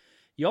onset.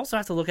 You also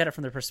have to look at it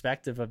from the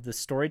perspective of the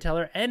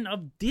storyteller and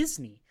of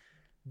Disney.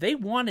 They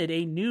wanted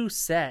a new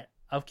set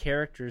of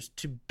characters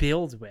to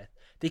build with.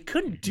 They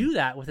couldn't do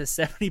that with a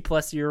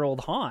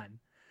 70-plus-year-old Han.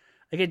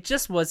 Like, it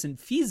just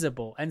wasn't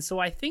feasible. And so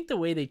I think the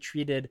way they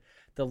treated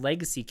the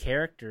legacy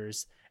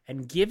characters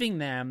and giving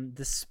them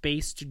the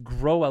space to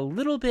grow a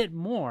little bit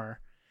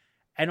more,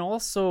 and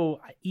also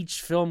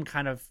each film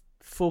kind of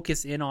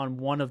focus in on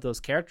one of those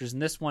characters,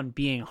 and this one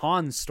being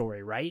Han's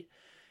story, right?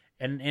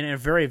 And in a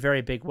very,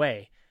 very big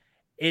way.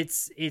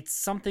 It's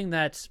something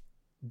that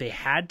they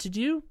had to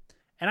do,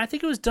 and I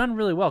think it was done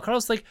really well.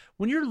 Carlos, like,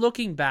 when you're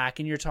looking back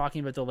and you're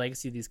talking about the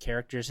legacy of these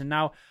characters, and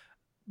now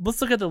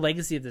let's look at the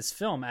legacy of this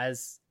film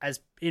as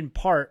in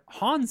part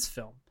Han's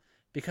film,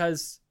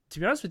 because to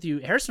be honest with you,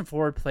 Harrison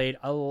Ford played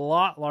a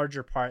lot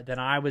larger part than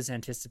I was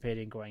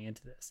anticipating going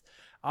into this.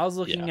 I was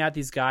looking at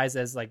these guys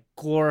as like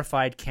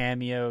glorified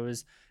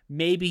cameos.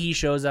 Maybe he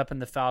shows up in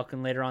the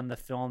Falcon later on in the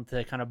film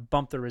to kind of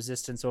bump the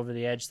resistance over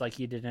the edge like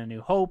he did in A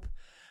New Hope.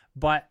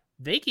 But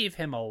they gave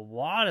him a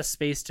lot of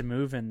space to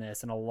move in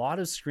this and a lot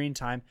of screen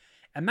time.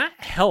 And that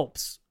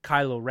helps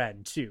Kylo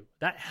Ren too.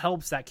 That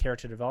helps that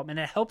character development.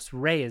 It helps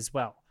Rey as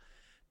well.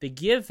 They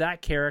give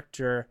that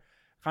character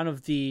kind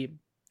of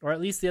or at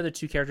least the other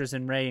two characters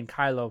in Rey and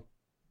Kylo,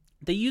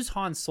 they use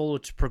Han Solo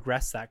to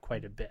progress that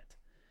quite a bit.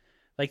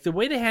 Like the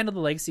way they handle the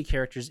legacy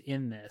characters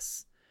in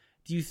this,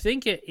 do you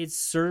think it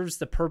serves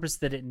the purpose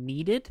that it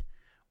needed?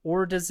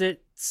 Or does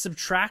it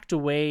subtract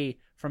away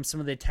from some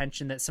of the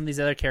attention that some of these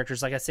other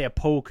characters, like I say, a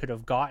Poe could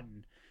have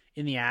gotten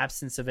in the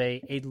absence of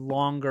a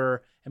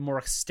longer and more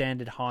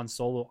extended Han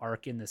Solo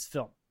arc in this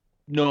film?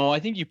 No, I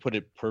think you put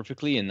it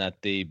perfectly in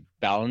that they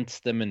balance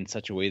them in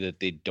such a way that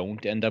they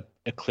don't end up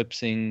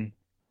eclipsing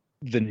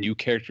the new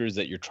characters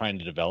that you're trying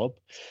to develop.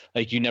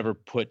 Like you never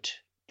put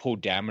Poe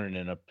Dameron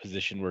in a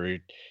position where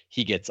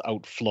he gets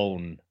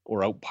outflown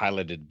or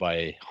outpiloted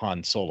by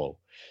Han Solo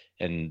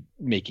and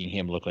making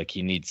him look like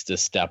he needs to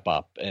step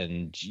up.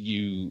 And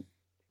you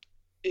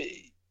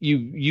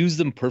use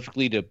them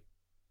perfectly to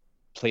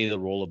play the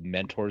role of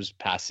mentors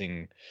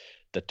passing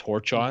the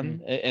torch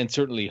on, and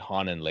certainly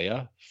Han and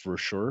Leia for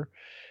sure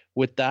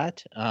with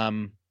that.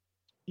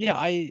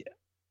 I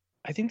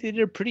think they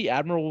did a pretty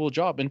admirable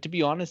job. And to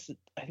be honest,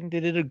 I think they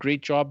did a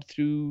great job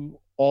through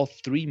all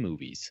three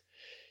movies,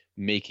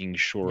 making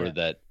sure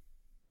that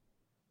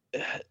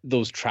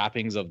those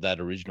trappings of that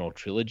original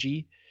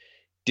trilogy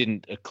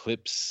didn't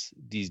eclipse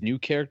these new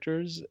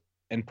characters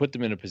and put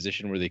them in a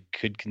position where they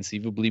could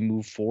conceivably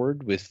move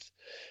forward with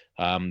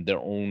their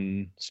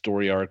own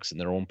story arcs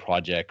and their own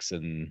projects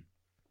and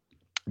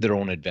their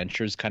own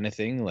adventures kind of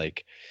thing.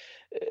 Like,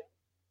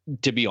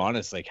 to be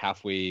honest, like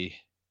halfway,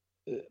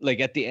 like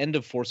at the end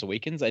of Force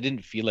Awakens, I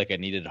didn't feel like I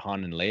needed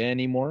Han and Leia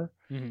anymore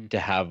to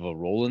have a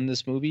role in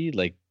this movie.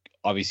 Like,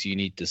 obviously you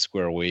need to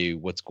square away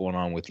what's going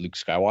on with Luke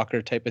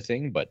Skywalker type of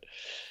thing. But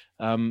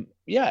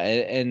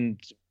and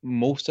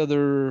most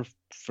other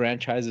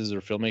franchises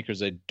or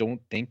filmmakers, I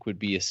don't think would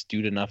be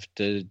astute enough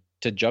to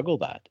juggle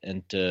that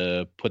and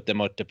to put them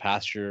out to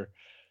pasture,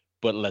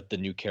 but let the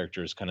new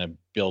characters kind of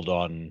build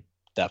on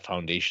that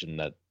foundation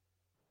that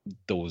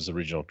those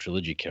original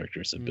trilogy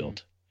characters have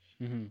built.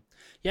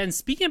 Yeah, and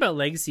speaking about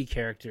legacy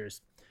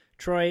characters,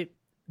 Troy,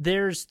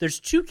 there's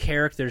two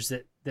characters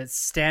that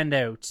stand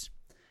out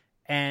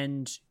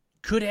and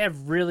could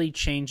have really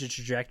changed the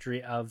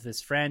trajectory of this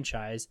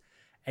franchise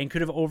and could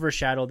have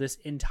overshadowed this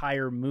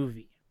entire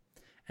movie.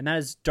 And that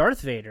is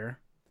Darth Vader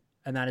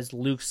and that is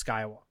Luke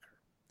Skywalker.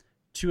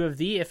 Two of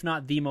the, if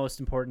not the most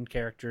important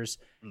characters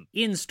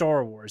in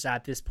Star Wars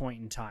at this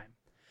point in time.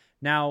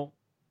 Now,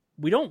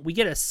 we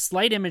get a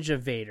slight image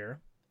of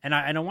Vader, and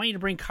I want you to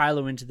bring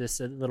Kylo into this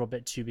a little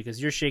bit too, because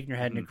you're shaking your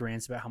head in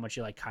agreement about how much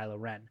you like Kylo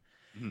Ren.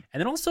 And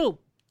then also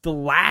the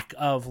lack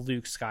of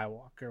Luke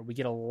Skywalker. We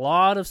get a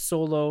lot of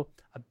Solo,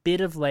 a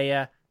bit of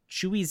Leia,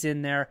 Chewie's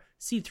in there,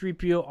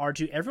 C-3PO,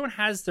 R2, everyone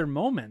has their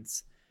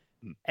moments.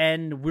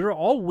 And we're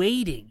all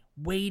waiting.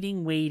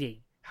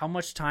 How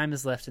much time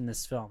is left in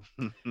this film?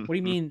 What do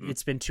you mean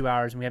it's been 2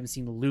 hours and we haven't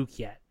seen Luke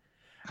yet?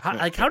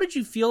 How did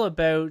you feel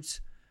about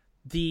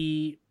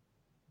the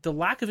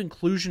lack of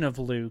inclusion of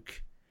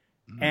Luke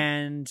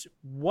and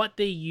what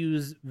they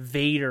use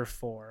Vader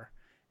for,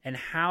 and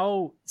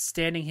how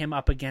standing him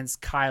up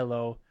against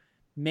Kylo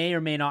may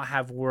or may not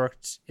have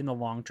worked in the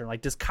long term?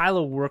 Like, does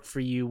Kylo work for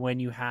you when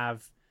you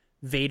have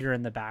Vader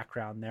in the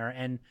background there?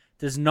 And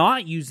does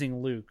not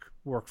using Luke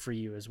work for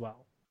you as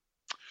well?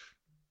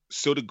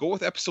 So to go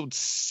with episode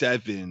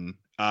 7,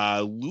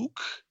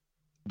 Luke,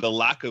 the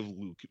lack of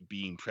Luke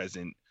being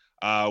present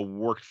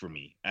worked for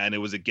me. And it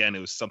was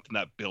something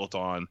that built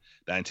on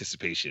the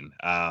anticipation,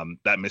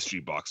 that mystery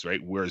box,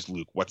 right? Where's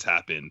Luke? What's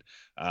happened?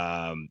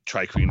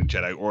 Tri-Korean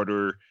Jedi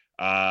Order,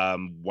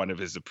 one of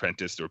his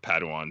apprentice or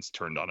Padawans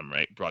turned on him,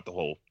 right? Brought the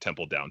whole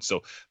temple down.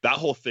 So that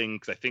whole thing,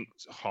 because I think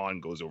Han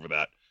goes over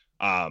that,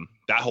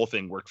 that whole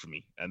thing worked for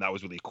me. And that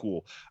was really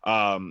cool.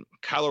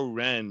 Kylo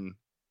Ren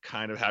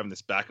kind of having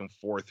this back and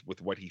forth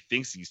with what he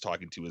thinks he's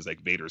talking to is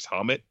like Vader's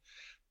helmet.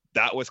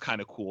 That was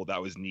kind of cool.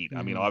 That was neat.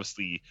 I mean,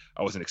 obviously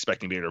I wasn't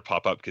expecting Vader to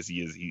pop up because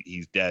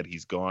he's dead.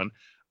 He's gone.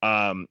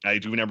 I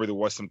do remember there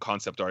was some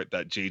concept art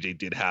that JJ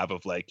did have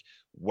of like,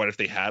 what if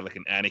they had like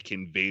an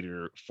Anakin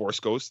Vader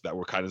Force Ghost that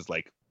were kind of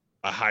like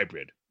a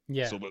hybrid.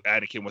 Yeah. So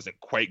Anakin wasn't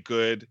quite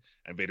good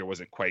and Vader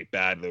wasn't quite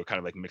bad. They were kind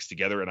of like mixed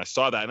together. And I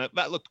saw that and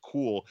that looked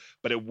cool,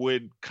 but it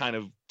would kind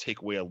of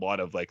take away a lot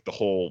of like the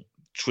whole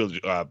trilogy,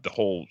 the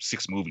whole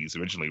 6 movies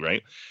originally,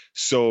 right?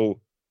 So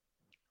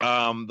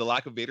the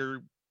lack of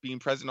Vader being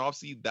present,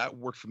 obviously that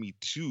worked for me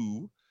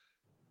too.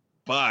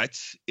 But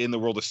in the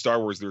world of Star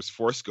Wars, there's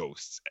Force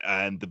Ghosts,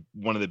 and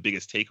one of the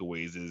biggest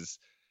takeaways is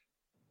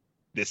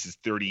this is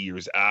 30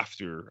 years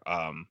after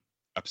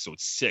episode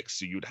 6,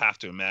 so you'd have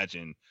to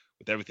imagine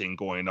with everything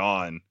going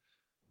on,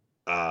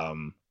 a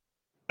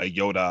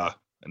Yoda,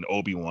 an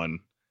Obi-Wan,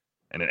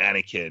 and an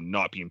Anakin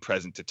not being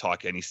present to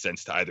talk any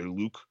sense to either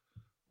Luke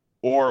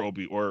or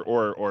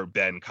or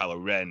Ben,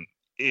 Kylo Ren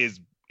is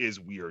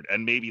weird.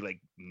 And maybe like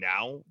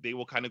now they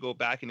will kind of go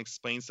back and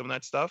explain some of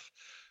that stuff.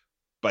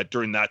 But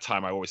during that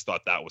time, I always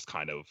thought that was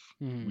kind of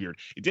weird.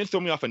 It didn't throw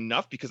me off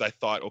enough because I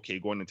thought, okay,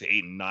 going into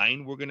 8 and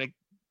 9, we're gonna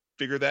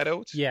figure that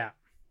out. Yeah.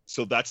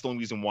 So that's the only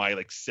reason why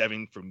like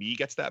 7 for me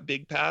gets that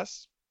big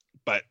pass.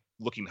 But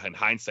looking in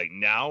hindsight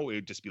now, it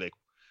would just be like,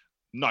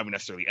 not even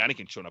necessarily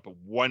Anakin showing up, but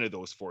one of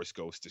those Force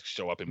ghosts to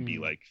show up and be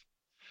like,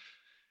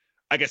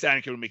 I guess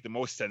Anakin would make the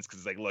most sense because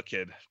it's like, look,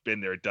 kid, been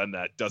there, done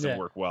that, doesn't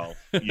work well,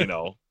 you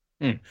know.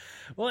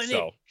 Well, and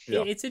so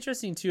it's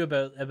interesting too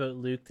about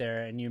Luke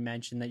there, and you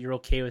mentioned that you're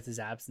okay with his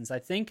absence. I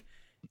think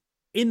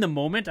in the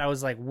moment I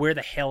was like, where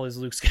the hell is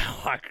Luke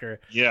Skywalker?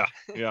 Yeah.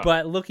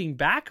 But looking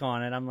back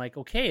on it, I'm like,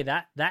 okay,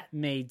 that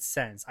made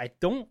sense. I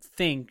don't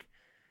think,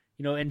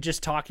 you know, and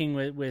just talking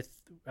with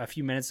a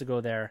few minutes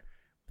ago there,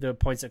 the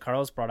points that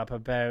Carlos brought up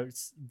about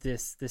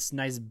this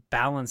nice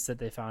balance that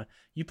they found.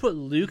 You put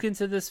Luke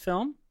into this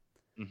film,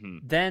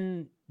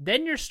 then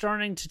you're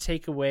starting to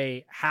take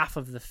away half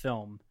of the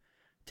film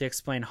to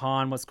explain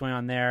Han what's going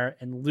on there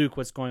and Luke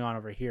what's going on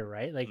over here,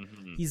 right? Like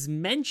he's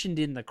mentioned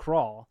in the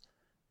crawl,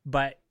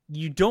 but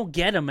you don't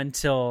get him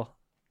until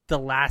the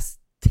last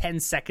 10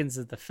 seconds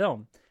of the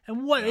film.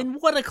 And what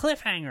a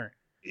cliffhanger.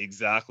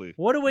 Exactly.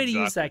 What a way to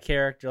use that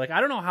character. Like, I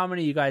don't know how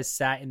many of you guys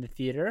sat in the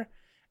theater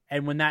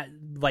and when that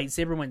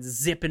lightsaber went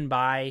zipping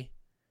by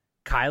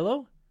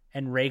Kylo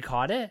and Rey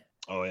caught it.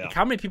 Oh yeah. Like,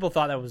 how many people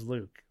thought that was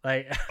Luke?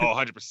 Like,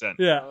 100%.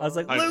 Yeah, I was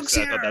like, Luke's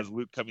here. I thought that was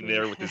Luke coming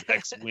there with his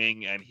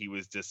X-wing, and he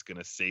was just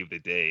gonna save the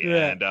day.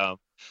 Yeah.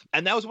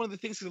 And that was one of the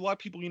things because a lot of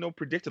people, you know,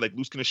 predicted like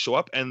Luke's gonna show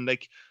up, and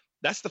like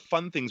that's the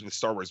fun things with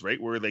Star Wars,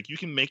 right? Where like you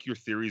can make your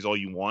theories all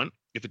you want.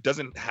 If it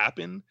doesn't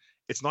happen,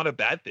 it's not a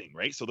bad thing,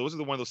 right? So those are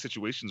one of those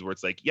situations where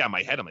it's like, yeah, in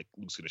my head, I'm like,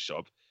 Luke's gonna show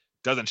up,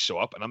 doesn't show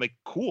up, and I'm like,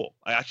 cool.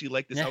 I actually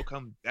like this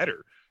outcome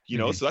better, you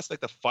know. So that's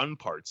like the fun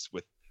parts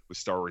with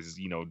Star Wars is,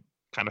 you know,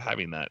 kind of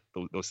having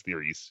those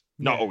theories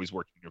not always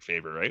working in your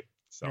favor, right?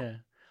 So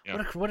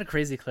what a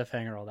crazy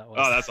cliffhanger all that was.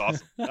 Oh, that's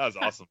awesome. That was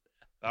awesome.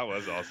 That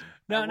was awesome.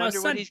 I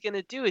wonder what he's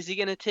gonna do. Is he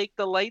gonna take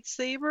the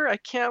lightsaber? I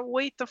can't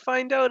wait to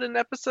find out in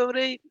episode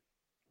 8.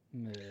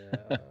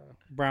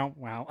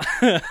 Wow.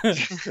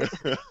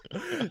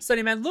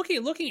 Sonny, man,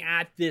 looking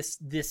at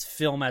this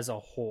film as a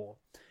whole,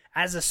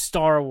 as a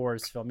Star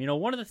Wars film, you know,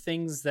 one of the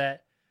things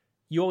that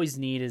you always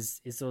need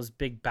is those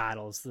big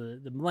battles,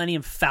 the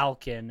Millennium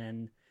Falcon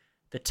and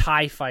the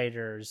TIE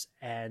fighters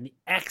and the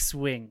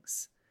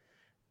X-Wings.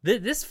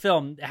 This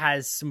film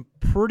has some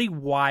pretty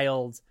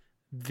wild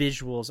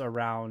visuals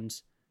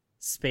around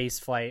space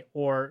flight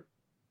or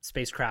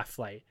spacecraft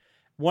flight.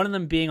 One of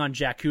them being on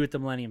Jakku at the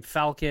Millennium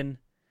Falcon.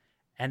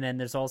 And then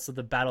there's also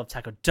the Battle of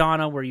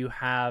Takodana where you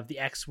have the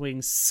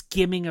X-Wings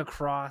skimming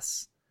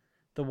across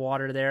the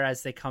water there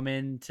as they come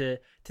in to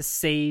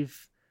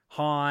save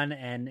Han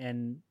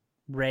and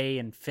Rey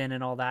and Finn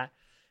and all that.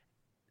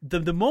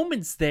 The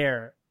moments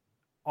there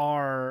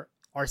are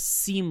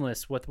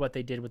seamless with what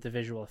they did with the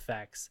visual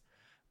effects,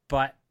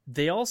 but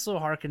they also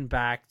harken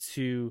back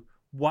to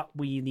what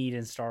we need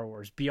in Star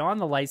Wars. Beyond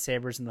the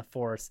lightsabers and the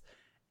Force,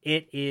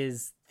 it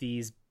is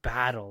these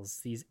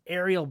battles, these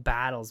aerial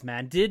battles,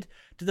 man. Did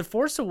the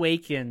Force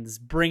Awakens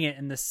bring it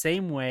in the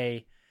same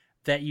way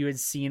that you had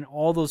seen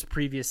all those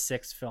previous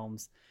 6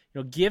 films?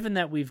 You know, given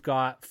that we've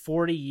got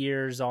 40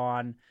 years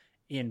on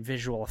in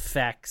visual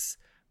effects,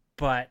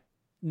 but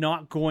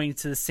not going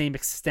to the same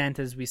extent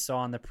as we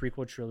saw in the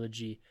prequel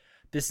trilogy,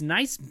 this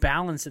nice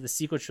balance that the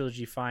sequel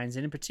trilogy finds,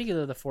 and in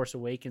particular The Force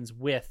Awakens,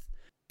 with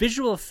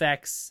visual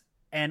effects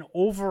and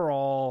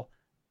overall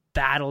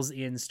battles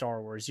in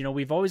Star Wars. You know,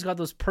 we've always got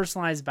those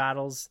personalized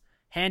battles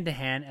hand to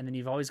hand, and then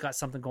you've always got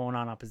something going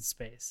on up in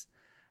space.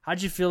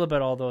 How'd you feel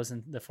about all those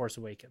in The Force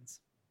Awakens?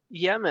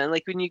 Yeah, man.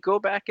 Like when you go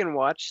back and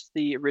watch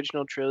the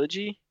original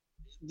trilogy,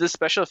 the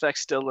special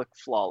effects still look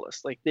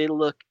flawless. Like they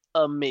look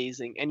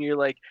amazing. And you're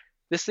like,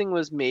 this thing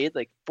was made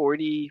like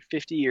 40,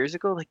 50 years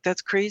ago. Like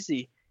that's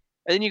crazy.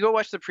 And then you go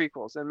watch the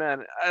prequels, and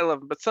man, I love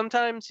them. But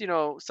sometimes, you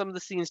know, some of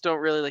the scenes don't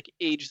really like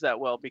age that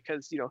well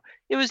because, you know,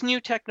 it was new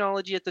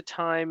technology at the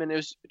time and it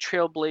was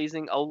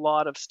trailblazing a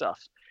lot of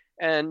stuff.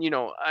 And, you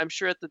know, I'm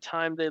sure at the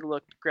time they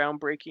looked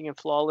groundbreaking and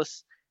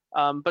flawless.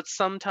 But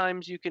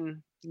sometimes you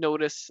can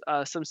notice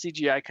some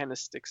CGI kind of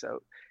sticks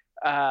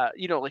out,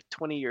 you know, like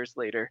 20 years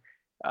later.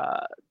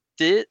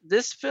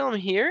 This film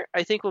here,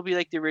 I think, will be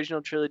like the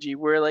original trilogy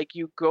where like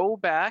you go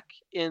back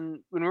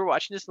when we're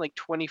watching this in like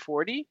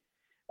 2040.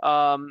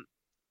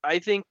 I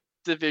think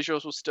the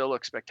visuals will still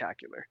look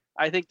spectacular.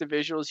 I think the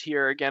visuals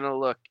here are going to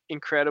look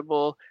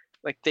incredible.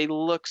 Like they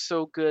look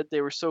so good.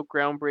 They were so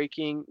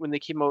groundbreaking when they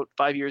came out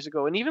 5 years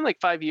ago. And even like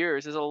 5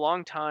 years is a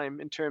long time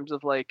in terms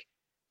of like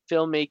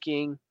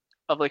filmmaking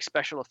of like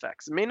special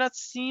effects. It may not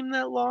seem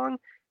that long,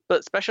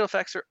 but special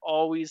effects are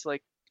always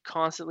like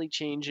constantly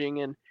changing.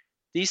 And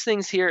these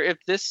things here, if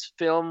this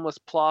film was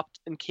plopped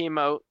and came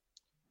out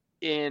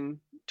in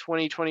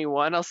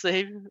 2021, I'll say,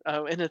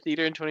 in a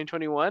theater in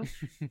 2021,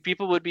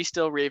 people would be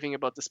still raving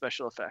about the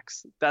special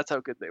effects. That's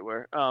how good they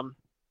were.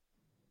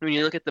 When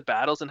you look at the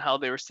battles and how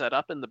they were set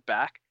up in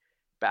the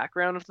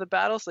background of the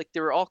battles, like they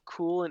were all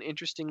cool and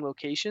interesting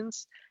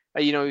locations.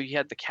 You know, you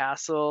had the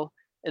castle,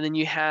 and then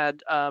you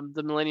had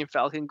the Millennium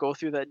Falcon go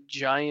through that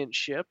giant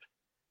ship.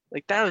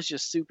 Like that was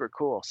just super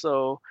cool.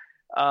 So,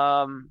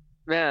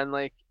 man,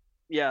 like,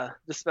 yeah,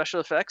 the special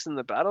effects and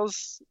the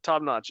battles,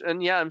 top notch.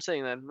 And yeah, I'm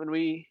saying that when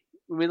we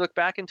look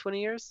back in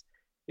 20 years,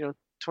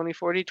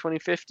 2040,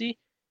 2050,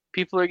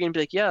 people are gonna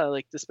be like, yeah,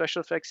 like the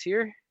special effects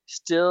here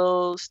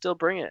still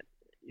bring it.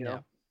 You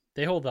know,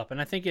 they hold up.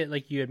 And I think it,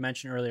 like you had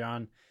mentioned earlier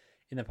on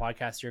in the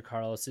podcast here,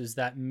 Carlos, is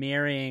that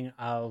marrying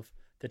of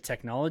the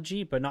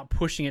technology, but not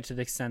pushing it to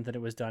the extent that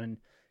it was done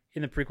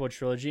in the prequel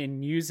trilogy,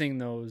 and using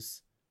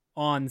those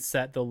on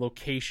set, the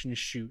location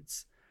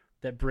shoots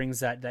that brings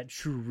that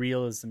true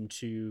realism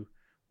to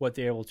what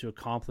they're able to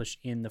accomplish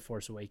in The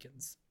Force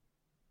Awakens.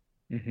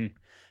 Mm-hmm.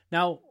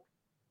 Now,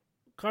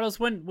 Carlos,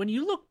 when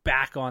you look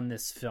back on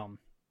this film,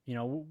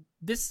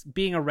 this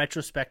being a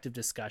retrospective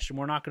discussion,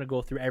 we're not going to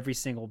go through every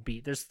single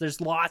beat.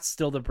 There's lots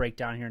still to break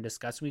down here and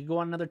discuss. We could go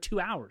on another 2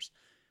 hours.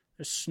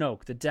 There's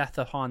Snoke, the death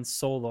of Han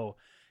Solo,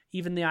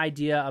 even the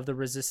idea of the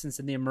Resistance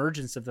and the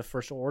emergence of the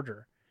First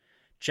Order,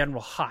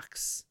 General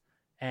Hux,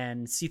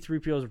 and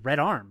C-3PO's red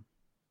arm.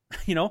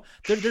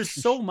 There's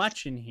so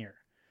much in here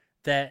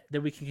that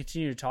we can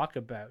continue to talk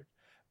about.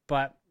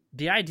 But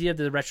the idea of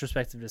the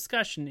retrospective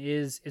discussion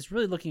is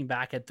really looking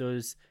back at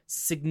those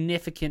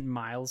significant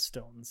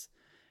milestones.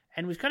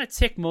 And we've kind of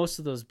ticked most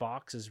of those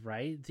boxes,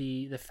 right?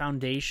 The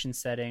foundation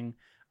setting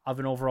of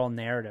an overall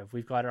narrative.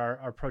 We've got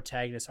our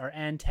protagonist, our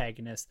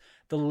antagonist,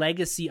 the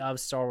legacy of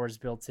Star Wars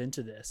built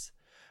into this.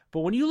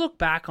 But when you look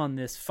back on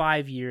this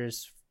 5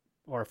 years,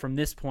 or from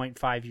this point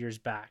 5 years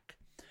back,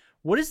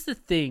 what is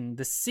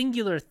the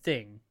singular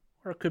thing,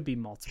 or it could be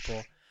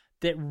multiple,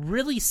 that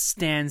really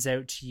stands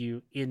out to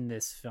you in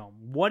this film?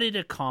 What it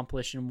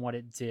accomplished and what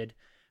it did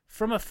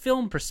from a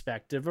film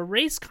perspective,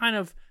 erase kind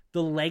of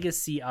the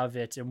legacy of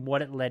it and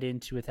what it led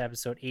into with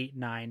episode 8,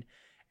 9,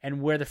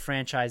 and where the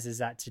franchise is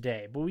at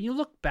today. But when you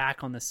look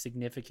back on the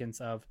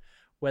significance of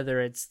whether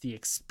it's the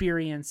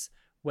experience,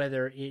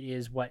 whether it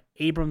is what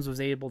Abrams was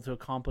able to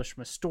accomplish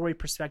from a story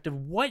perspective,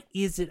 what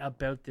is it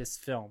about this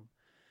film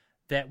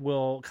that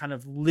will kind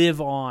of live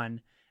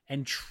on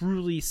and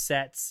truly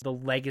sets the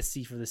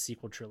legacy for the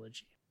sequel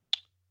trilogy?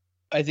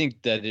 I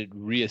think that it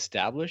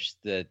reestablished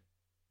that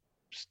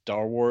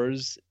Star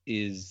Wars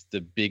is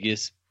the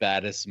biggest,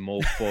 baddest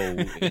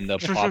mofo in the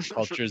pop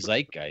culture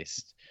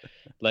zeitgeist.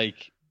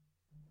 Like,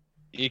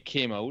 it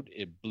came out,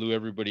 it blew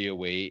everybody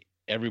away,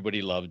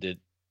 everybody loved it,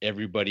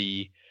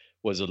 everybody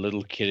was a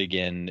little kid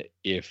again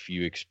if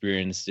you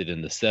experienced it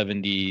in the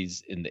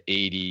 70s, in the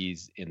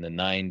 80s, in the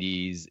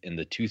 90s, in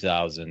the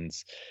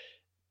 2000s.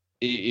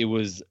 It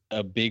was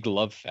a big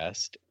love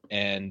fest,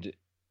 and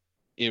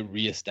it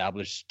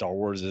reestablished Star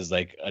Wars as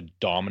like a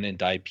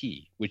dominant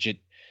IP, which it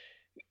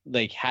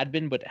like had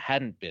been but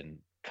hadn't been,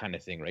 kind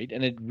of thing, right?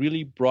 And it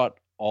really brought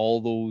all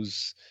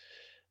those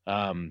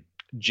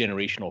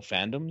generational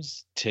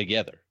fandoms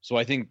together. So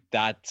I think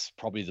that's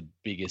probably the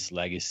biggest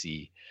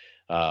legacy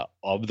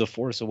of The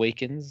Force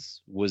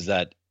Awakens, was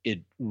that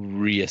it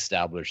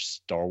reestablished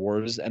Star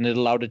Wars, and it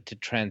allowed it to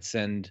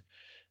transcend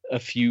a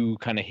few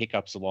kind of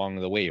hiccups along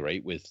the way,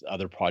 right? With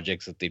other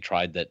projects that they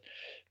tried that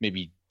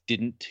maybe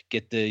didn't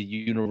get the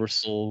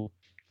universal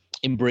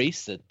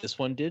embrace that this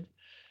one did,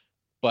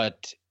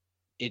 but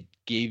it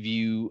gave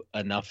you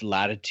enough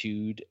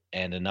latitude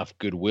and enough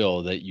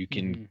goodwill that you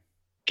can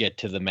get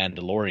to the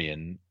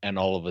Mandalorian, and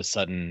all of a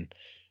sudden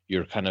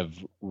you're kind of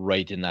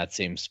right in that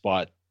same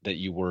spot that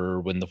you were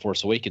when The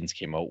Force Awakens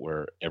came out,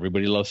 where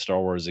everybody loves Star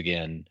Wars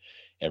again.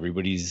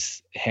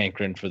 Everybody's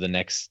hankering for the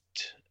next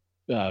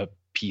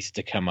piece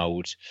to come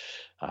out.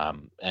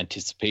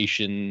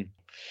 Anticipation.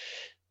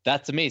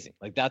 That's amazing.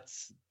 Like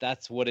that's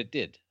what it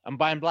did. I'm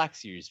buying Black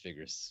Series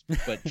figures,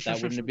 but that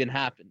wouldn't have been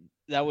happened.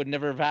 That would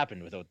never have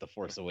happened without The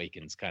Force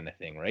Awakens, kind of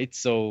thing, right?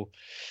 So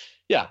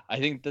yeah, I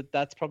think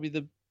that's probably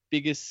the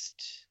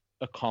biggest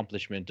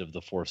accomplishment of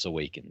The Force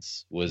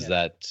Awakens, was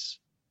that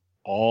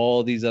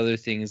all these other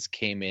things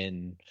came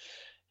in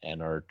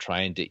and are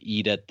trying to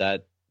eat at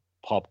that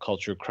pop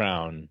culture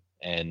crown.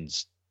 And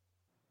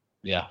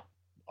yeah,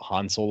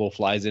 Han Solo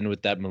flies in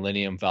with that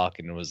Millennium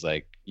Falcon and was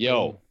like,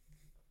 yo,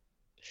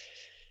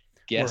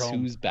 guess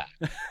who's back?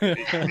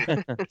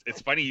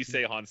 It's funny you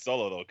say Han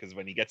Solo, though, because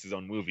when he gets his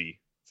own movie,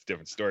 it's a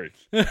different story.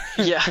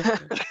 Yeah.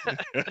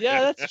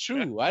 Yeah, that's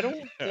true. I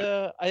don't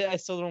I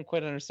still don't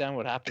quite understand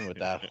what happened with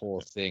that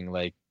whole thing.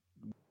 Like,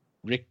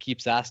 Rick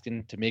keeps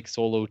asking to make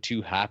Solo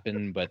 2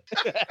 happen, but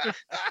he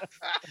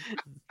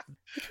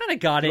kind of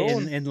got it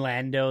in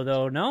Lando,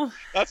 though, no?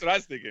 That's what I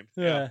was thinking.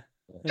 Yeah.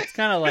 It's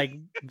kind of like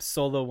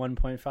Solo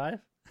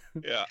 1.5.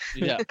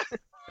 Yeah.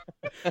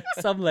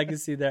 Some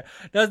legacy there.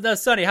 Now,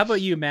 Sonny, how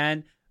about you,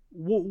 man?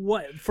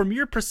 What from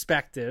your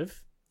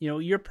perspective,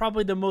 you're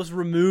probably the most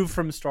removed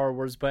from Star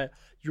Wars, but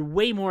you're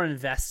way more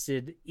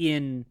invested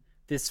in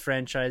this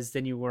franchise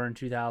than you were in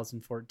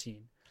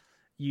 2014.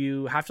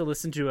 You have to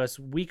listen to us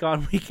week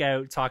on, week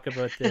out, talk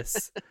about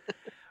this.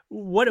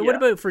 What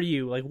about for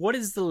you? Like, what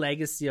is the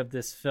legacy of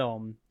this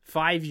film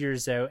 5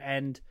 years out?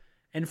 And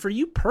for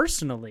you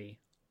personally,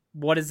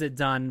 what has it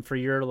done for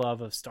your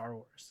love of Star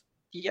Wars?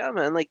 Yeah,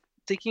 man. Like,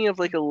 thinking of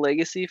like a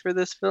legacy for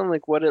this film,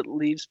 like what it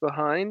leaves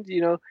behind,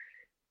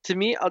 to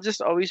me, I'll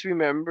just always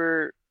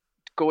remember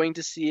going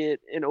to see it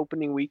in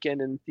opening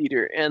weekend in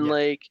theater, and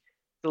like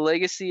the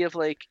legacy of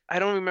like, I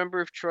don't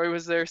remember if Troy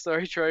was there.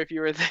 Sorry, Troy, if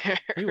you were there.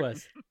 He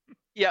was.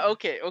 Yeah,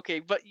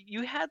 okay, but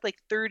you had like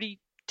 30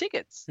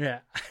 tickets. Yeah.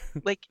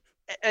 Like,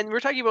 and we're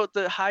talking about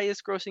the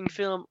highest grossing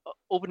film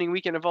opening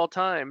weekend of all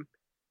time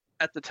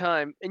at the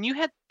time, and you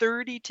had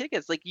 30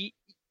 tickets. Like,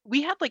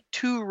 we had like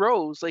 2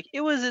 rows. Like,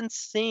 it was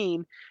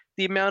insane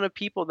the amount of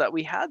people that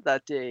we had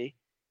that day.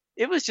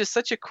 It was just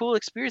such a cool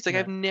experience. Like,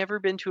 I've never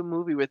been to a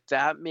movie with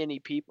that many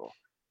people.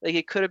 Like,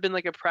 it could have been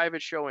like a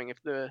private showing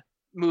if the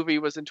movie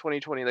was in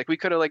 2020. Like, we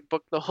could have like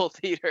booked the whole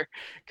theater.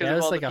 Yeah, it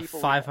was like a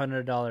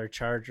 $500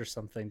 charge or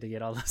something to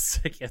get all those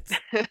tickets.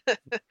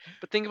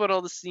 But think about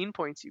all the scene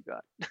points you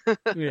got.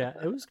 Yeah,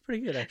 it was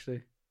pretty good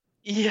actually.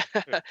 Yeah,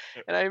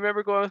 and I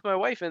remember going with my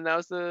wife, and that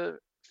was the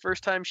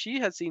first time she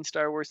had seen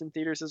Star Wars in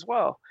theaters as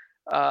well.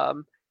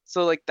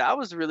 So like that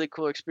was a really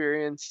cool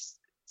experience.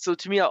 So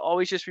to me, I'll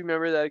always just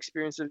remember that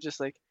experience of just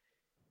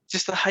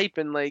the hype,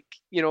 and like,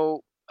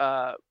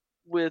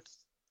 with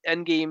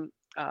Endgame,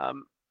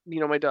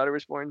 my daughter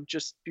was born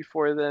just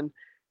before then,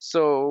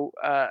 so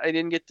I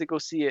didn't get to go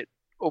see it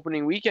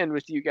opening weekend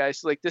with you guys.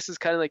 So like this is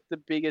kind of like the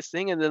biggest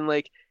thing, and then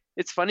like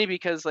it's funny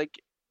because like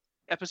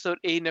episode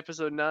 8 and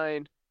episode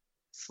 9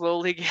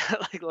 slowly get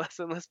like less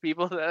and less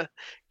people that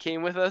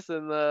came with us,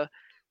 and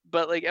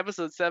but like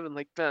episode 7,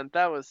 like, man,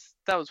 that was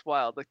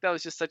wild. Like that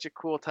was just such a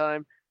cool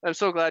time. I'm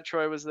so glad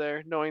Troy was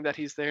there, knowing that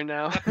he's there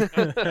now.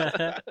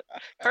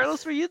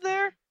 Carlos, were you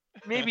there?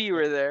 Maybe you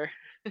were there.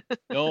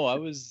 No, I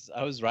was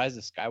Rise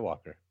of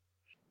Skywalker.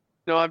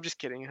 No, I'm just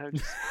kidding.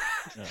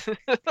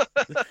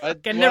 I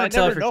can never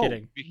tell if you're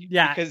kidding.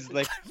 Yeah, because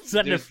like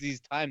there's these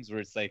times where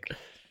it's like,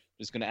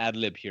 just gonna ad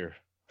lib here.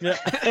 Yeah,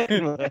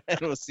 and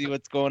we'll see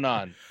what's going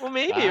on. Well,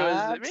 maybe it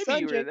was. Maybe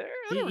you were there.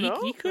 I don't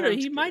know. He could have.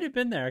 He might have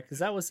been there because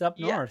that was up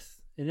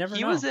north. You never know.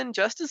 He was in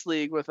Justice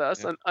League with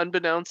us,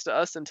 unbeknownst to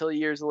us until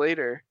years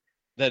later.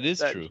 That is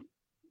true.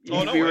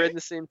 We were in the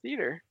same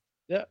theater.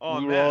 Yeah,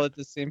 we were all at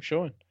the same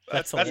showing.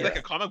 That's like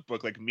a comic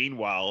book. Like,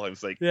 meanwhile,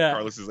 it's like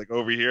Carlos is like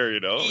over here,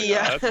 Like,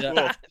 yeah,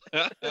 that's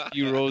cool.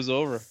 You rose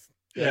over.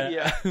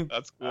 Yeah.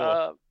 That's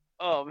cool.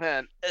 Oh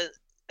man,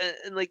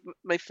 and like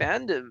my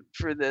fandom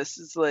for this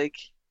is like,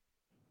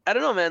 I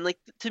don't know, man. Like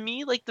to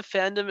me, like the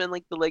fandom and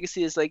like the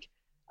legacy is like,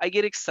 I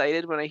get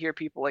excited when I hear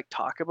people like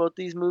talk about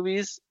these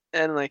movies,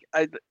 and like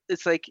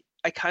it's like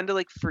I kind of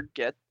like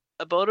forget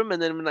about them,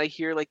 and then when I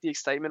hear like the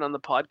excitement on the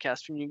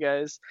podcast from you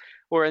guys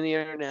or on the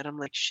internet, I'm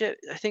like, shit,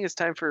 I think it's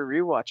time for a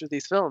rewatch of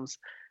these films.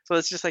 So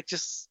it's just like,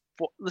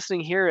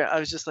 listening here, I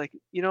was just like,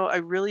 I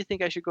really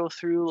think I should go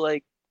through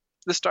like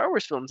the Star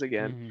Wars films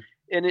again. Mm-hmm.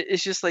 And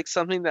it's just like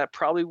something that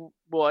probably,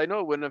 well, I know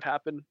it wouldn't have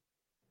happened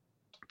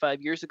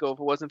 5 years ago if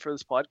it wasn't for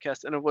this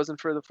podcast and it wasn't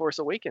for The Force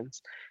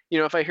Awakens.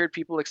 If I heard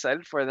people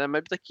excited for them,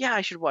 I'd be like, yeah,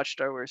 I should watch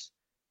Star Wars.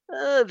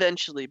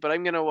 Eventually, but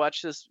I'm gonna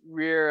watch this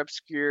rare,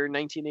 obscure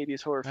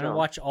 1980s horror film. I'm gonna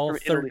watch all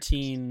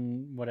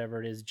 13,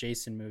 whatever it is,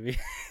 Jason movies.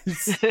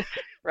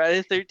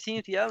 Friday the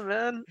 13th, yeah,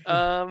 man.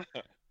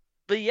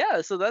 But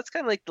yeah, so that's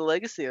kind of like the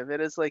legacy of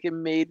it. Is like it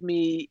made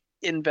me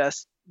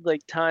invest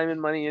like time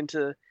and money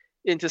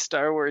into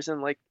Star Wars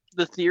and like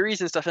the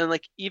theories and stuff. And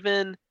like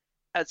even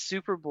at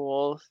Super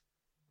Bowl,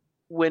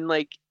 when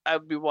like I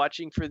would be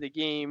watching for the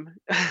game,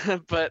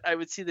 but I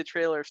would see the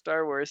trailer of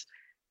Star Wars,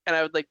 and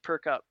I would like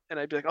perk up, and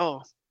I'd be like,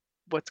 oh,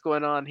 what's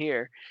going on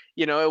here?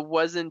 It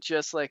wasn't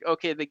just like,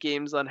 okay, the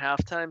game's on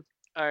halftime.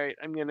 All right,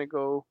 I'm going to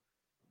go.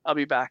 I'll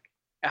be back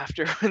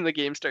after when the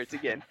game starts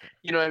again.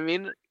 You know what I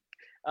mean?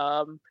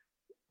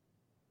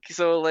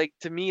 So like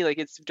to me, like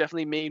it's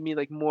definitely made me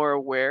like more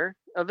aware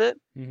of it.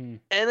 Mm-hmm.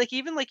 And like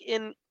even like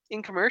in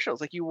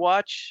commercials, like you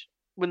watch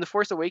when The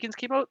Force Awakens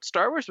came out,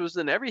 Star Wars was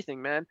in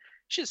everything, man.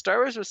 Shit, Star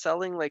Wars was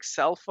selling like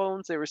cell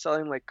phones. They were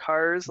selling like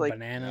cars, like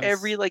bananas.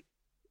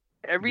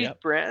 Every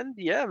brand,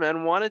 yeah,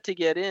 man, wanted to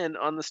get in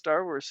on the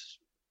Star Wars,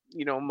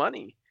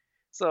 money.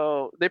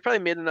 So they probably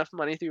made enough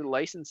money through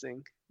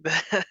licensing.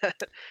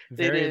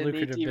 Very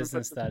lucrative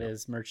business that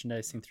is,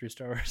 merchandising through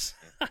Star Wars.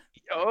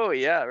 Oh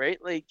yeah, right.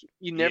 Like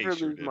you never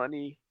lose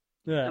money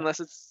unless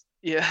it's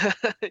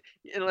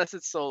unless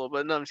it's solo.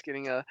 But no, I'm just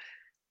kidding.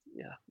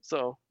 Yeah.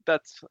 So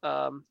that's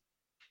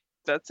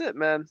it,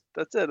 man.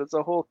 That's it. It's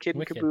a whole kit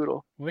and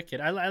caboodle.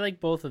 Wicked. I like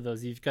both of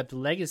those. You've got the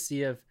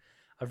legacy of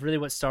really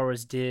what Star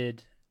Wars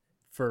did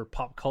for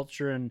pop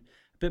culture, and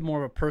a bit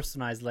more of a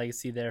personalized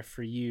legacy there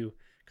for you,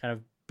 kind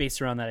of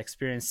based around that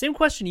experience. Same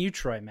question to you,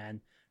 Troy, man.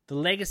 The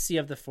legacy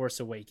of The Force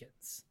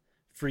Awakens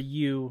for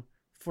you,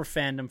 for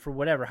fandom, for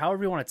whatever,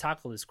 however you want to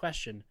tackle this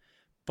question,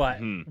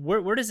 but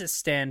where does it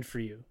stand for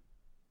you?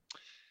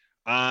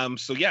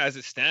 So yeah, as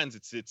it stands,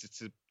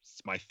 it's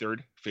my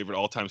third favorite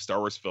all-time Star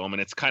Wars film,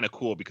 and it's kind of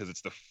cool because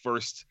it's the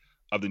first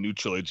of the new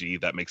trilogy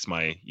that makes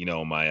my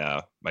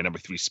my number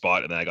 3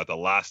 spot, and then I got the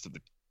last of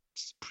the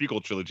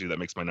prequel trilogy that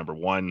makes my number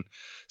one,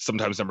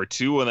 sometimes number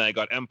two, and then I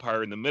got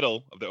Empire in the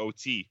middle of the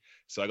OT.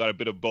 So I got a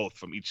bit of both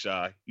from each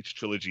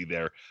trilogy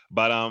there.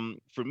 But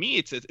for me,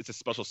 it's a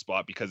special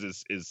spot because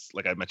is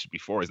like I mentioned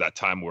before, is that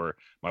time where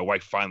my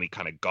wife finally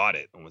kind of got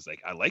it and was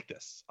like, I like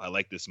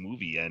this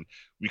movie, and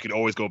we could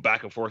always go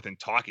back and forth and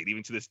talk it,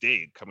 even to this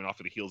day, coming off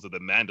of the heels of the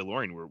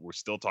Mandalorian, we're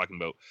still talking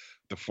about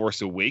the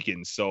Force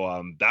Awakens.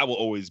 So that will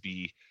always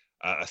be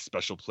a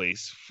special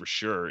place for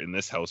sure in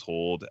this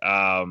household.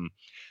 Kind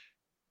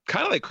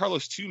of like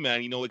Carlos too,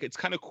 man. You know, like it's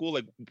kind of cool,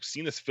 like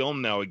seeing this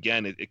film now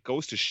again. It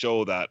goes to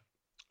show that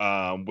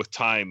with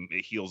time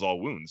it heals all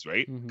wounds,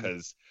 right?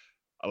 Because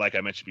like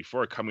I mentioned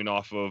before, coming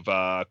off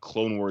of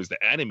Clone Wars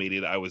the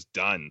animated, I was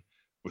done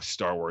with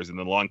Star Wars, and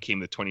then along came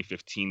the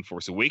 2015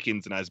 Force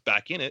Awakens, and I was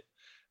back in it,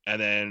 and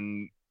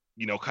then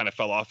kind of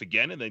fell off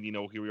again, and then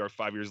here we are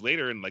 5 years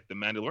later, and like the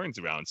Mandalorian's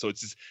around. So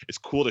it's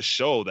cool to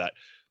show that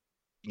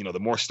the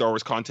more Star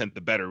Wars content,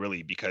 the better,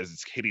 really, because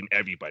it's hitting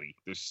everybody.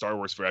 There's Star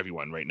Wars for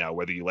everyone right now,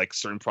 whether you like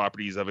certain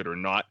properties of it or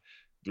not.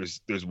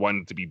 There's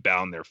one to be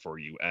bound there for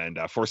you, and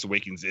Force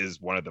Awakens is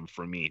one of them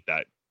for me.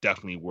 That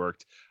definitely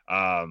worked.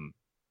 I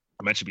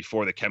mentioned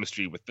before the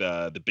chemistry with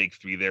the big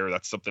three there.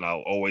 That's something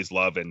I'll always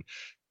love, and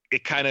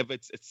it's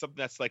something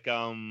that's like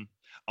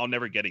I'll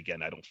never get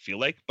again. I don't feel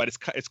like, but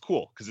it's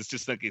cool because it's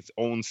just like its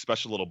own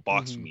special little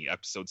box for me.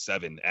 Episode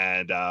 7,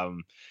 and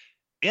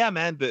yeah,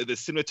 man, the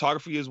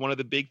cinematography is one of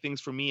the big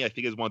things for me. I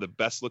think it's one of the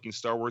best looking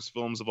Star Wars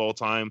films of all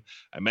time.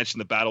 I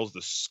mentioned the battles.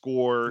 The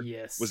score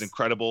was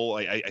incredible.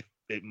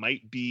 It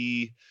might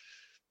be,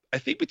 I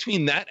think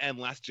between that and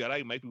Last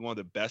Jedi, it might be one of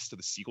the best of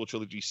the sequel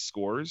trilogy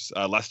scores.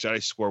 Last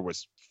Jedi score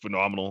was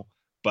phenomenal,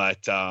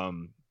 but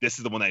this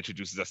is the one that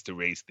introduces us to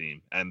Rey's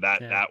theme, and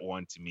that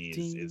one to me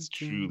is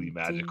truly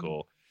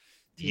magical.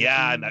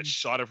 And that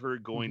shot of her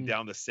going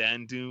down the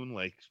sand dune,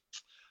 like,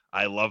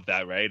 I love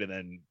that, right? And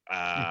then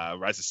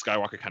Rise of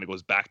Skywalker kind of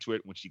goes back to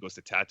it when she goes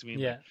to Tatooine.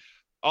 Yeah, like,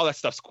 all that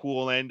stuff's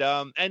cool. And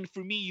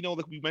for me,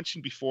 like we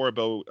mentioned before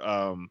about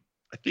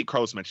I think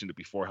Carlos mentioned it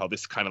before, how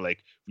this kind of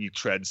like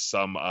retreads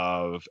some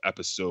of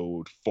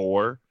episode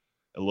 4,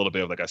 a little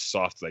bit of like a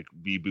soft like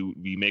reboot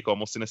remake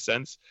almost in a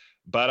sense.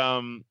 But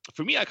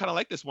for me, I kind of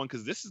like this one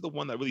because this is the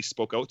one that really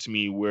spoke out to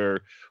me,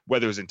 where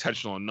whether it's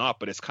intentional or not,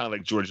 but it's kind of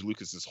like George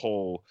Lucas's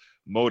whole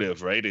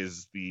motive, right?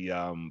 Is the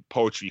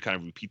poetry kind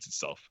of repeats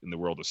itself in the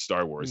world of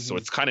Star Wars. So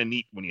it's kind of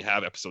neat when you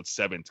have episode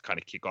 7 to kind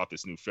of kick off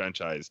this new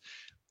franchise.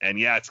 And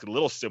yeah, it's a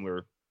little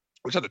similar,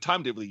 which at the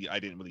time I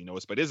didn't really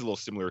notice, but it is a little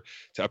similar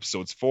to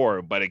episodes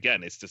 4. But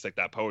again, it's just like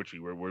that poetry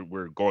where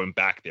we're going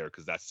back there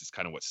because that's just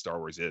kind of what Star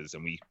Wars is,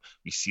 and we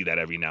see that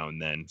every now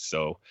and then.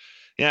 So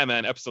yeah,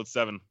 man, episode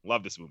 7,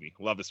 love this movie.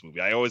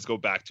 I always go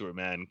back to it,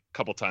 man, a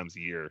couple times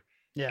a year.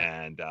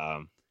 And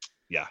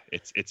yeah,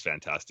 it's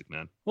fantastic,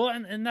 man. Well,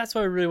 and that's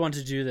why I really want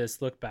to do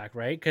this look back,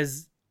 right?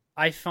 Because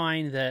I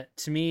find that,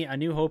 to me, A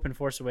New Hope and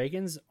Force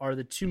Awakens are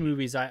the two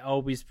movies I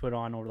always put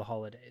on over the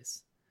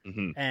holidays.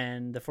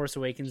 And The Force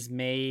Awakens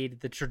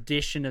made the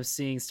tradition of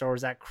seeing Star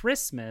Wars at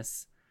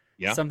Christmas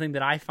something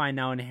that I find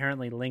now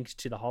inherently linked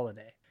to the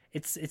holiday.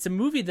 It's a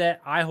movie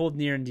that I hold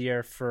near and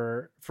dear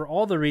for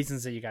all the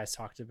reasons that you guys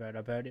talked about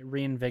it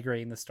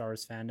reinvigorating the Star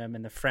Wars fandom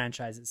and the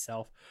franchise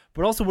itself,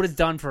 but also what it's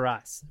done for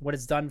us. What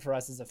it's done for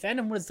us as a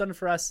fandom, what it's done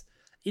for us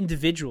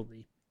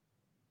individually.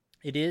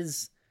 It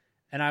is,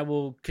 and I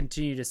will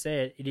continue to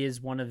say it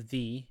is one of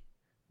the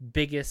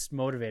biggest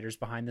motivators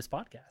behind this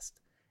podcast,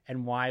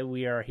 and why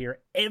we are here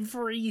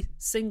every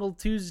single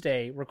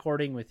Tuesday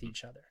recording with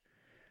each other.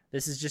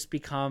 This has just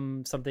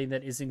become something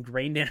that is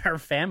ingrained in our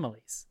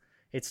families.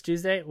 It's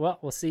Tuesday. Well,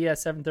 we'll see you at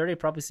 7:30.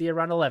 Probably see you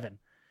around 11.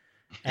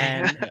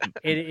 And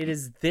it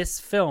is this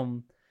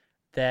film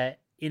that,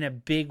 in a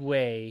big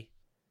way,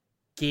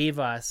 gave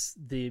us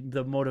the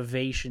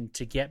motivation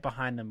to get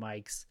behind the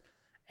mics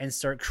and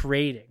start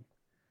creating.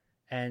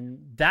 And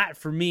that,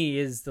 for me,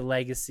 is the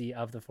legacy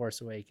of The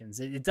Force Awakens.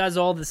 It does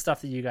all the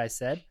stuff that you guys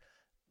said,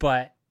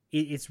 but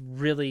it's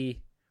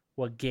really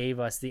what gave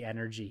us the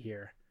energy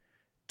here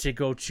to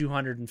go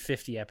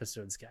 250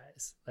 episodes,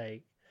 guys.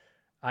 Like,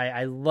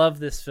 I love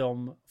this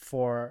film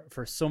for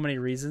so many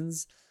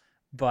reasons,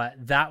 but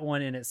that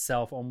one in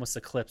itself almost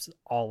eclipses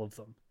all of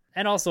them.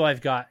 And also,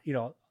 I've got,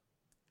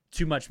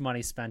 too much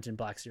money spent in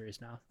Black Series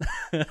now.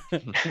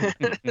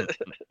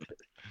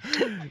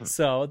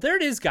 So there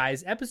it is,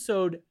 guys.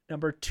 Episode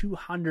number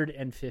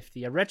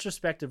 250, a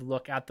retrospective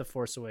look at The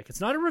Force Awakens.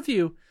 It's not a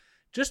review,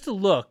 just a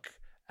look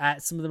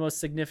at some of the most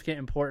significant,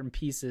 important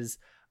pieces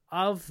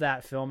of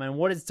that film and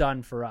what it's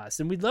done for us.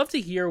 And we'd love to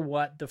hear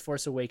what The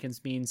Force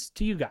Awakens means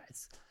to you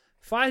guys.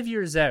 5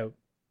 years out,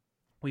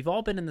 we've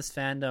all been in this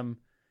fandom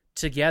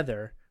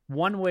together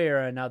one way or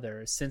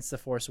another since The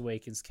Force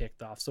Awakens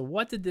kicked off. So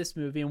what did this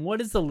movie and what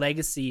is the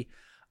legacy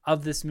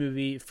of this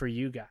movie for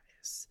you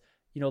guys?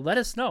 Let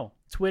us know.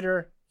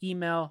 Twitter,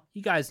 email,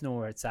 you guys know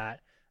where it's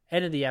at.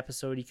 End of the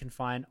episode, you can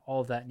find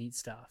all of that neat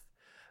stuff.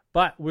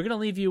 But we're going to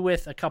leave you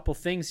with a couple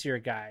things here,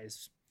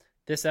 guys.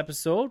 This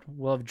episode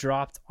will have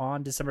dropped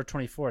on December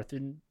 24th.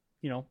 And,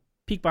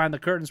 peek behind the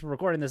curtains, we're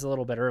recording this a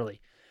little bit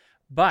early.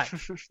 But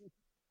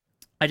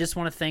I just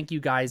want to thank you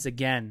guys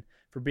again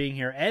for being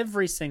here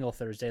every single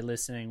Thursday,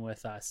 listening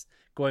with us,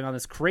 going on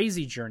this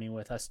crazy journey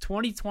with us.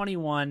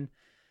 2021,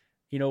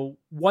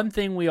 one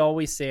thing we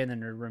always say in the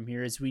Nerd Room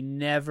here is we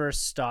never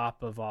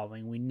stop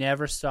evolving. We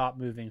never stop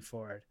moving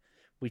forward.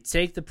 We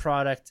take the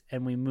product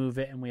and we move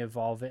it and we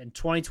evolve it. And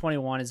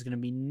 2021 is going to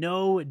be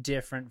no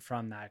different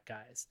from that,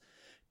 guys.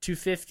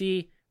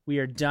 250, we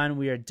are done.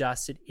 We are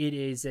dusted. It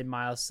is a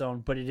milestone,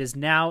 but it is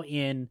now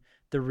in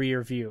the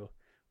rear view.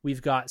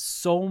 We've got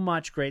so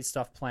much great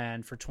stuff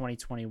planned for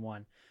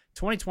 2021.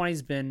 2020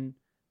 has been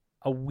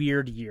a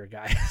weird year,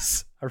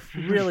 guys. A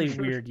really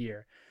weird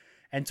year.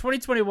 And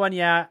 2021,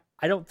 I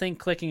don't think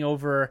clicking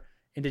over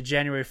into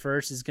January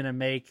 1st is going to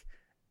make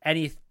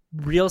any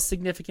real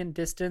significant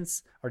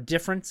distance or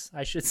difference,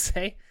 I should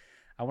say.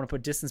 I want to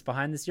put distance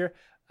behind this year.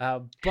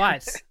 But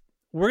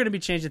we're going to be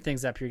changing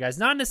things up here, guys.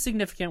 Not in a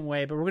significant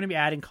way, but we're going to be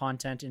adding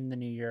content in the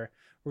new year.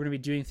 We're going to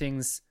be doing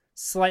things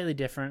slightly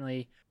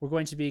differently. We're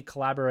going to be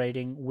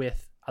collaborating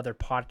with other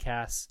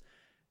podcasts,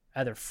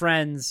 other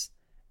friends,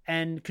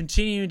 and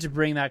continuing to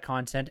bring that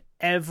content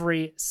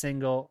every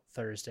single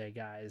Thursday,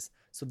 guys.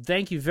 So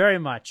thank you very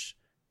much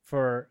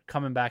for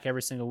coming back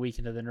every single week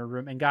into the Nerd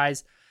Room. And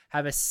guys,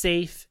 have a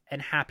safe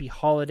and happy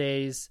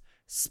holidays.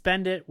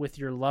 Spend it with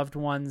your loved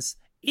ones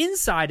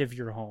inside of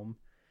your home.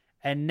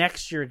 And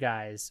next year,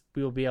 guys,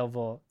 we will be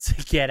able to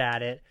get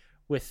at it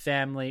with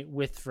family,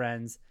 with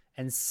friends,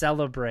 and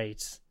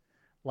celebrate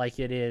like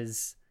it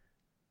is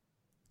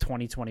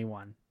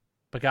 2021.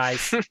 But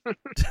guys,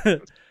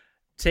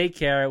 take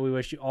care. We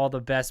wish you all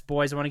the best.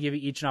 Boys, I want to give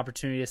you each an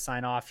opportunity to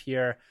sign off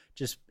here.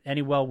 Just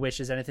any well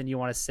wishes, anything you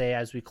want to say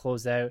as we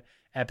close out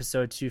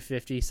episode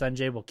 250.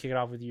 Sanjay, we'll kick it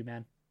off with you,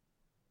 man.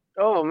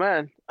 Oh,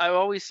 man. I'm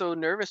always so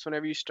nervous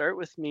whenever you start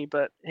with me,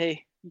 but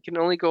hey, you can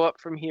only go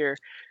up from here.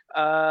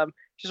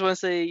 Just want to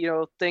say,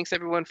 thanks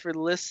everyone for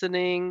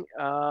listening.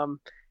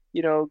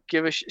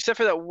 Except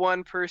for that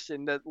one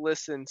person that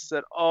listens,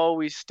 that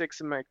always sticks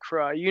in my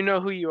craw. You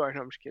know who you are.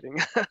 No, I'm just kidding.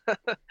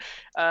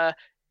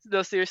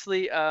 No,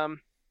 seriously,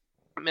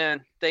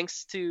 man,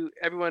 thanks to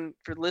everyone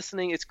for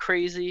listening. It's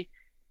crazy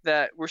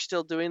that we're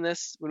still doing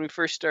this. When we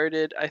first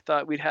started, I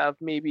thought we'd have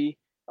maybe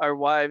our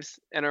wives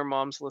and our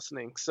moms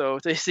listening. So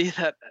to see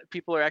that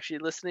people are actually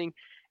listening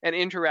and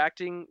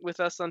interacting with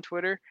us on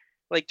Twitter,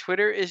 like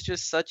Twitter is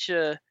just such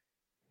a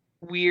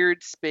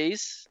weird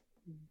space,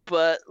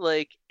 but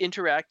like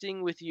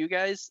interacting with you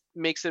guys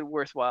makes it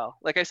worthwhile.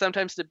 Like I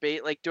sometimes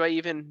debate, like, do I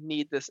even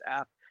need this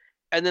app?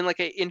 And then like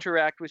I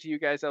interact with you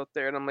guys out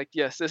there and I'm like,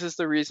 yes, this is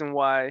the reason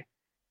why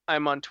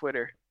I'm on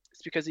Twitter.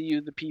 It's because of you,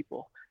 the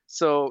people.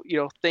 So,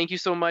 thank you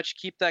so much.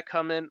 Keep that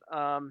coming.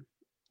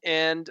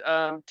 And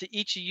to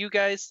each of you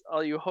guys,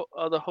 all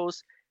the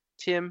hosts,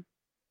 Tim,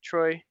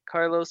 Troy,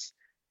 Carlos,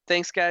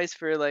 thanks guys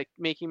for like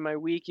making my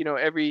week.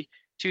 Every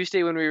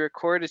Tuesday when we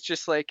record, it's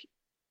just like,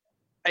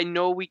 I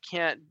know we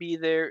can't be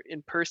there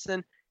in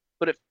person,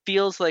 but it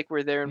feels like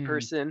we're there in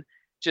person,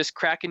 just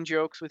cracking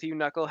jokes with you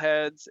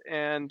knuckleheads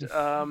and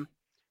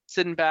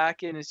sitting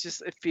back. And it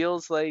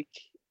feels like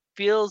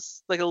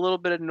a little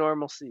bit of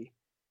normalcy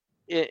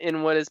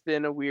in what has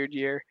been a weird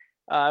year.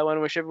 I want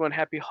to wish everyone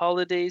happy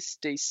holidays.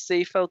 Stay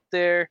safe out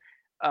there.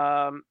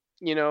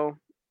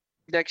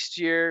 Next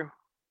year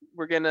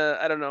we're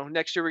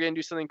gonna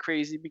do something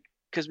crazy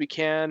because we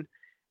can.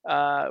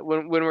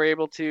 When we're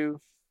able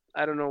to,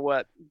 I don't know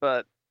what,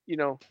 but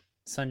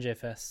Sanjay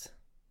Fest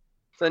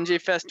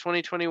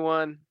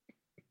 2021.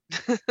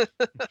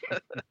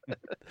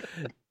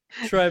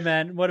 Troy,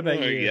 man, what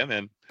about you? Yeah,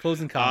 man.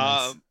 Closing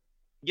comments.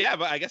 Yeah,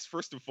 but I guess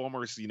first and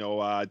foremost,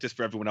 just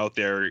for everyone out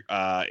there,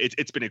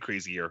 it's been a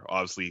crazy year.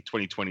 Obviously,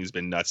 2020 has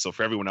been nuts. So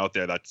for everyone out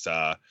there that's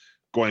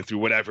going through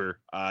whatever,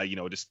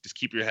 just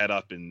keep your head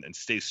up and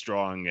stay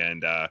strong.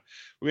 And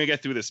we're gonna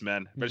get through this,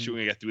 man. Eventually,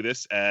 we're gonna get through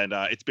this. And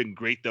it's been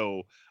great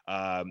though,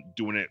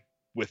 doing it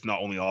with not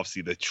only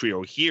obviously the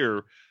trio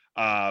here,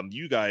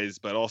 you guys,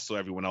 but also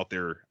everyone out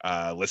there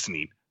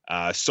listening.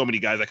 So many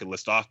guys I could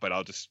list off, but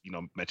I'll just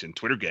mention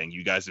Twitter gang.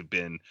 You guys have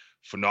been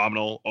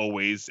phenomenal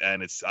always,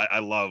 and I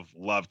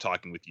love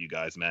talking with you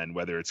guys, man.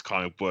 Whether it's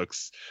comic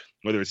books,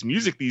 whether it's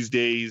music these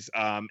days,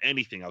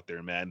 anything out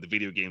there, man. The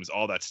video games,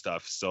 all that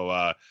stuff.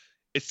 So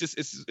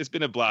it's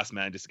been a blast,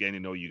 man. Just getting to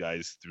know you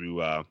guys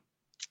through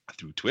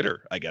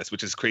Twitter, I guess,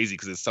 which is crazy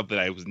because it's something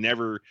I was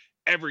never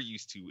ever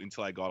used to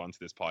until I got onto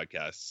this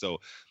podcast. So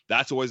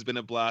that's always been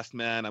a blast,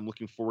 man. I'm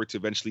looking forward to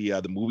eventually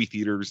the movie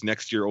theaters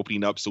next year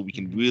opening up so we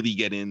can really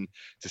get into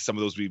some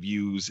of those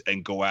reviews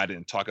and go at it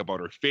and talk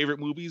about our favorite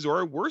movies or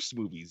our worst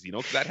movies,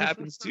 because that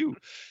happens too.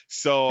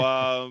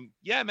 So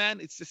yeah, man,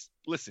 it's just,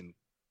 listen,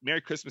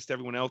 Merry Christmas to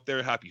everyone out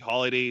there. Happy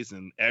holidays,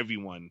 and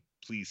everyone,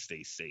 please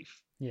stay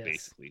safe. Yes.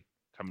 Basically,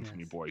 coming from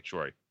your boy,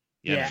 Troy.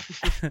 Yeah.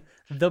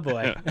 The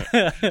boy.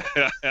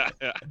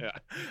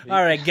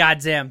 All right,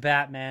 goddamn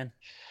Batman.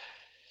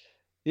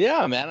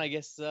 Yeah, man, I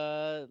guess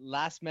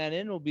last man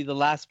in will be the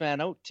last man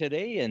out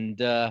today. And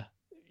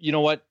you know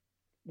what?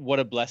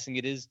 What a blessing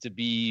it is to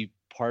be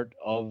part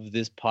of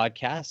this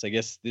podcast. I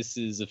guess this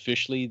is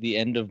officially the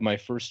end of my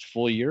first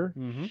full year.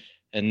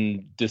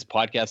 And this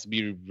podcast will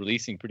be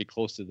releasing pretty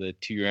close to the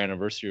 2-year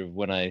anniversary of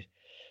when I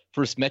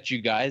first met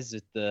you guys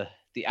at the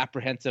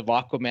apprehensive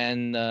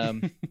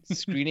Aquaman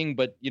screening.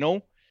 But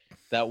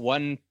that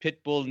one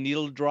Pitbull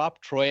needle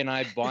drop, Troy and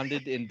I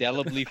bonded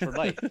indelibly for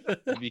life.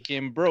 We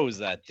became bros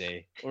that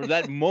day, or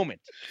that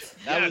moment.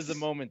 That was the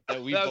moment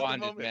that we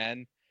bonded,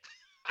 man.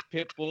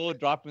 Pitbull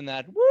dropping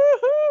that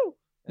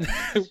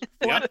woohoo!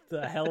 What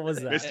the hell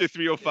was that? Mr.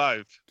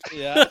 305.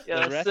 Yeah,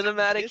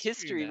 cinematic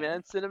history,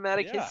 man.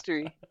 Cinematic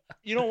history.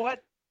 You know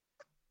what?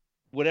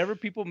 Whatever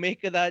people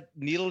make of that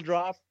needle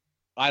drop,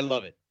 I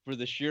love it for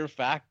the sheer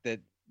fact that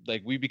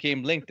we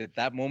became linked at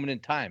that moment in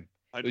time.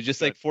 100%. It was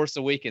just like Force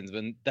Awakens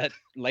when that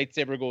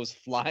lightsaber goes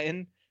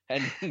flying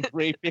and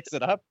Rey picks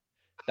it up.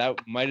 That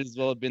might as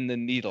well have been the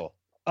needle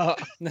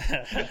in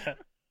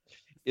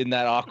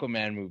that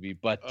Aquaman movie.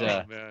 But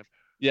man.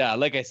 Yeah,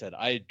 like I said,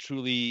 I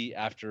truly,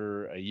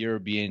 after a year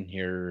of being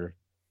here,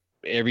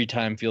 every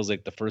time feels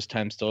like the first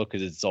time still,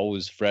 because it's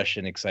always fresh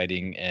and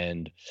exciting.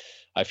 And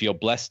I feel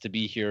blessed to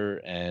be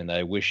here. And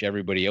I wish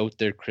everybody out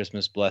there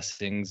Christmas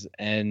blessings.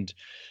 And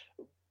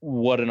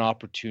what an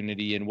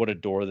opportunity and what a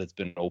door that's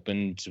been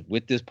opened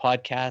with this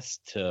podcast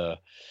to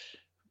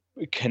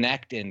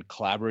connect and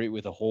collaborate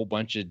with a whole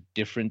bunch of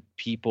different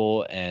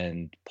people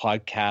and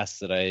podcasts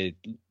that I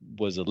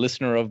was a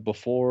listener of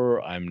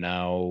before. I'm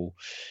now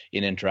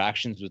in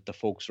interactions with the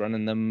folks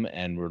running them,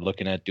 and we're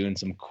looking at doing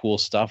some cool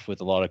stuff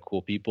with a lot of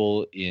cool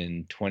people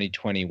in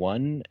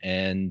 2021.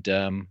 And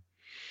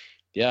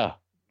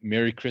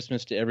Merry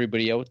Christmas to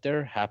everybody out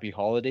there. Happy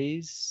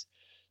holidays.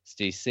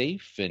 Stay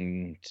safe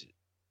and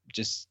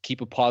just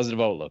keep a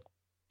positive outlook.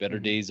 Better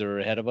days are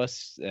ahead of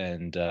us,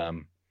 and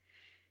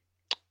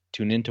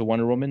tune into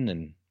Wonder Woman,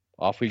 and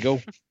off we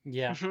go.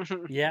 Yeah.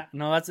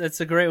 No, it's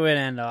a great way to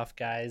end off,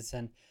 guys.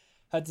 And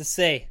I have to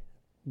say,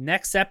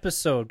 next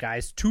episode,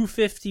 guys,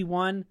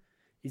 251,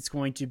 is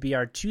going to be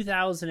our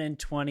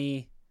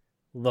 2020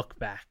 look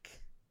back.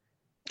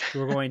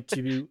 We're going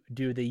to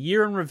do the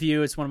year in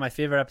review. It's one of my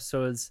favorite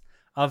episodes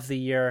of the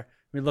year.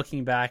 We're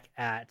looking back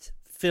at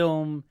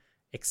film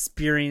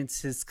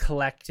experiences,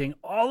 collecting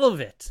all of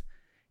it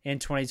in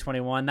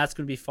 2021. That's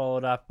going to be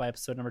followed up by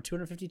episode number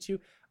 252,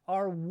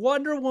 our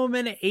Wonder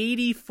Woman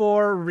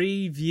 84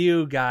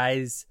 review,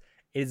 guys.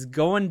 Is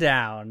going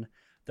down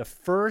the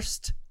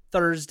first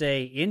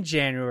Thursday in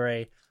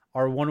January.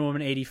 Our Wonder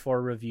Woman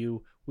 84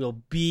 review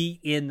will be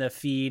in the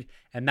feed,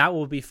 and that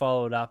will be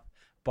followed up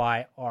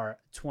by our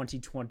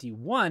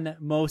 2021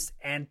 most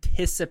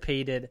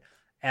anticipated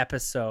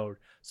episode.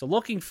 So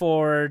looking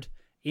forward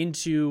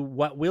into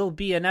what will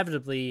be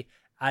inevitably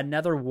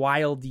another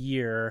wild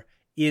year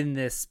in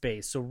this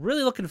space. So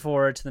really looking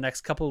forward to the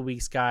next couple of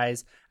weeks,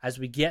 guys, as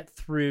we get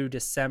through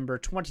December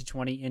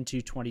 2020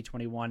 into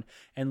 2021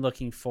 and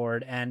looking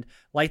forward. And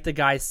like the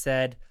guys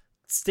said,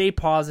 stay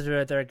positive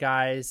out there,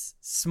 guys.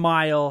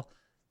 Smile.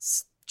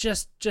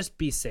 Just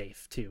be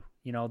safe too.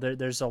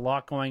 There's a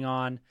lot going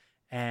on,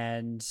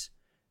 and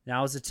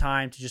now is the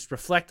time to just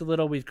reflect a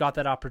little. We've got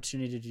that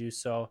opportunity to do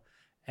so.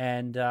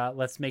 And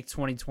let's make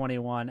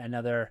 2021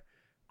 another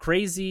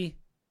crazy,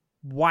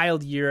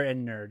 wild year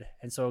in nerd.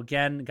 And so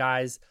again,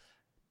 guys,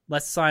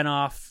 let's sign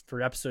off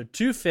for episode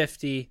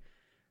 250.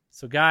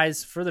 So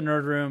guys, for the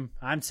Nerd Room,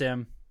 I'm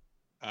Tim.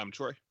 I'm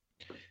Troy.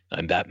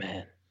 I'm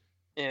Batman.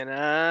 And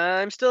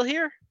I'm still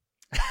here.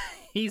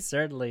 He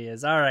certainly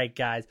is. All right,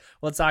 guys.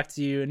 We'll talk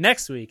to you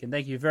next week. And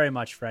thank you very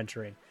much for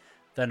entering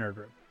the Nerd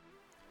Room.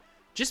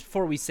 Just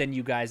before we send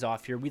you guys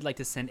off here, we'd like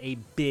to send a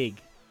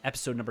big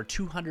episode number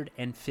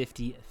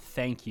 250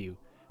 thank you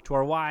to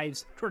our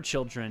wives, to our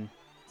children,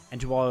 and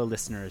to all our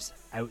listeners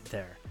out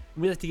there.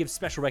 And we'd like to give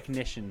special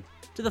recognition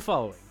to the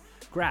following: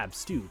 Grab,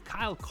 Stu,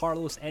 Kyle,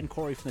 Carlos, and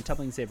Corey from the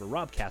Tumbling Saber,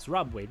 Rob Cass,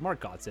 Rob Wade,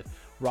 Mark Godsif,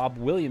 Rob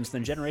Williams from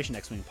the Generation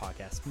X-Wing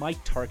podcast,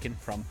 Mike Tarkin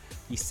from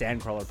the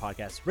Sandcrawler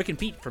podcast, Rick and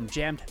Pete from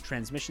Jammed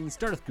Transmissions,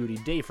 Darth Goody,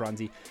 Dave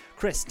Franzi,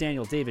 Chris,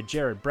 Daniel, David,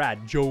 Jared,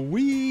 Brad,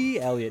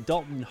 Joey, Elliot,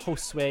 Dalton,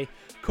 Josue,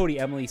 Cody,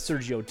 Emily,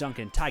 Sergio,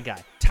 Duncan, Ty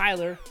Guy,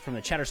 Tyler from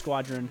the Chatter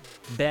Squadron,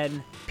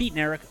 Ben, Pete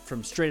and Eric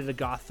from Straight Outta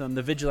Gotham,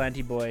 the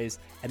Vigilante Boys,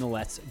 and the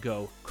Let's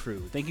Go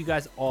crew. Thank you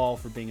guys all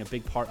for being a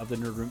big part of the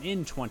Nerd Room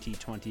in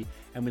 2020,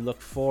 and we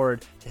look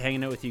forward to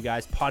hanging out with you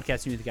guys,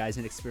 podcasting with you guys,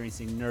 and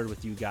experiencing nerd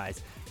with you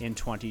guys in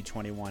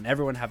 2021.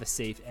 Everyone have a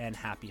safe and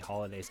happy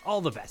holidays.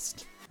 All the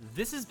best.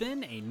 This has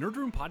been a Nerd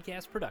Room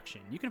podcast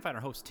production. You can find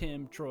our hosts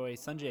Tim, Troy,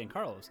 Sanjay, and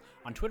Carlos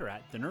on Twitter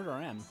at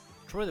TheNerdRM,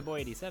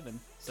 TroyTheBoy87,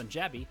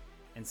 Sanjabi,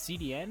 and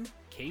CDN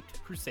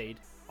Caped Crusade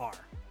R.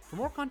 For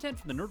more content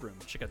from the Nerd Room,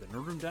 check out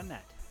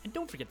thenerdroom.net. And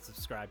don't forget to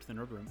subscribe to the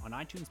Nerd Room on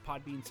iTunes,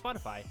 Podbean,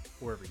 Spotify,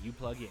 or wherever you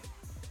plug in.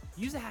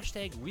 Use the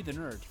hashtag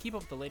WeTheNerd to keep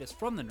up with the latest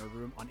from the Nerd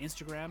Room on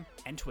Instagram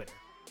and Twitter.